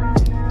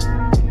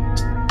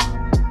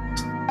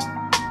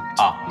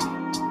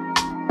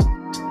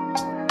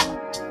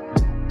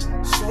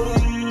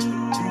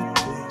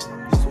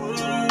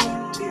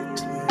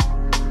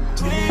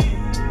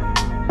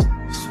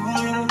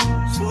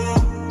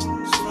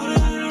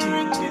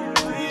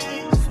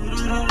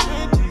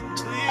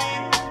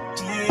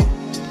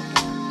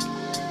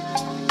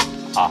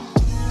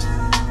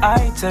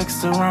 I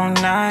text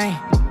around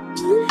 9,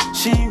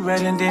 She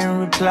read and didn't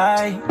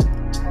reply.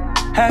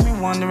 Had me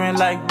wondering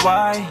like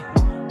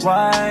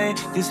why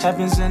this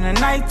happens in the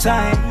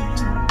nighttime.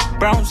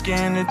 Brown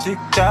skin and thick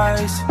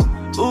thighs.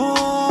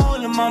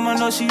 Ooh, the mama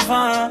know she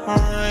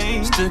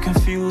fine. Still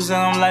confused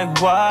and I'm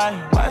like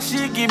why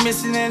she get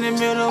missing in the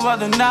middle of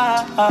the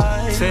night?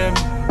 Tell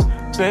me,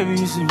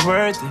 baby, is it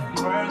worth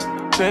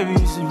it? Baby,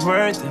 is it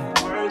worth it?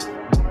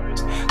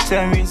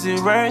 Tell me, is it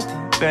worth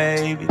it,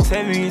 baby?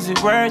 Tell me, is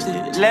it worth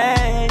it?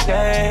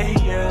 Lady,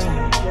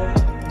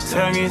 yeah.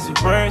 Tell me, is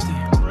it worth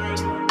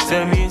it?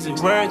 Tell me, is it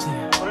worth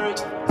it?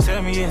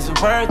 Tell me, is it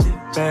worth it,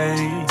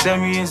 baby? Tell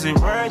me, is it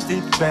worth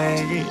it,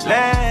 baby?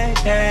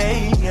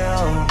 Lady,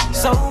 yeah.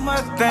 So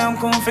much damn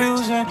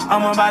confusion,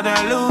 I'm about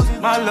to lose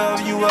it. My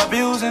love, you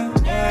abusing,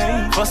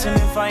 yeah. Fussing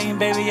and fighting,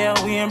 baby, yeah,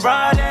 we in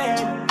broad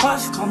day.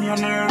 Plus, come your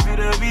nerve,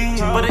 it'll be.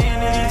 But the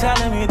energy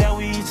telling me that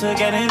we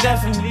together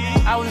indefinitely.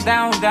 I was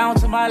down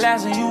to my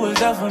last and you was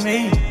there for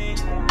me.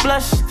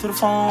 Blush to the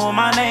phone with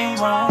my name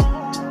wrong.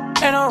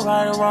 Ain't no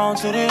right or wrong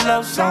to this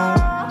love song.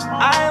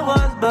 I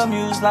was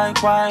bemused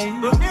like why?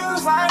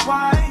 Bemused like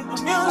why?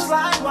 Bemused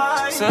like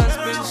why?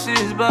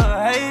 Suspicious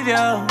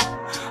behavior.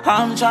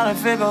 I'm trying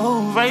to figure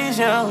who raised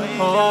you.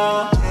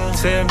 Oh,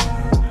 tell me,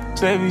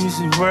 baby, is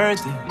it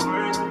worth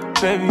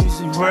it? Baby, is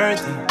it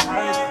worth it?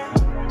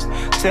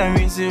 Tell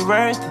me, is it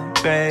worth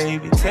it,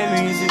 baby? Tell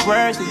me, is it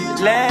worth it,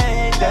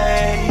 lady?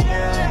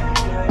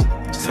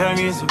 Tell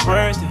me, is it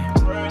worth it?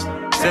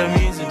 Tell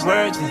me, is it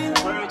worth it?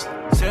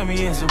 Tell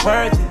me, is it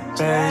worth it,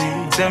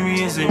 baby? Tell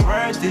me, is it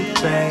worth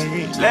it,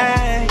 baby?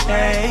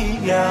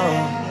 Lady, yo.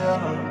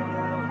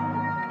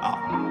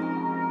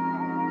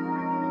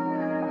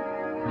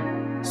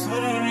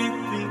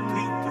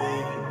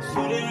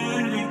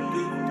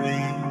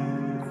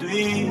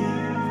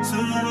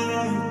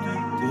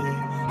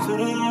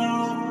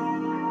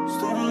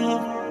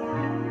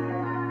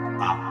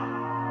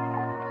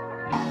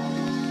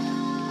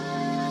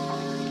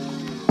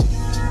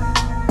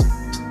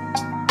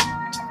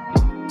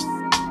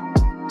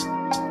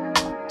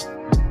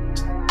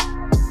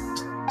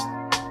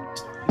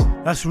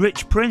 That's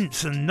Rich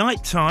Prince and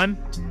Nighttime.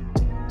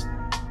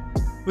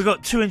 We've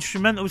got two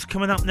instrumentals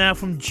coming up now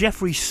from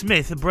Jeffrey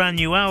Smith, a brand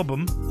new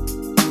album.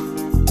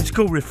 It's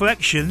called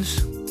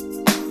Reflections.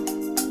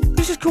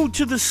 This is called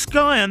To the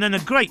Sky, and then a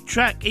great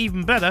track,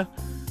 even better,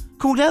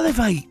 called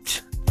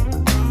Elevate.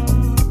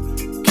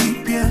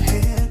 Keep your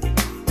head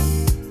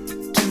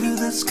to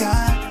the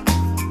sky,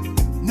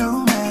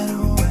 no matter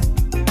what.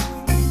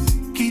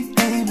 Keep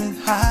aiming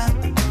high.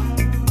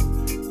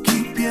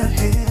 Keep your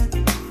head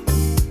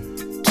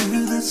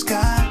to the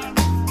sky,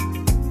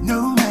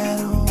 no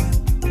matter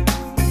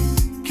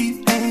what.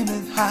 Keep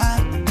aiming high.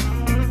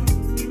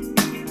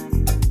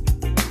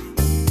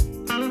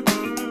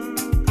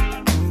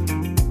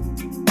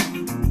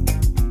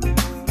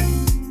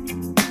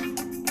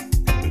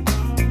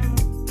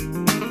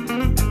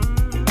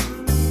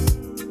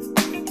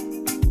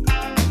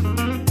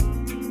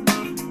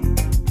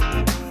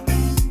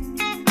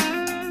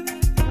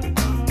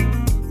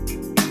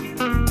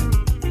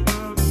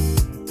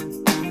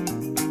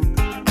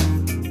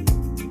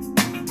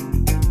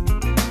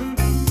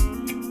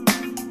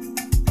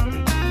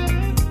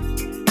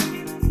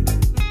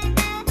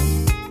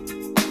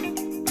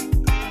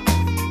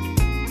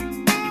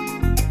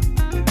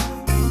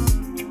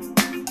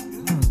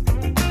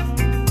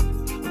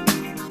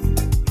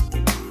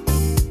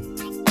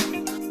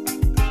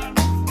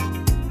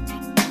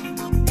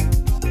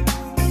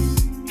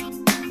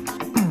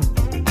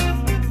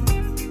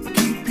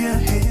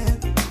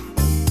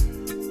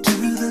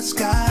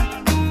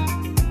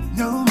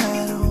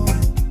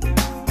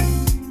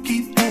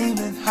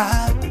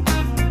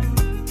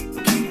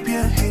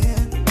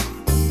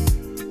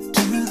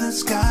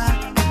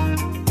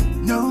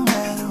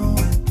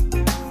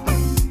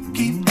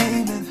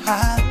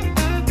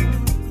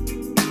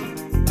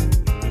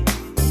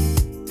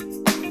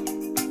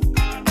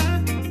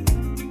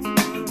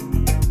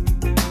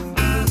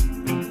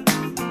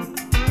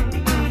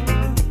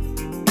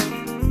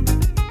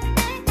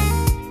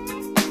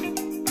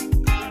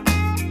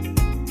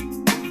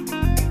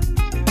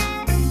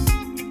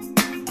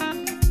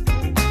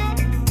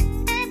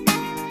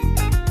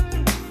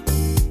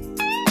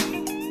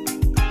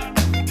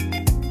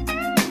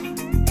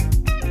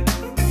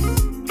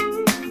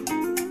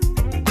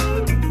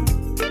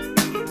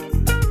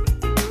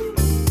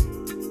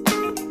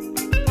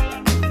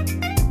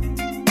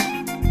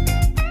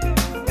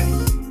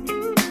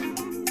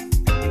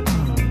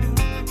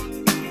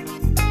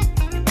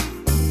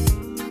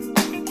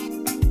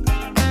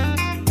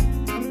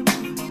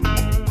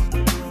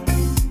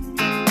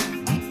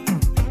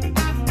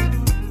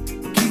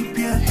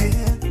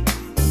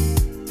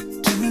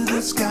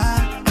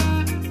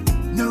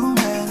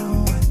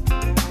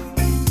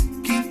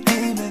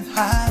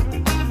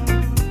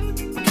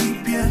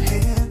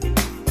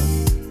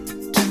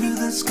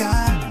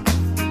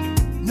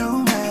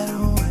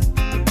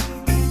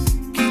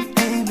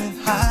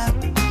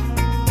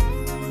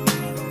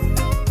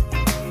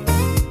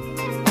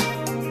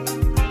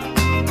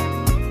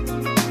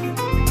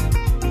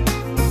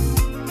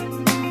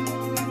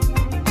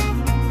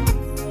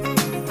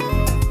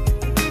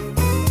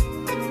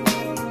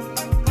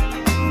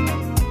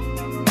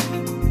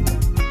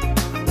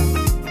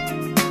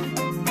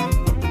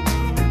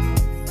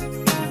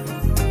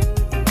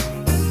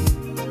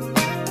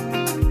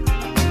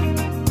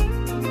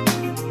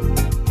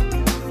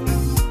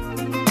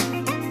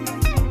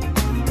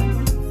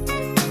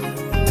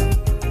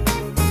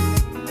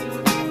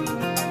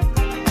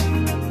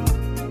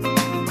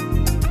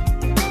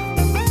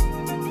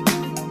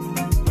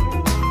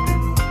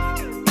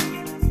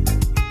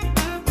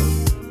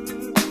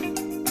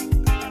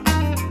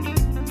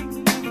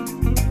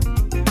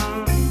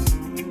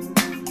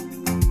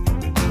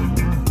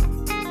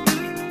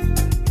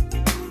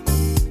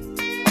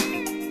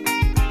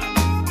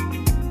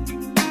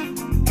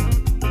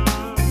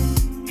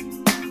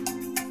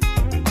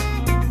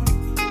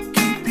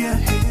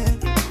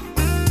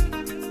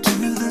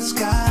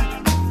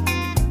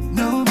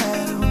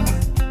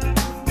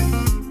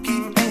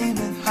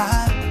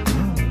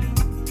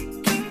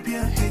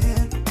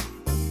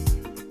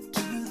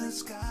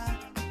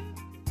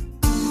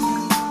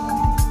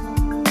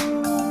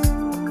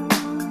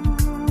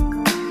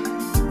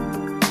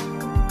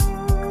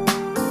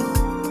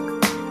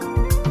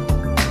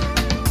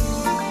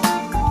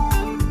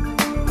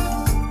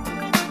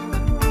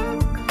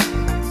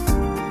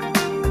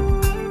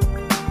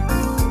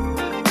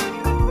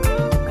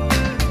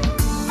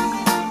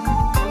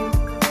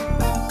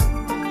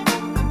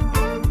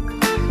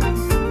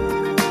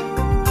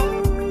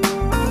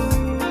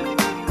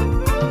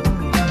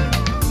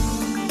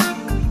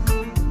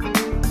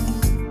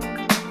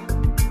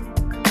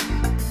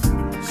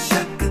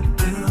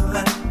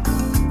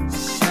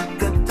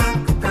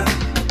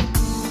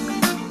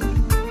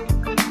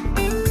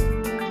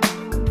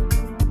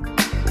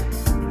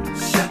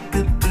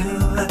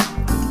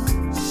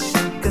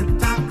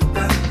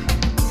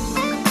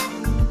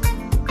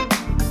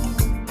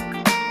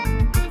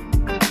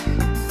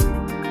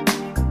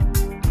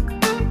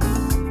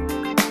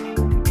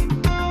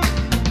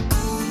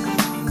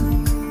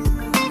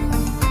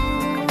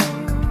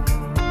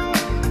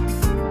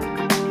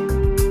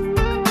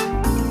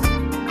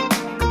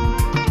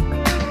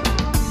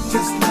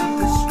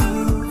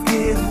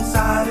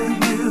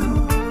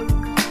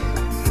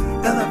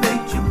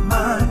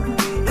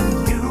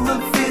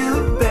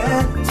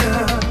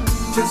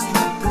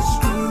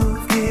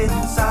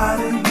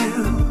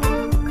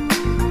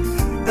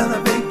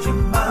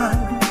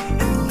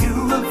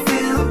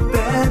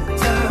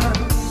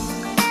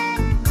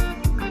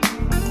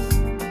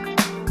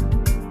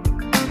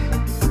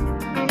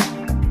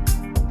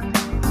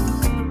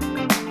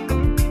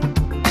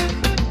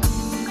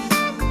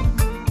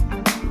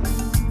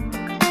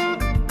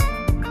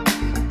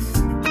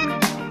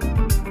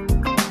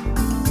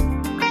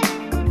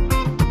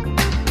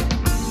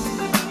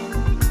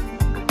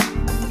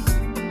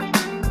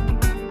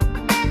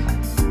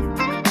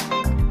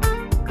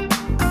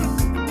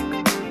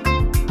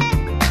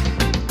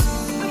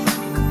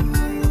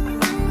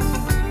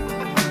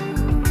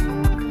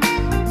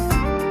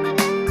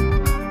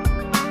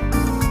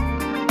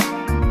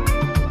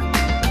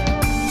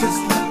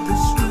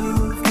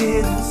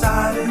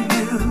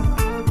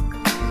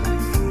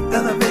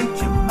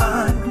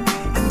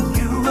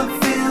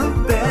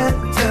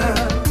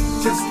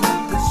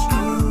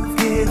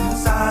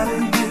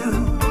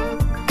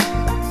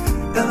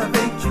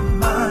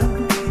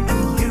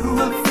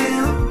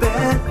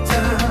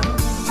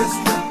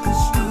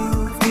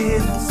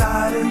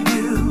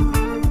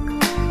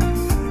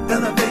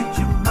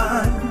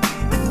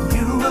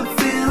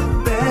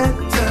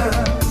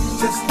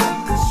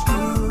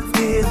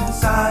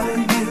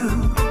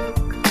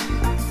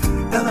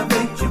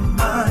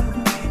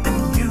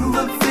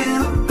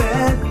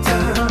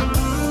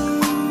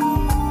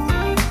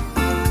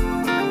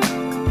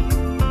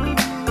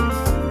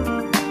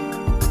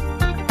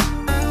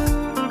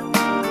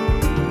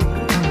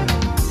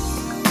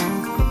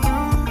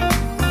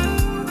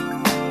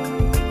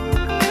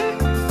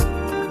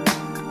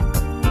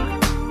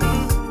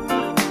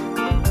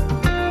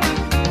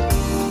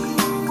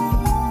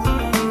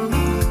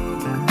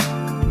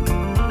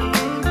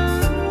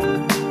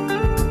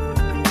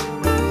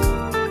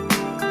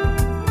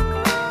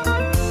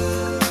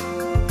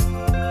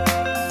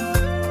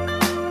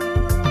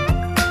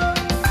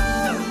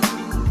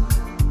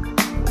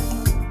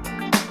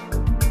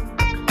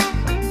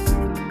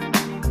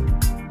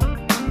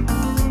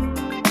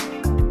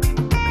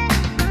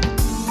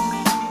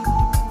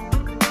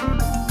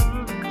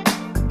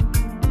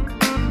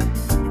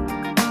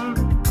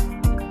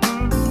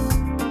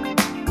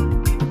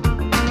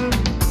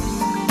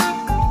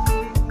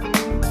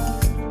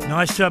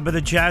 Nice to have a bit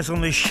of jazz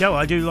on this show.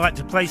 I do like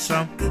to play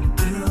some.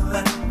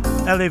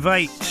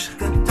 Elevate,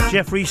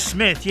 Jeffrey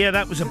Smith. Yeah,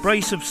 that was a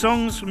brace of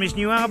songs from his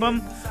new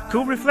album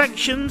called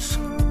Reflections.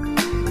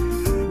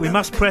 We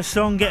must press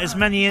on, get as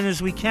many in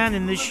as we can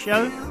in this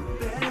show.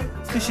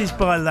 This is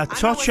by La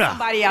Tocha.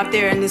 Somebody out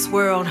there in this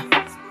world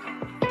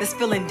that's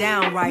feeling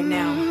down right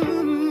now,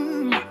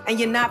 and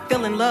you're not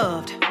feeling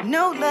loved.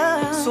 No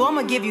love. So I'm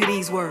gonna give you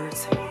these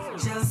words.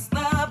 Just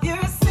love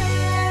yourself.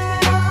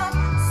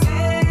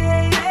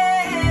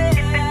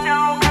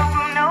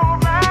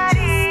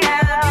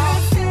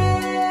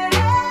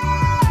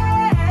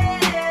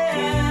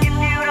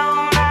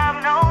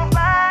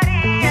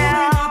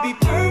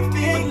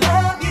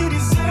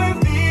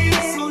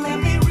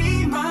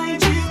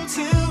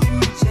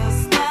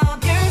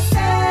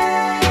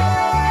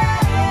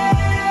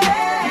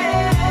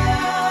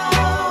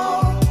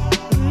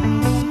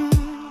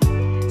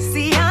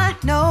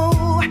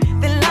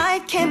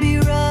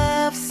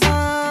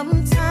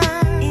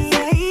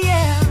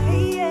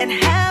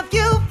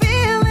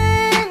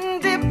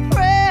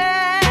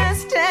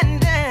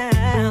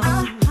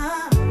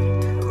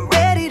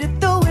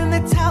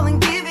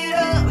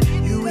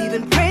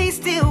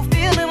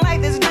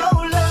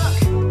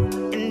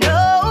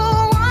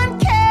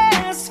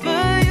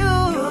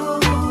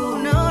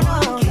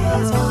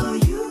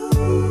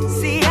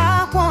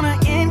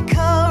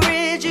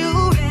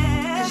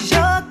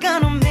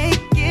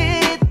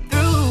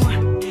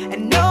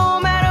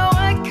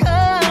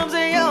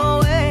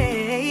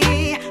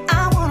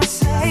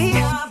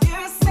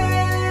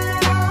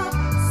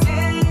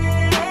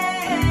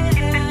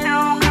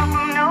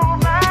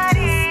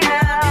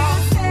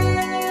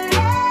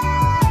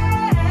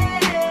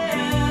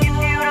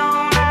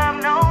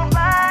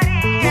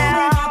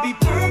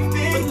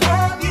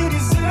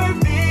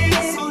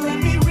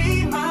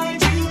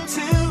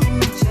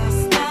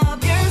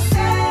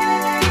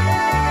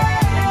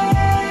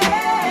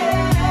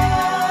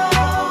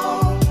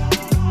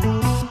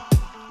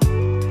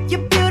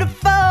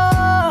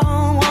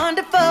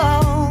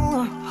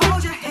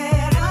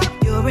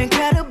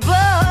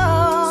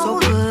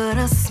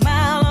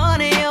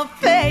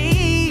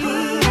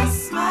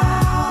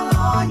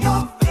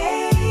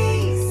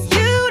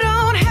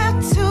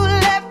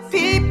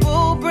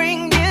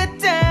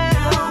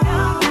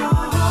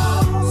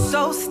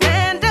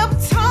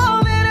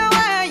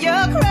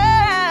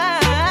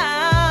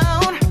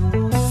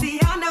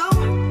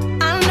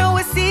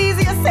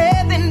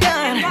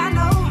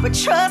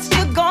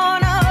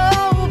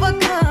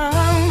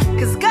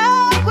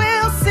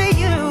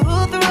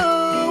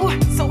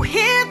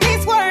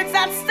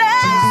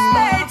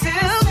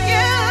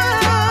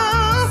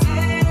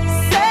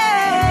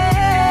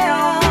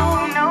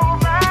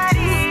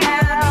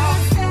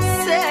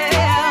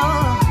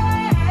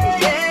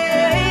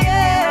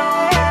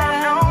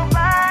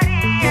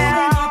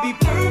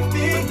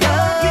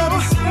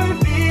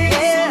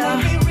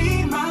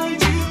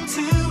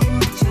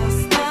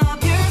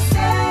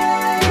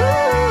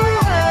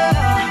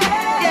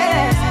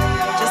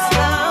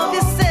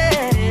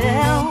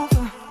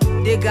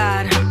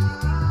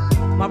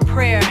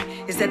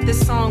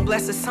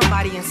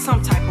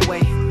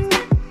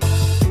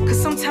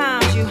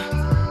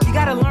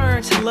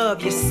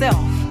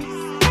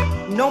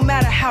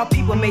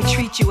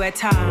 At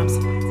times,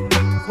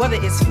 whether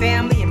it's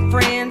family and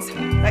friends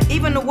or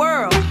even the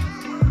world,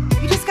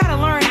 you just gotta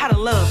learn how to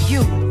love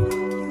you.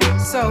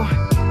 So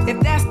if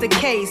that's the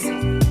case,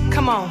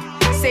 come on,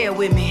 say it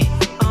with me.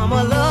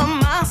 I'ma love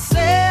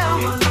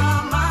myself.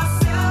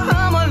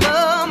 I'ma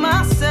love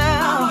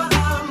myself.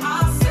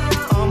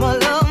 I'ma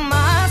love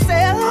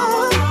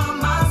myself.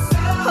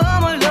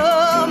 I'ma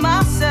love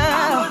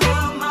myself.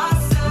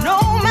 No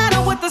matter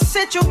what the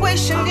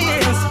situation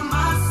is,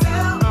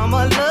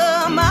 I'ma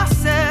love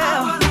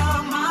myself.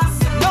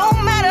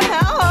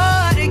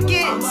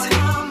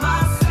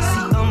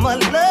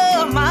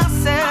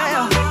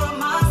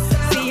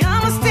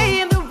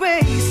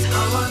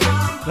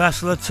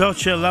 That's La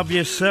Tocha, Love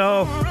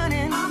Yourself,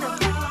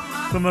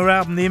 from her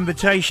album The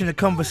Invitation, A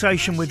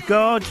Conversation with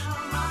God.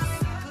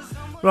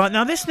 Right,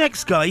 now this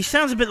next guy, he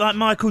sounds a bit like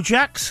Michael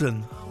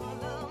Jackson.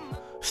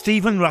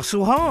 Stephen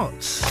Russell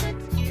Hartz.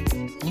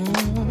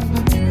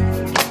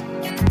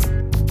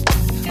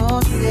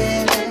 Oh,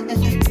 yeah.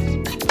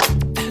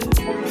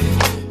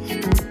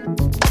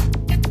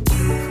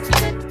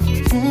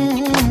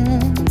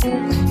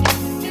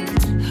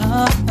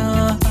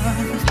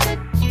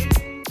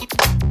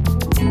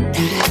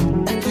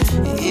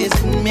 Is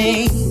it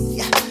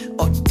me,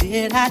 or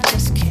did I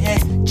just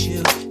catch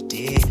you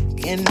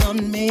digging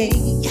on me?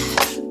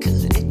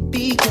 Could it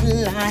be you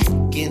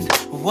liking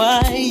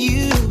what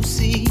you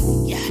see?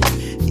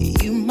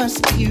 You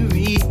must be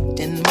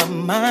reading my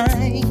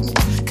mind,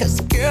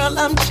 'cause girl,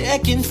 I'm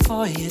checking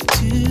for you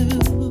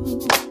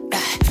too.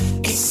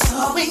 It's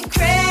so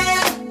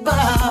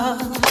incredible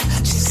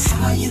just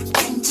how you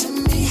came to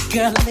me.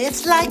 Girl,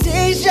 it's like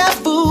deja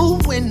vu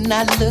when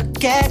I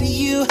look at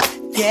you.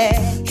 Yeah,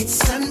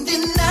 it's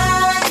undeniable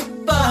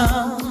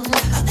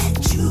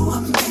that you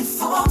are meant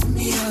for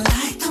me.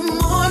 Like the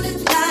morning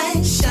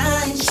light shine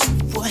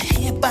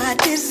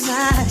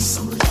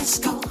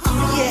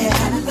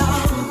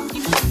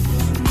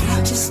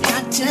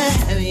to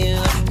have you.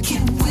 I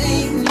can't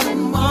wait no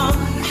more.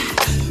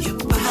 Your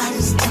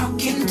body's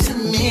talking to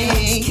me.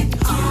 Let's get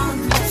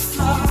on the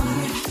floor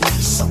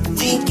so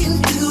we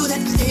can do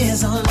that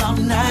fizzle all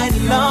night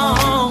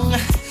long.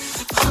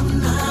 All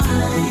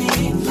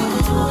night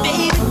long.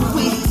 Baby,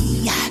 we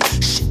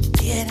should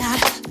get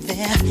out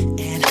there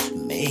and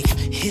make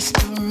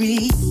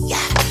history.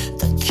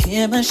 The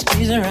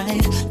chemistry's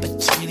right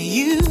between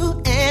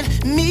you and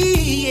me,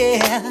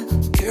 yeah.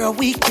 Girl,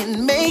 we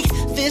can make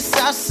this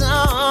our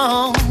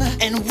song,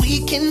 and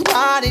we can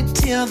party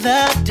till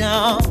the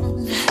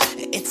dawn.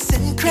 It's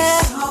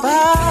incredible.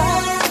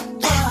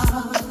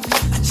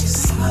 I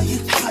just saw you,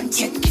 how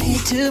you came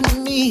to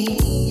me.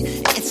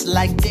 It's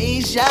like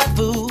deja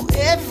vu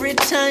every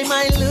time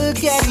I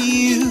look at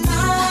you.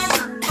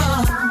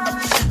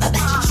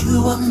 That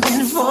you were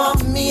meant for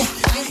me.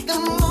 Like the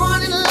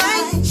morning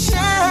light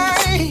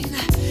shine.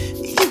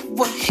 You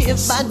were here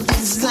by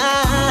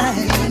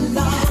design.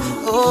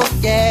 Oh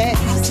yeah,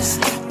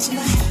 just got to,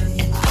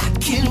 and I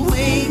can't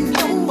wait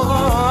no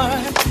more.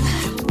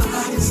 Your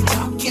body's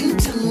talking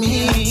to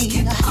me. Let's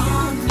get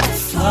on the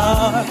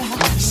floor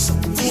so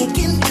we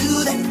can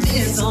do that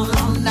fizzle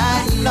all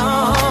night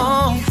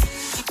long,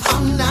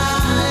 all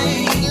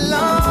night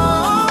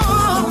long.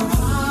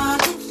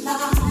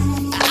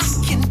 I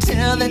can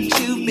tell that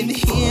you've been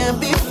here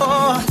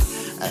before.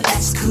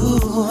 That's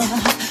cool,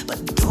 but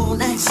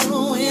don't act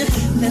so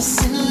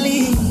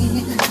innocently.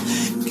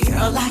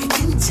 Girl, I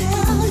can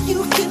tell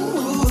you can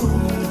move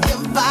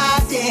your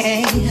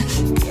body.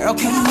 Girl,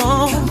 come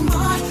on,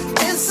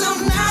 dance all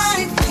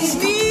night with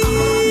me.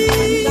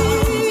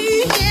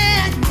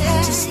 Yeah,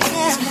 yeah.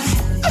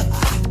 I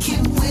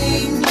can't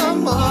wait no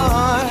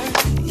more.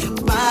 Your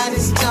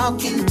body's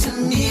talking to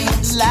me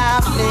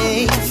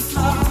loudly.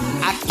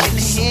 I can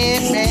hear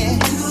me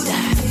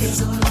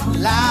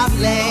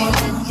loudly.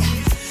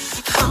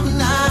 All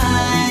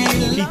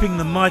night. Keeping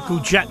the Michael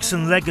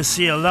Jackson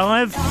legacy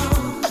alive.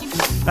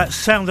 That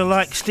sounded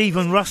like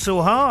Stephen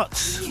Russell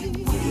Hearts.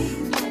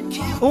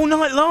 All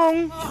night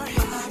long.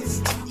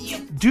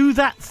 Do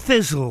that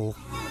fizzle.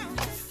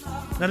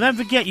 Now don't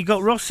forget, you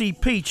got Rossi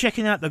P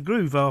checking out the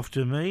groove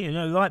after me, you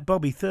know, like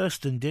Bobby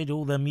Thurston did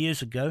all them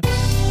years ago.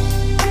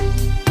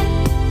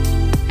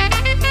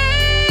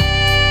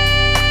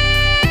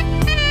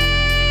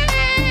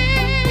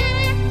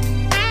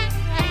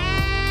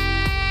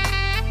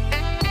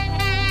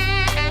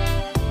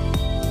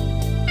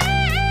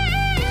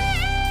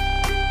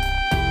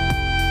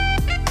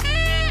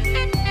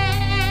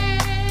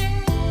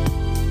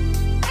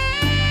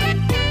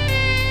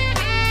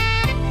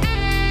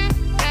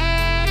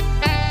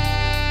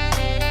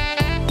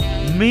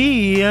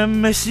 Me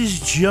and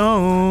Mrs.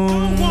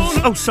 Jones.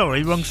 Oh,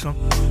 sorry, wrong song.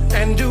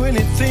 And do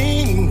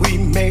anything we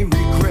may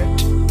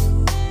regret.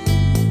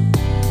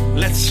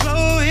 Let's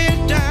slow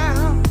it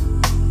down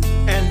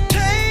and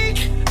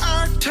take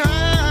our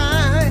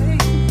time.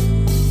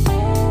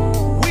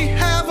 We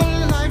have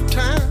a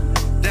lifetime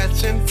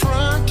that's in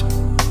front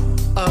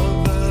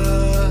of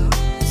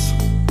us.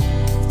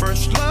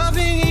 First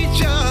loving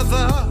each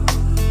other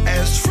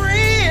as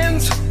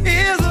friends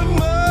is a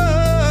must.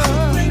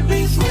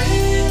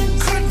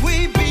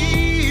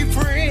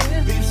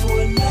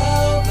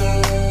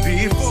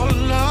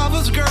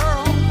 Girl,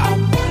 I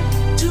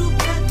want to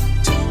get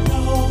to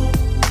know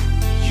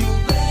you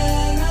better.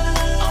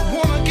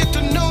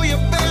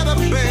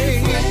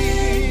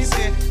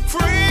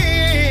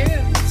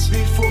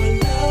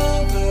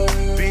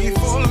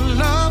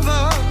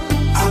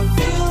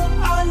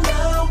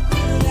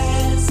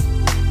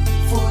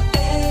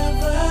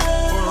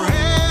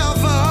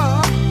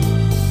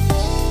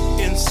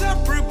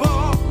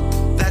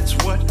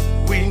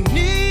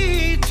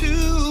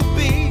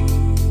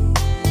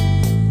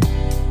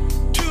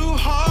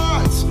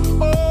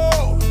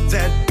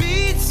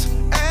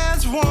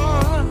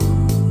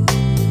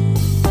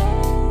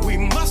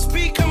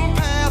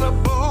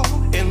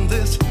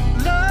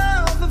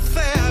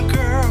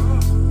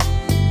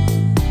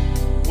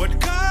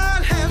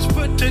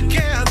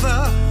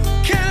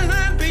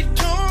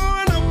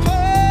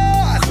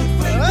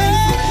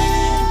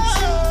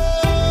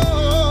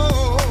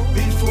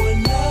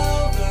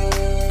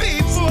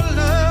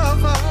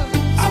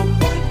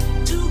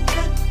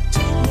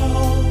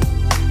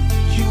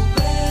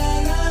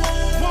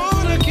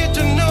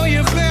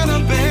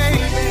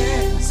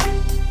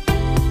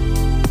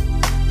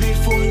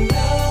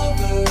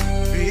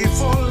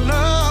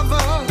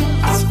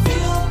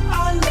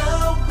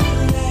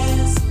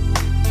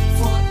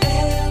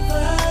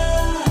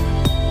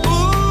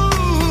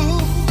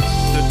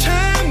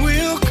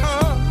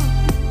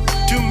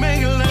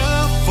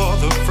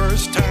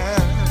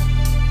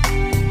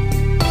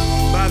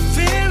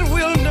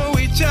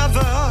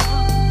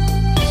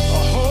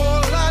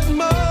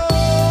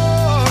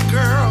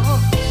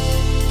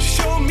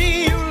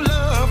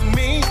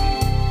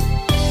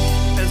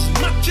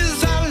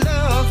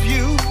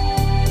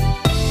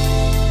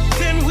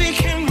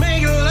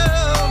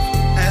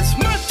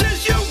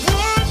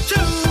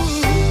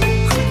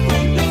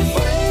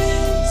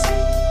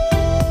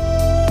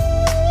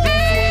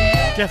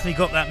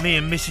 definitely got that me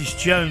and Mrs.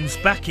 Jones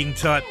backing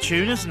type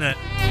tune, hasn't it?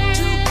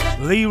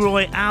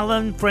 Leroy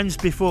Allen, Friends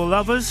Before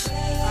Lovers.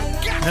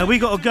 Now we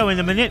got to go in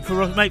a minute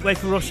for make way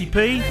for Rossi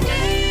P.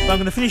 But I'm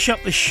going to finish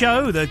up the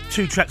show. The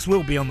 2 tracks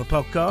will be on the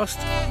podcast.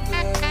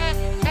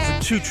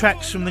 The 2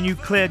 tracks from the new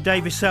Claire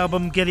Davis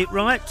album, Get It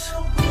Right.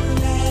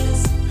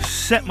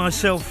 Set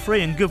Myself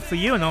Free and Good For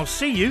You, and I'll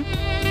see you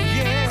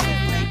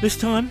this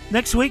time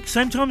next week,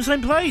 same time,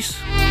 same place.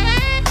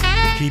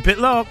 Keep it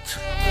locked.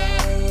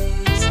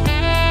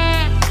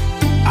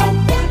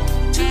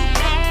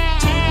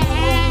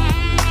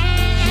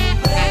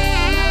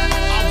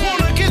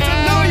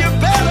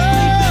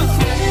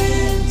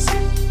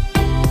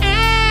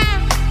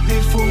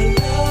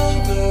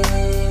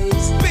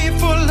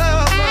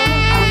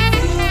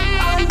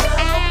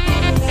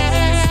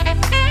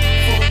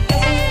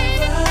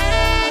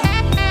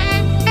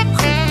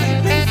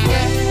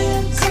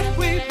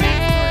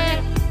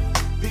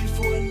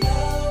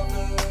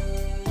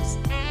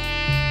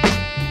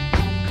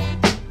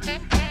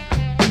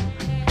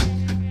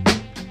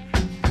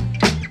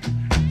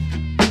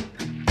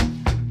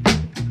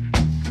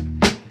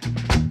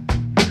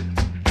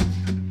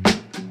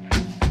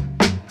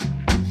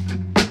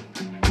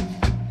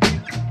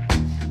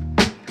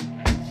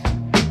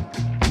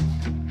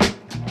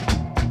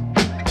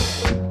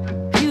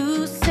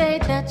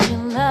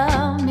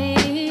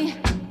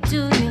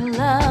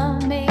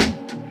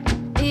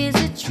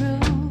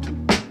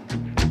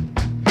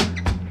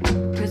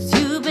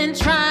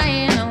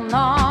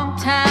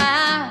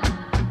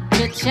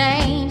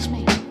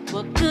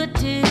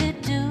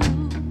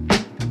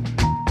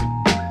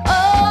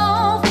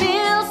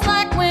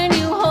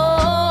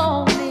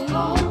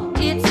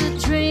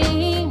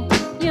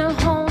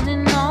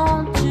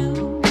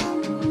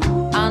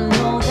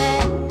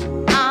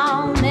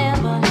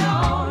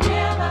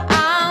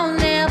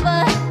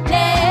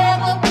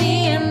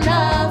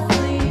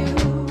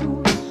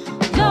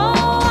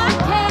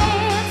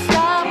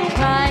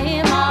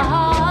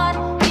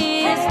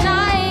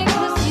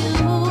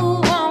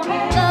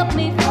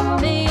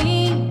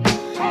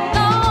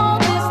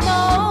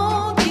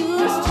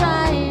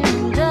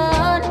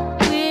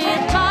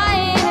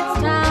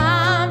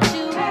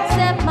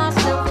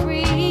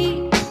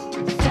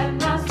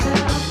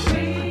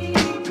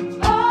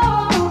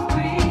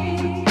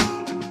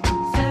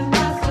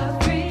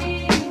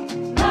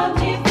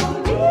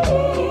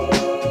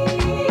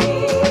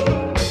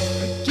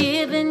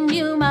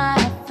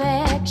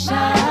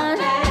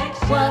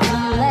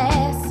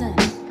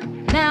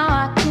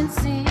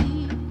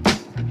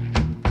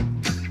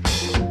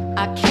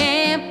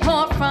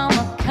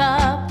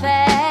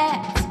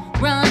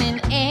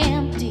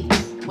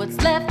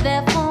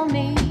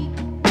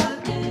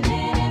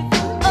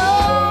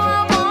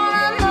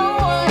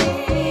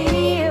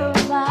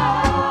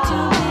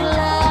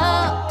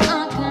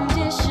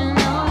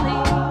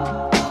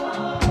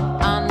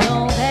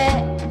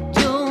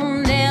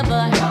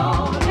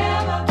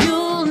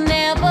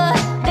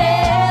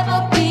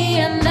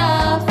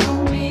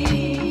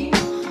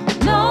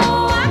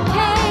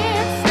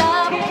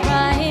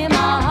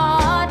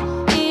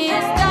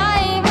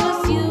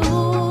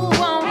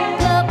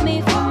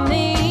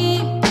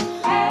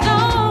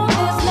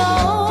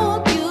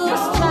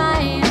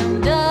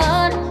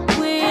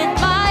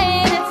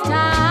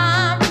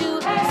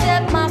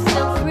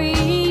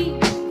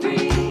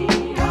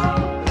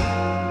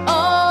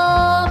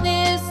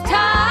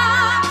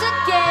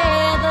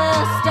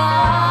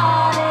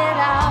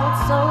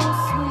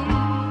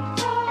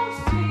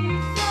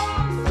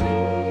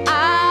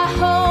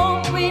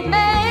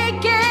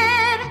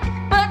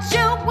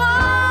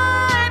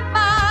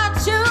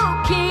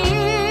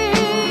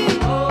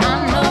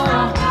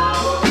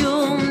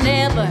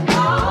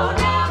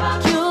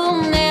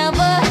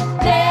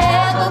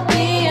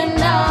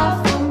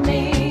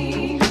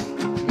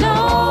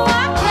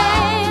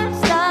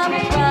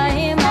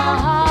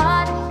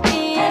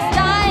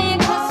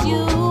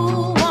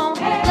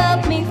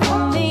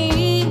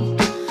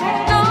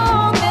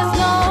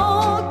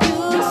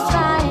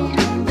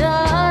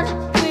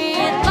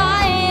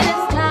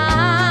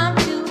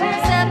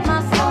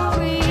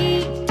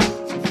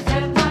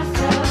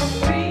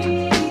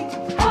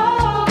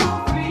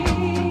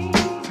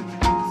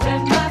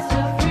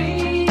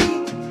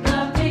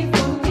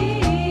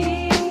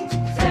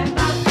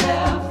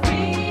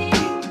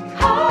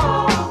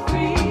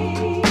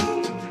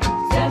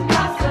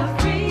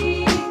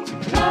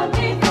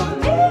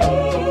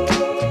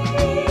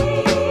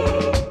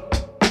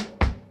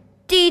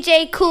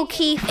 DJ Kool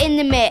Keith in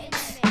the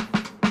mix.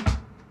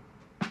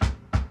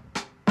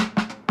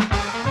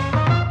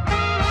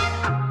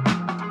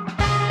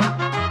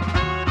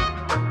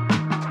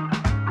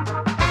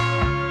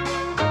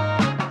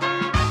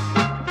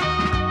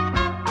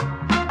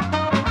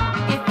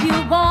 If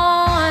you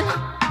want,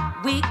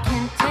 we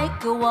can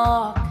take a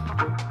walk,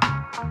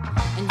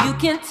 and you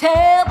can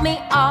tell me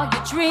all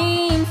your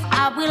dreams.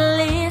 I will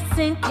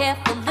listen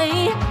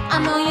carefully. I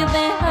know you've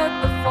been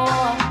hurt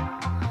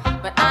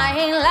before, but I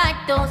ain't like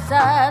those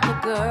other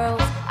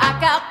girls. I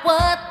block out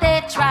what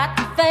they tried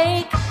to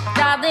fake.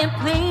 Darling,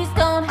 please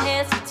don't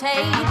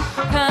hesitate,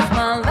 'cause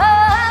my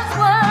love's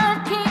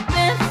worth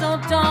keeping, so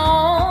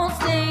don't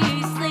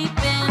stay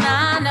sleeping.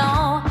 I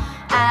know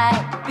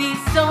I'd be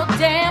so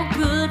damn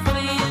good for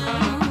you.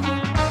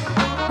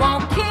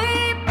 Won't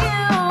keep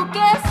you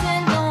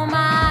guessing, don't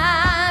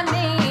mind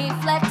me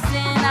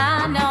flexing.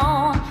 I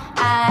know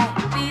I'd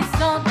be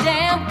so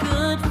damn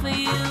good for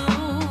you.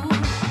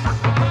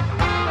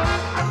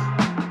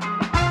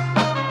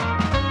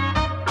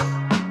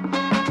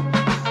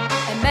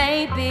 And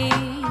maybe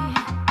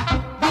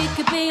we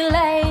could be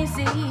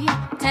lazy,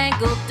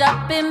 tangled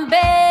up in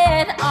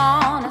bed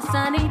on a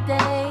sunny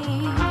day.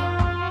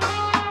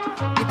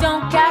 You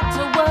don't got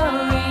to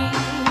worry,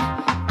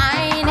 I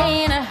ain't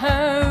in a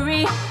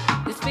hurry.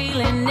 This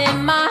feeling in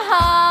my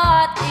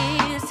heart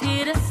is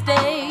here to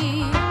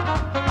stay.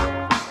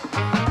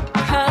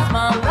 'Cause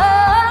my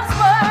love's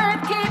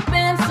worth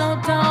keeping, so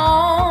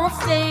don't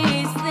stay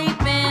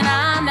sleeping.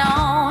 I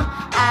know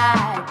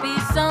I'd be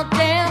so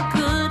damn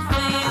good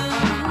for you.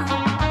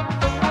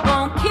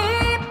 Won't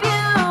keep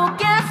you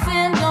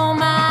guessing, don't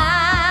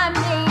mind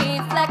me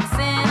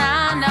flexing.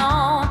 I know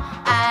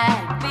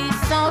I'd be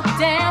so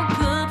damn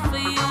good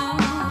for you.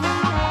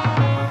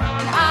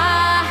 And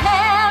I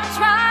have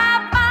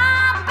tried my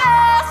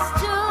best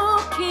to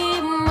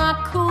keep my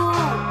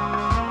cool.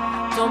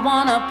 Don't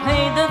wanna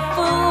play the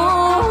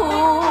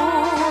fool.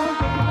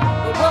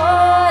 But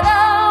what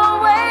a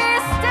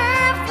waste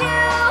if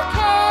you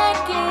can't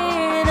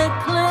get a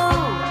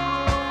clue.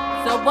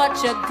 So what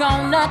you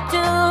gonna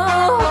do?